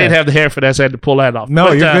there. I Yeah. didn't have the hair for that, so I had to pull that off. No,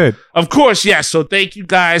 But, you're good. Of course, yes. So thank you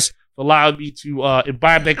guys for allowing me to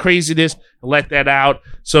imbibe that craziness and let that out.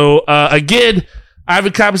 So again,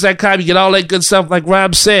 ivorycomics.com, you get all that good stuff like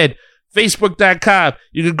Rob said. Facebook.com.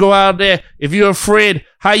 You can go out there. If you're a friend,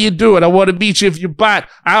 how you doing? I want to meet you. If you're bot,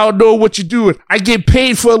 I don't know what you're doing. I get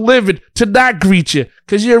paid for a living to not greet you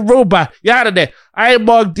because you're a robot. You're out of there. I ain't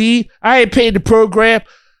Mark D. I ain't paid the program.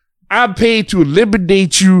 I'm paid to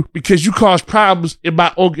eliminate you because you cause problems in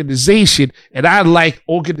my organization, and I like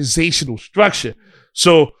organizational structure.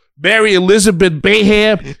 So, Mary Elizabeth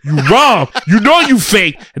Bayham, you wrong. You know you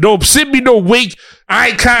fake. And don't send me no wink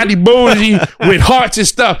icon emoji with hearts and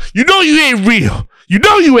stuff. You know you ain't real. You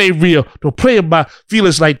know you ain't real. Don't play with my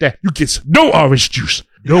feelings like that. You get no orange juice.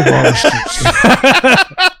 No orange juice.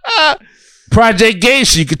 Project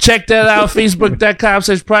Geisha. You can check that out.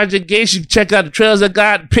 Facebook.com/Project Geisha. You can check out the trailers I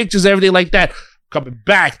got, pictures, everything like that. I'm coming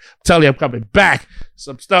back. I'm telling you, I'm coming back.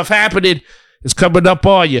 Some stuff happening. It's coming up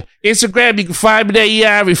on you. Instagram, you can find me there,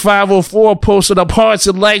 EIvory504, posting up hearts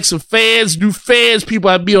and likes of fans, new fans,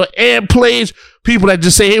 people that be on airplanes, people that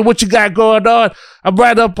just say, hey, what you got going on? I'm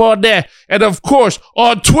right up on there. And of course,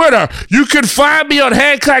 on Twitter, you can find me on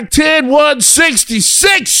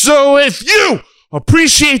Hancock10166. So if you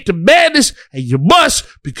appreciate the madness, and you must,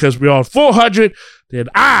 because we're on 400, then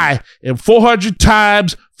I am 400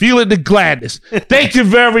 times feeling the gladness. Thank you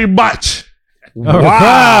very much.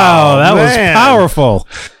 Wow, that was powerful.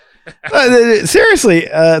 Seriously,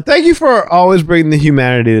 thank you for always bringing the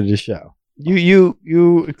humanity to the show.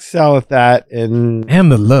 You excel at that in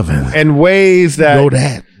the loving in ways that Know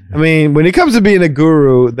that. I mean, when it comes to being a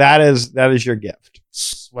guru, that is your gift.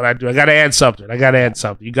 That's what I do. I got to add something.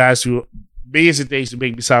 You guys do amazing things to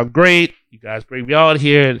make me sound great. You guys bring me on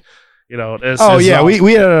here. And, you know,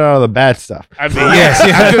 We had all the bad stuff. I mean,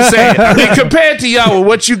 I'm just saying. I mean, compared to y'all, with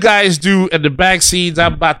what you guys do in the back scenes,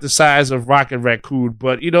 I'm about the size of Rocket Raccoon.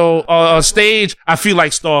 But you know, on stage, I feel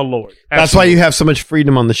like Star Lord. That's why you have so much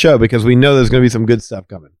freedom on the show, because we know there's going to be some good stuff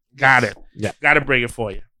coming. Got it. Yeah, got to bring it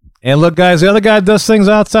for you. And look, guys, the other guy that does things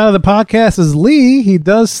outside of the podcast is Lee. He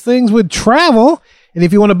does things with travel. And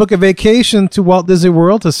if you want to book a vacation to Walt Disney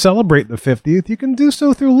World to celebrate the 50th, you can do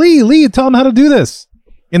so through Lee. Lee, tell them how to do this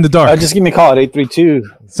in the dark. Just give me a call at 832.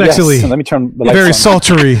 Sexily. Yes, let me turn the lights Very on.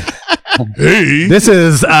 sultry. Hey. This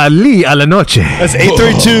is Lee a la noche. That's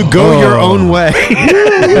 832. Go your own way.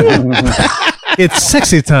 It's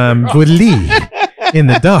sexy time with Lee in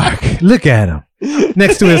the dark. Look at him.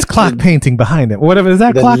 Next to his clock painting behind him. Whatever. Is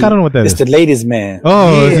that clock? I don't know what that is. It's the ladies' man.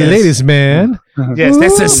 Oh, Yes. the ladies' man. Yes,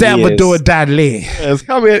 that's a Ooh. Salvador Dali. It's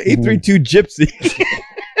probably an 832 Gypsy.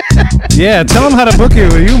 Yeah, tell him how to book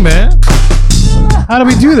it with you, man. How do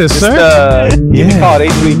we do this, sir? Give me a call at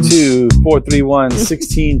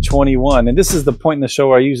 832-431-1621. And this is the point in the show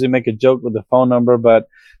where I usually make a joke with the phone number, but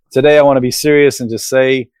today I want to be serious and just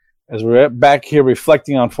say, as we're back here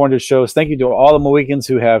reflecting on 400 shows, thank you to all the Mohicans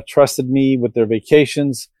who have trusted me with their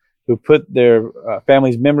vacations, who put their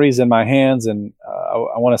family's memories in my hands. And I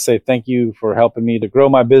want to say thank you for helping me to grow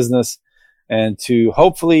my business and to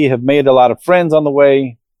hopefully have made a lot of friends on the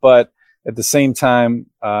way. But at the same time,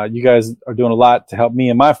 you guys are doing a lot to help me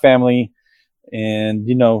and my family and,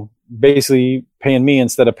 you know, basically paying me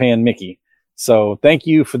instead of paying Mickey. So thank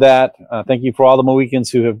you for that. Thank you for all the Mohicans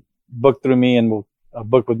who have booked through me and will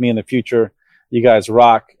book with me in the future. You guys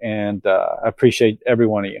rock, and I appreciate every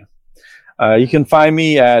one of you. You can find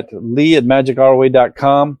me at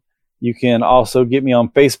lee@magicourway.com. You can also get me on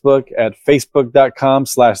Facebook at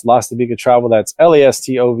facebook.com/Lastovica Travel. That's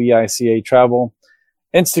LASTOVICA Travel.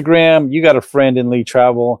 Instagram, you got a friend in Lee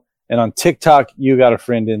Travel. And on TikTok, you got a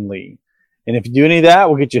friend in Lee. And if you do any of that,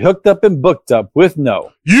 we'll get you hooked up and booked up with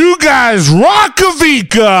no. You guys rock,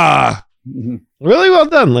 Avika. Really well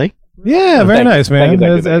done, Lee. Yeah, very Thank you. nice, man. Thank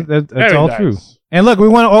you. That's Very all nice. true. And look, we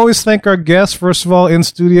want to always thank our guests, first of all, in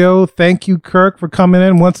studio. Thank you, Kirk, for coming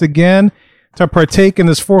in once again to partake in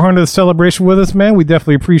this 400th celebration with us, man. We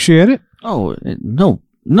definitely appreciate it. Oh, no,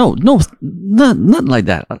 nothing like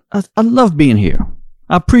that. I love being here.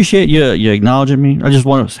 I appreciate you acknowledging me. I just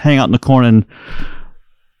want to hang out in the corner and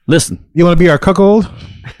listen. You want to be our cuckold?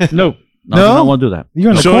 No, No? I don't want to do that.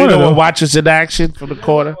 You're in the Sure, corner, you don't though. watch us in action from the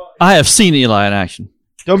corner. I have seen Eli in action.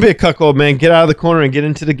 Don't be a cuckold, man. Get out of the corner and get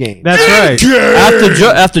into the game. That's right.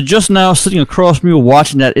 After just now sitting across from me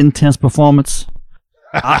watching that intense performance,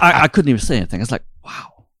 I couldn't even say anything. It's like,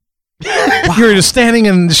 wow. You're just standing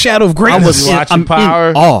in the shadow of greatness. watching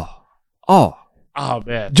Power. Oh,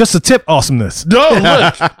 man. Just a tip awesomeness. No,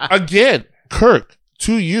 look, again, Kirk,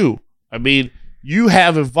 to you. I mean, you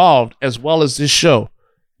have evolved as well as this show.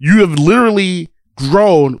 You have literally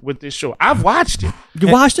grown with this show. I've watched it. You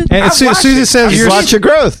watched it? And Susie says You've watched your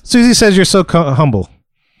growth. Susie says you're so humble.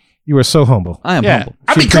 You were so humble. I am Yeah. humble.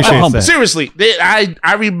 I mean, She come on. appreciates that. Seriously,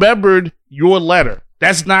 I remembered your letter.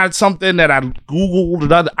 That's not something that I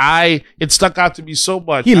Googled. It stuck out to me so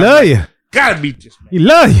much. He I'm love like, you. Gotta meet this man. He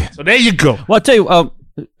love you. So there you go. Well, I'll tell you,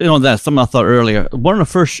 that's something I thought earlier. One of the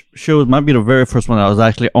first shows, might be the very first one I was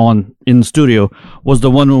actually on in the studio, was the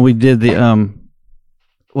one when we did the,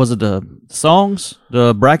 was it the songs,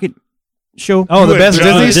 the bracket show? Oh, the best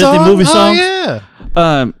Disney song? movie Oh, songs. yeah.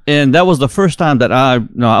 And that was the first time that I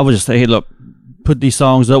would just say, hey, look, put these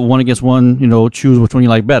songs up one against one, choose which one you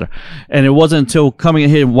like better. And it wasn't until coming in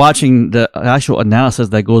here and watching the actual analysis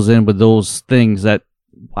that goes in with those things that,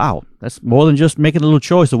 wow, that's more than just making a little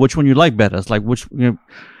choice of which one you like better. It's like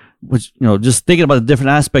just thinking about the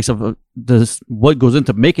different aspects of what goes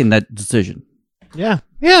into making that decision. Yeah.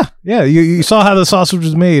 Yeah. You saw how the sausage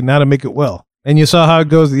was made and how to make it well. And you saw how it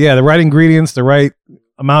goes. Yeah, the right ingredients, the right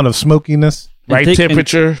amount of smokiness. Right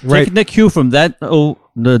temperature. Taking the cue from that,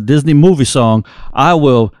 the Disney movie song, I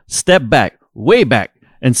will step back, way back,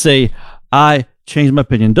 and say, I changed my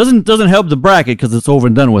opinion. Doesn't help the bracket because it's over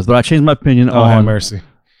and done with, but I changed my opinion Oh, on have mercy.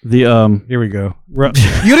 the Here we go. You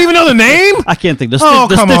don't even know the name? I can't think. The Oh,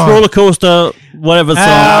 Stitch come on. roller coaster, whatever song.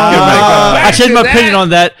 I changed my opinion on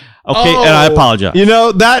that. Okay, and I apologize. You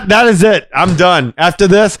know, that is it. I'm done. After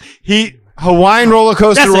this, Hawaiian roller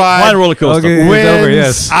coaster That's it, ride. Hawaiian roller coaster. Okay, it's wins. over,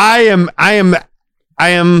 yes. I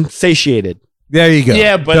am satiated. There you go.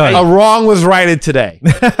 Yeah, but Done. A wrong was righted today.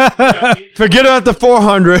 Forget about the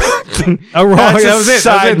 400. A wrong. That's a That was it.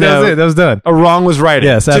 side That note. was done. A wrong was righted.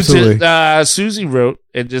 Yes, absolutely. Susie wrote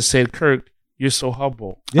and just said, "Kirk, you're so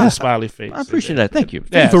humble." Yeah. Smiley face. I appreciate that. Thank you.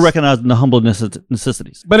 Thank Yes. you for recognizing the humble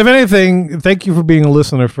necessities. But if anything, thank you for being a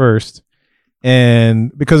listener first.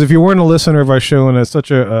 And because if you weren't a listener of our show and such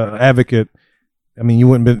a advocate, I mean, you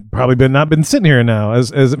wouldn't not been sitting here now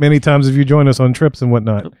as many times as you joined us on trips and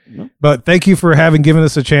whatnot. Nope. But thank you for having given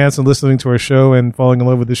us a chance and listening to our show and falling in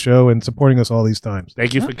love with the show and supporting us all these times.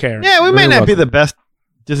 Thank you for caring. Yeah, we may Very not be welcome. the best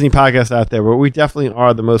Disney podcast out there, but we definitely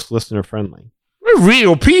are the most listener friendly. We're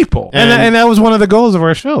real people. And that was one of the goals of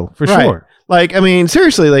our show, for Right. sure. Like, I mean,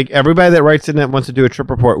 seriously, like everybody that writes in that wants to do a trip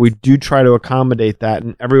report, we do try to accommodate that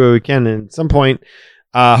in every way we can. And at some point,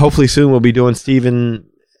 hopefully soon, we'll be doing Steven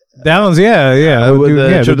Downs, yeah. We'll with do- the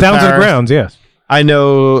yeah, the trip to Downs and Paris. Grounds, yes. I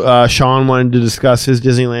know Sean wanted to discuss his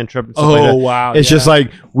Disneyland trip. And stuff like that. Wow. It's just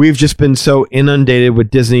like we've just been so inundated with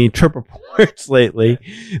Disney trip reports lately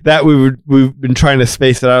that we've been trying to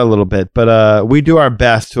space it out a little bit. But we do our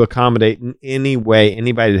best to accommodate in any way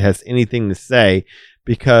anybody that has anything to say,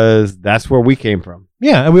 because that's where we came from.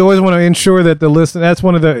 Yeah, and we always want to ensure that the listener, that's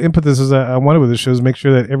one of the impetuses I wanted with the show, is make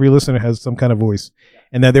sure that every listener has some kind of voice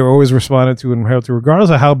and that they're always responded to and held to, regardless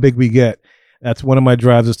of how big we get. That's one of my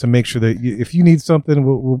drives, is to make sure that if you need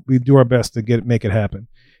something, we do our best to make it happen.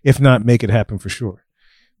 If not, make it happen for sure.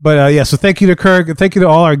 But yeah, so thank you to Kirk. Thank you to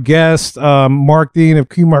all our guests, Mark Dean of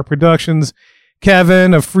Q-Mark Productions,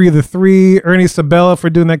 Kevin of Free the Three, Ernie Sabella for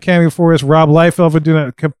doing that cameo for us, Rob Liefeld for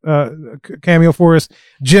doing that cameo for us,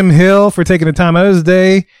 Jim Hill for taking the time out of his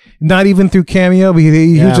day, not even through cameo, but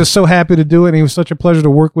he was just so happy to do it, and he was such a pleasure to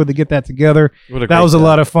work with to get that together. That was a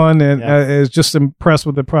lot of fun, and I was just impressed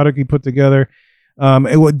with the product he put together.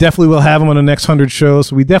 Definitely will have him on the next 100 shows,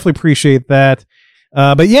 so we definitely appreciate that.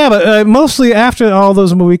 But mostly after all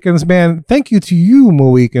those Mohicans, man, thank you to you,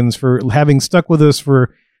 Mohicans, for having stuck with us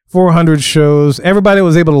for 400 shows. Everybody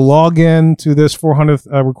was able to log in to this 400th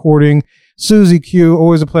recording. Susie Q,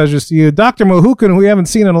 always a pleasure to see you. Dr. Mohukan, who we haven't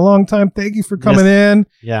seen in a long time, thank you for coming in.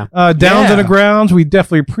 Yeah. Downs on the Grounds, we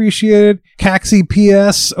definitely appreciate it. Caxi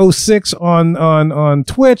PS06 on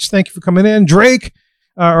Twitch, thank you for coming in. Drake,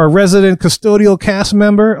 our resident custodial cast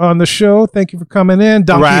member on the show, thank you for coming in.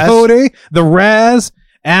 Don Quixote, the Raz,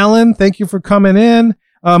 Alan, thank you for coming in.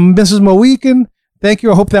 Mrs. Mohican, thank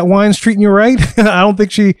you. I hope that wine's treating you right. I don't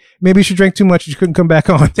think maybe she drank too much and she couldn't come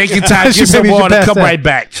back on. Take your time, get some water, come right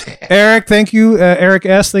back. Eric, thank you. Eric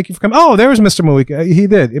S., thank you for coming. Oh, there was Mr. Mohican. He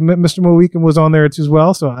did. Mr. Mohican was on there as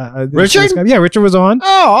well. So Richard? Yeah, Richard was on.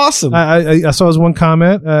 Oh, awesome. I saw his one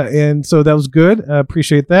comment, and so that was good. I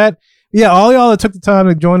appreciate that. Yeah, all y'all that took the time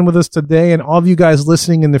to join with us today, and all of you guys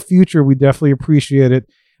listening in the future, we definitely appreciate it.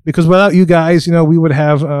 Because without you guys, we would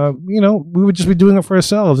have, we would just be doing it for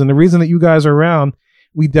ourselves. And the reason that you guys are around,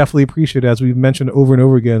 we definitely appreciate it, as we've mentioned over and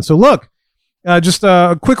over again. So look, just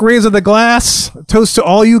a quick raise of the glass. Toast to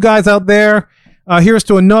all you guys out there. Here's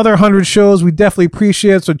to another 100 shows. We definitely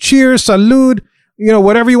appreciate it. So cheers, salud,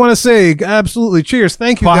 whatever you want to say. Absolutely. Cheers.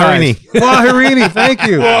 Thank you, guys. Quaharini, thank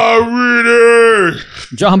you.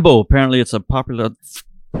 Jumbo, apparently it's a popular.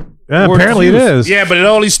 Yeah, apparently it is. Yeah, but it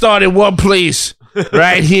only started in one place,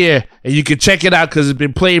 right here, and you can check it out because it's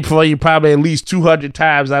been played for you probably at least 200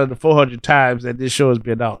 times out of the 400 times that this show has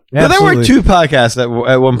been out. But there were two podcasts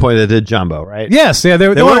at one point that did Jumbo, right? Yes, yeah. There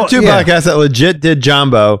were two podcasts that legit did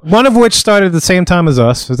Jumbo. One of which started at the same time as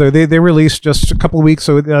us. So they released just a couple of weeks,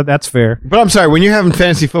 so that's fair. But I'm sorry, when you're having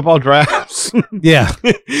fantasy football drafts, yeah,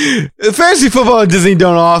 fantasy football and Disney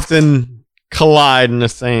don't often collide in the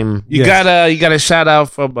same. You got a shout out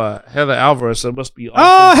from Heather Alvarez. So it must be.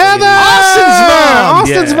 Oh, Heather!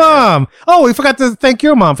 Austin's Yeah. mom. Oh, we forgot to thank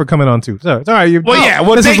your mom for coming on too. So it's all right.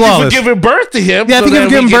 Thank you for giving birth to him. Yeah, thank you for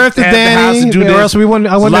giving birth to have the house Danny. and do Or this. else we wouldn't. I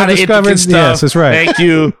There's a wouldn't lot have of discovered. intricate stuff. Yes, that's right. Thank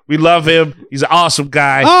you. We love him. He's an awesome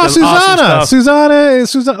guy. Oh, Does awesome stuff.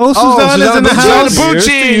 Susanna's in the house.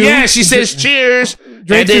 Bucci. Yeah, she says cheers.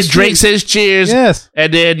 Drake and then says Drake cheers. says cheers. Yes.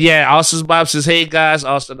 And then, Austin's mom says, hey, guys.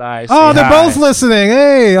 Austin and I say Oh, they're hi. both listening.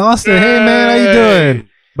 Hey, Austin. Hey, man, how you doing?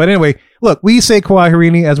 But anyway, look, we say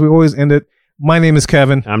Quaharini as we always end it. My name is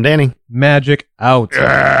Kevin. I'm Danny. Magic out.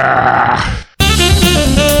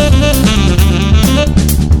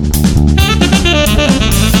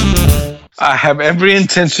 I have every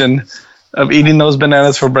intention of eating those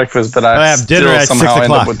bananas for breakfast, but I have dinner still at 6 somehow end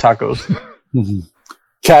o'clock. up with tacos.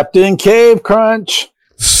 Captain Cave Crunch.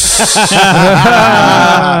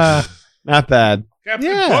 Not bad. Captain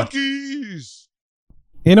Yeah. Bucky's.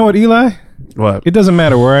 You know what, Eli? What? It doesn't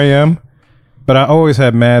matter where I am, but I always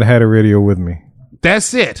have Mad Hatter Radio with me.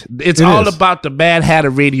 That's it. It's It all is. about the Mad Hatter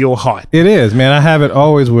Radio heart. It is, man. I have it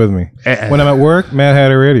always with me. When I'm at work, Mad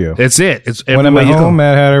Hatter Radio. That's it. It's when I'm everywhere at you go. home,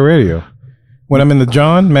 Mad Hatter Radio. When I'm in the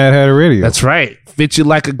John, Mad Hatter Radio. That's right. Fits you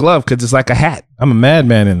like a glove because it's like a hat. I'm a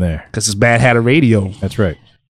madman in there. Because it's Mad Hatter Radio. That's right.